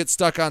back with the Get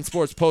Stuck on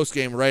Sports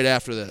postgame right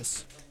after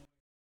this.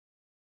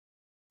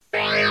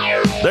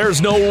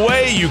 There's no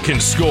way you can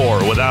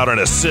score without an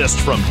assist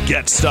from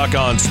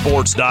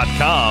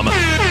GetStuckOnSports.com.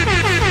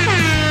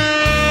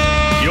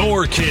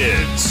 Your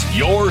kids,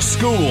 your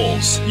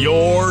schools,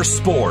 your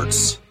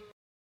sports.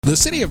 The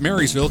City of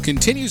Marysville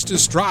continues to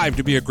strive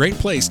to be a great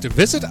place to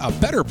visit, a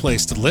better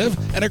place to live,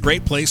 and a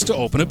great place to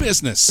open a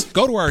business.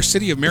 Go to our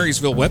City of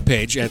Marysville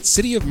webpage at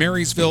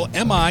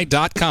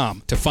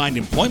cityofmarysvillemi.com to find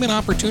employment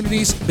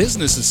opportunities,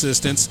 business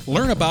assistance,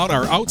 learn about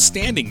our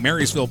outstanding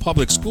Marysville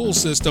public school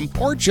system,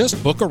 or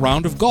just book a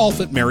round of golf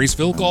at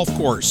Marysville Golf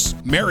Course.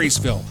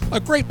 Marysville,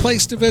 a great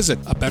place to visit,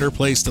 a better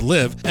place to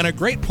live, and a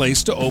great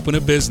place to open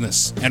a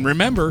business. And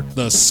remember,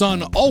 the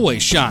sun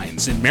always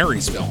shines in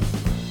Marysville.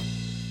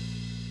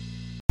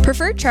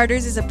 Preferred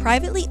Charters is a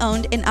privately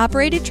owned and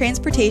operated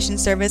transportation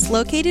service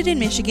located in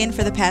Michigan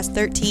for the past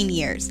 13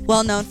 years.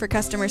 Well known for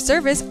customer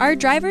service, our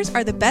drivers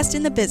are the best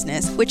in the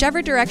business,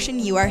 whichever direction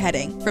you are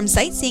heading. From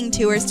sightseeing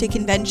tours to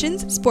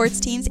conventions, sports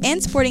teams,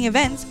 and sporting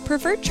events,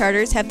 Preferred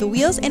Charters have the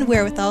wheels and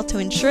wherewithal to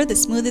ensure the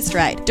smoothest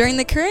ride. During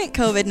the current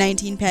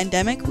COVID-19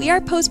 pandemic, we are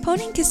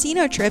postponing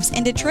casino trips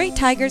and Detroit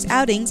Tigers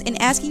outings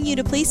and asking you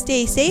to please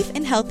stay safe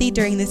and healthy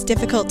during this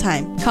difficult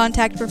time.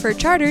 Contact Preferred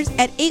Charters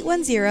at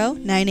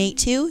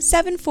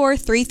 810-982-7433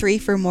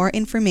 for more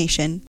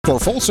information. For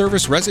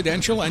full-service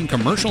residential and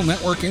commercial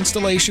network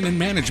installation and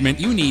management,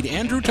 you need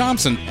Andrew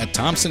Thompson at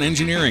Thompson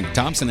Engineering.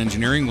 Thompson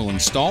Engineering will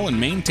install and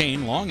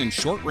maintain long and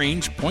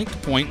short-range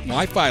point-to-point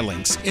Wi-Fi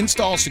links,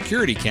 install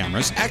security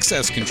cameras,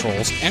 access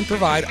controls, and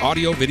provide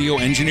audio-video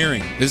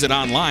engineering. Visit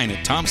online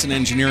at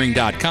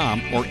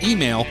thompsonengineering.com or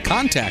email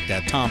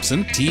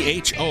contact@thompson,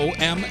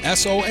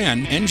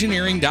 THOMSON,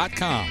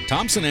 engineering.com.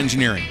 Thompson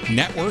Engineering,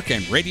 network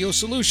and radio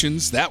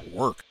solutions that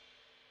work.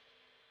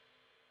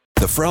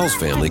 The Frells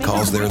family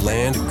calls their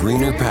land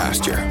greener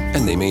pasture,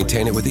 and they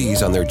maintain it with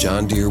ease on their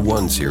John Deere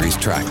 1 Series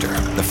tractor.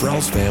 The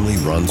Frells family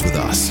runs with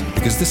us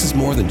because this is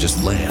more than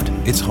just land,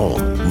 it's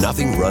home.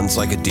 Nothing runs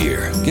like a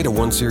Deere. Get a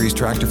 1 Series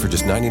tractor for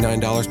just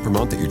 $99 per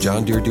month at your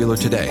John Deere dealer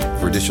today.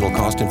 For additional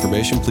cost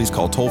information, please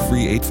call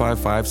toll-free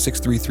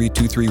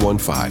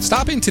 855-633-2315.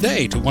 Stop in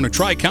today to one of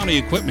Tri-County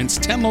Equipment's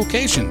 10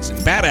 locations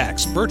in Bad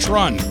Axe, Birch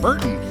Run,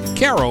 Burton,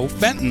 Caro,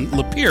 Fenton,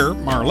 Lapeer,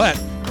 Marlette,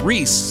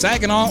 Reese,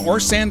 Saginaw, or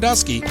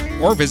Sandusky,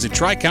 or visit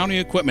Tri-County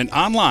Equipment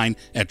online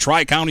at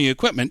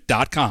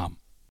tricountyequipment.com.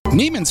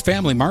 Neiman's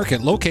Family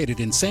Market, located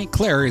in St.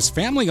 Clair, is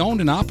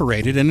family-owned and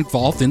operated and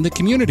involved in the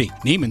community.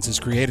 Neiman's has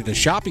created a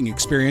shopping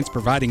experience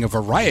providing a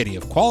variety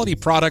of quality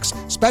products,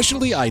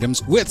 specialty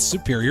items with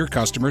superior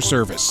customer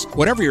service.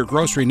 Whatever your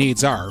grocery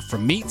needs are,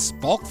 from meats,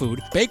 bulk food,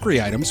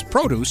 bakery items,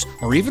 produce,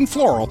 or even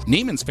floral,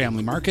 Neiman's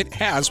Family Market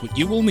has what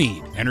you will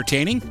need.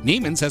 Entertaining?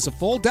 Neiman's has a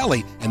full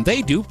deli, and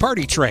they do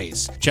party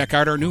trays. Check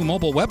out our new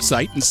mobile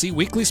website and see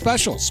weekly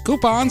specials,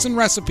 coupons, and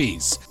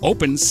recipes.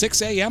 Open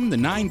 6 a.m. to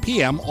 9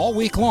 p.m. all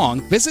week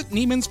long. Visit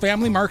Neiman's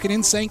Family Market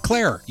in St.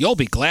 Clair. You'll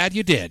be glad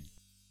you did.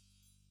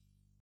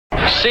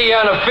 See you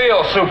on the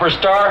field,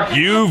 superstar.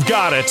 You've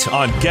got it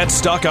on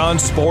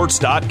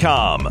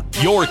GetStuckOnSports.com.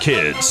 Your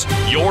kids,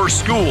 your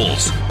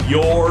schools,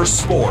 your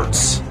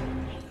sports.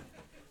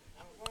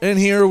 And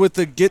here with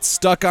the Get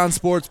Stuck on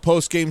Sports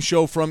postgame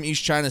show from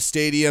East China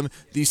Stadium,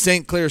 the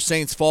St. Clair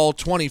Saints fall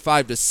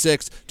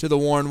 25-6 to the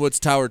Warren Woods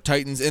Tower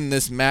Titans in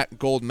this Matt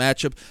Gold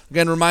matchup.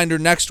 Again, reminder,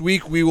 next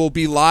week we will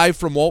be live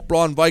from Walt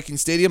Braun Viking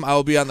Stadium. I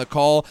will be on the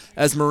call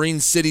as Marine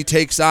City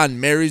takes on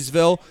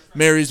Marysville.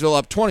 Marysville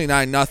up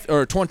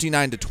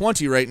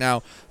 29-20 right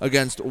now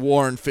against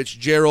Warren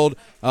Fitzgerald.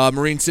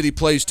 Marine City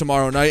plays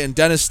tomorrow night, and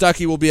Dennis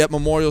Stuckey will be at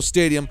Memorial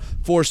Stadium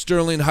for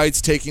Sterling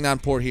Heights taking on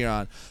Port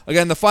Huron.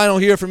 Again, the final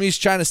here from East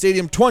China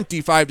Stadium,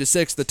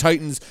 25-6. The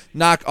Titans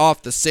knock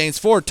off the Saints.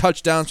 4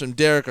 touchdowns from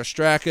Derek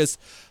Ostrakis,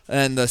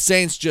 and the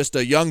Saints, just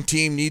a young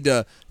team, need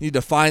to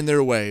find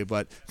their way.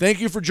 But thank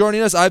you for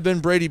joining us. I've been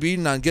Brady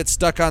Beaton on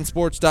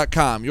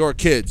GetStuckOnSports.com. Your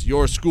kids,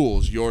 your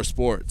schools, your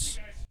sports.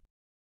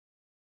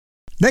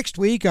 Next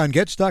week on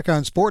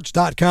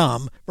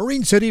GetStuckOnSports.com,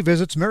 Marine City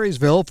visits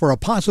Marysville for a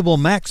possible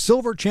MAC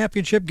Silver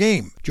Championship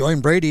game.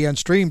 Join Brady on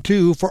Stream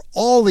 2 for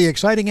all the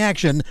exciting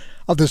action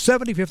of the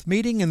 75th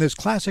meeting in this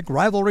classic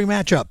rivalry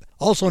matchup.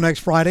 Also next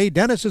Friday,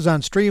 Dennis is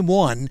on Stream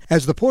 1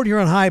 as the Port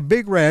Huron High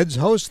Big Reds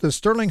host the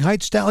Sterling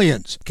Heights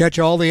Stallions. Catch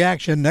all the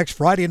action next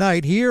Friday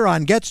night here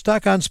on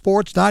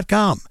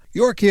GetStuckOnSports.com.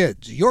 Your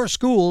kids, your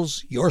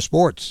schools, your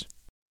sports.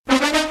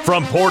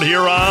 From Port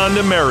Huron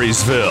to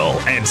Marysville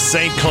and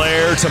St.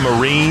 Clair to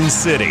Marine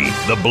City,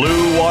 the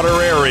Blue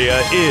Water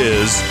area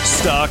is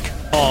Stuck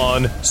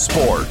on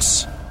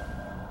Sports.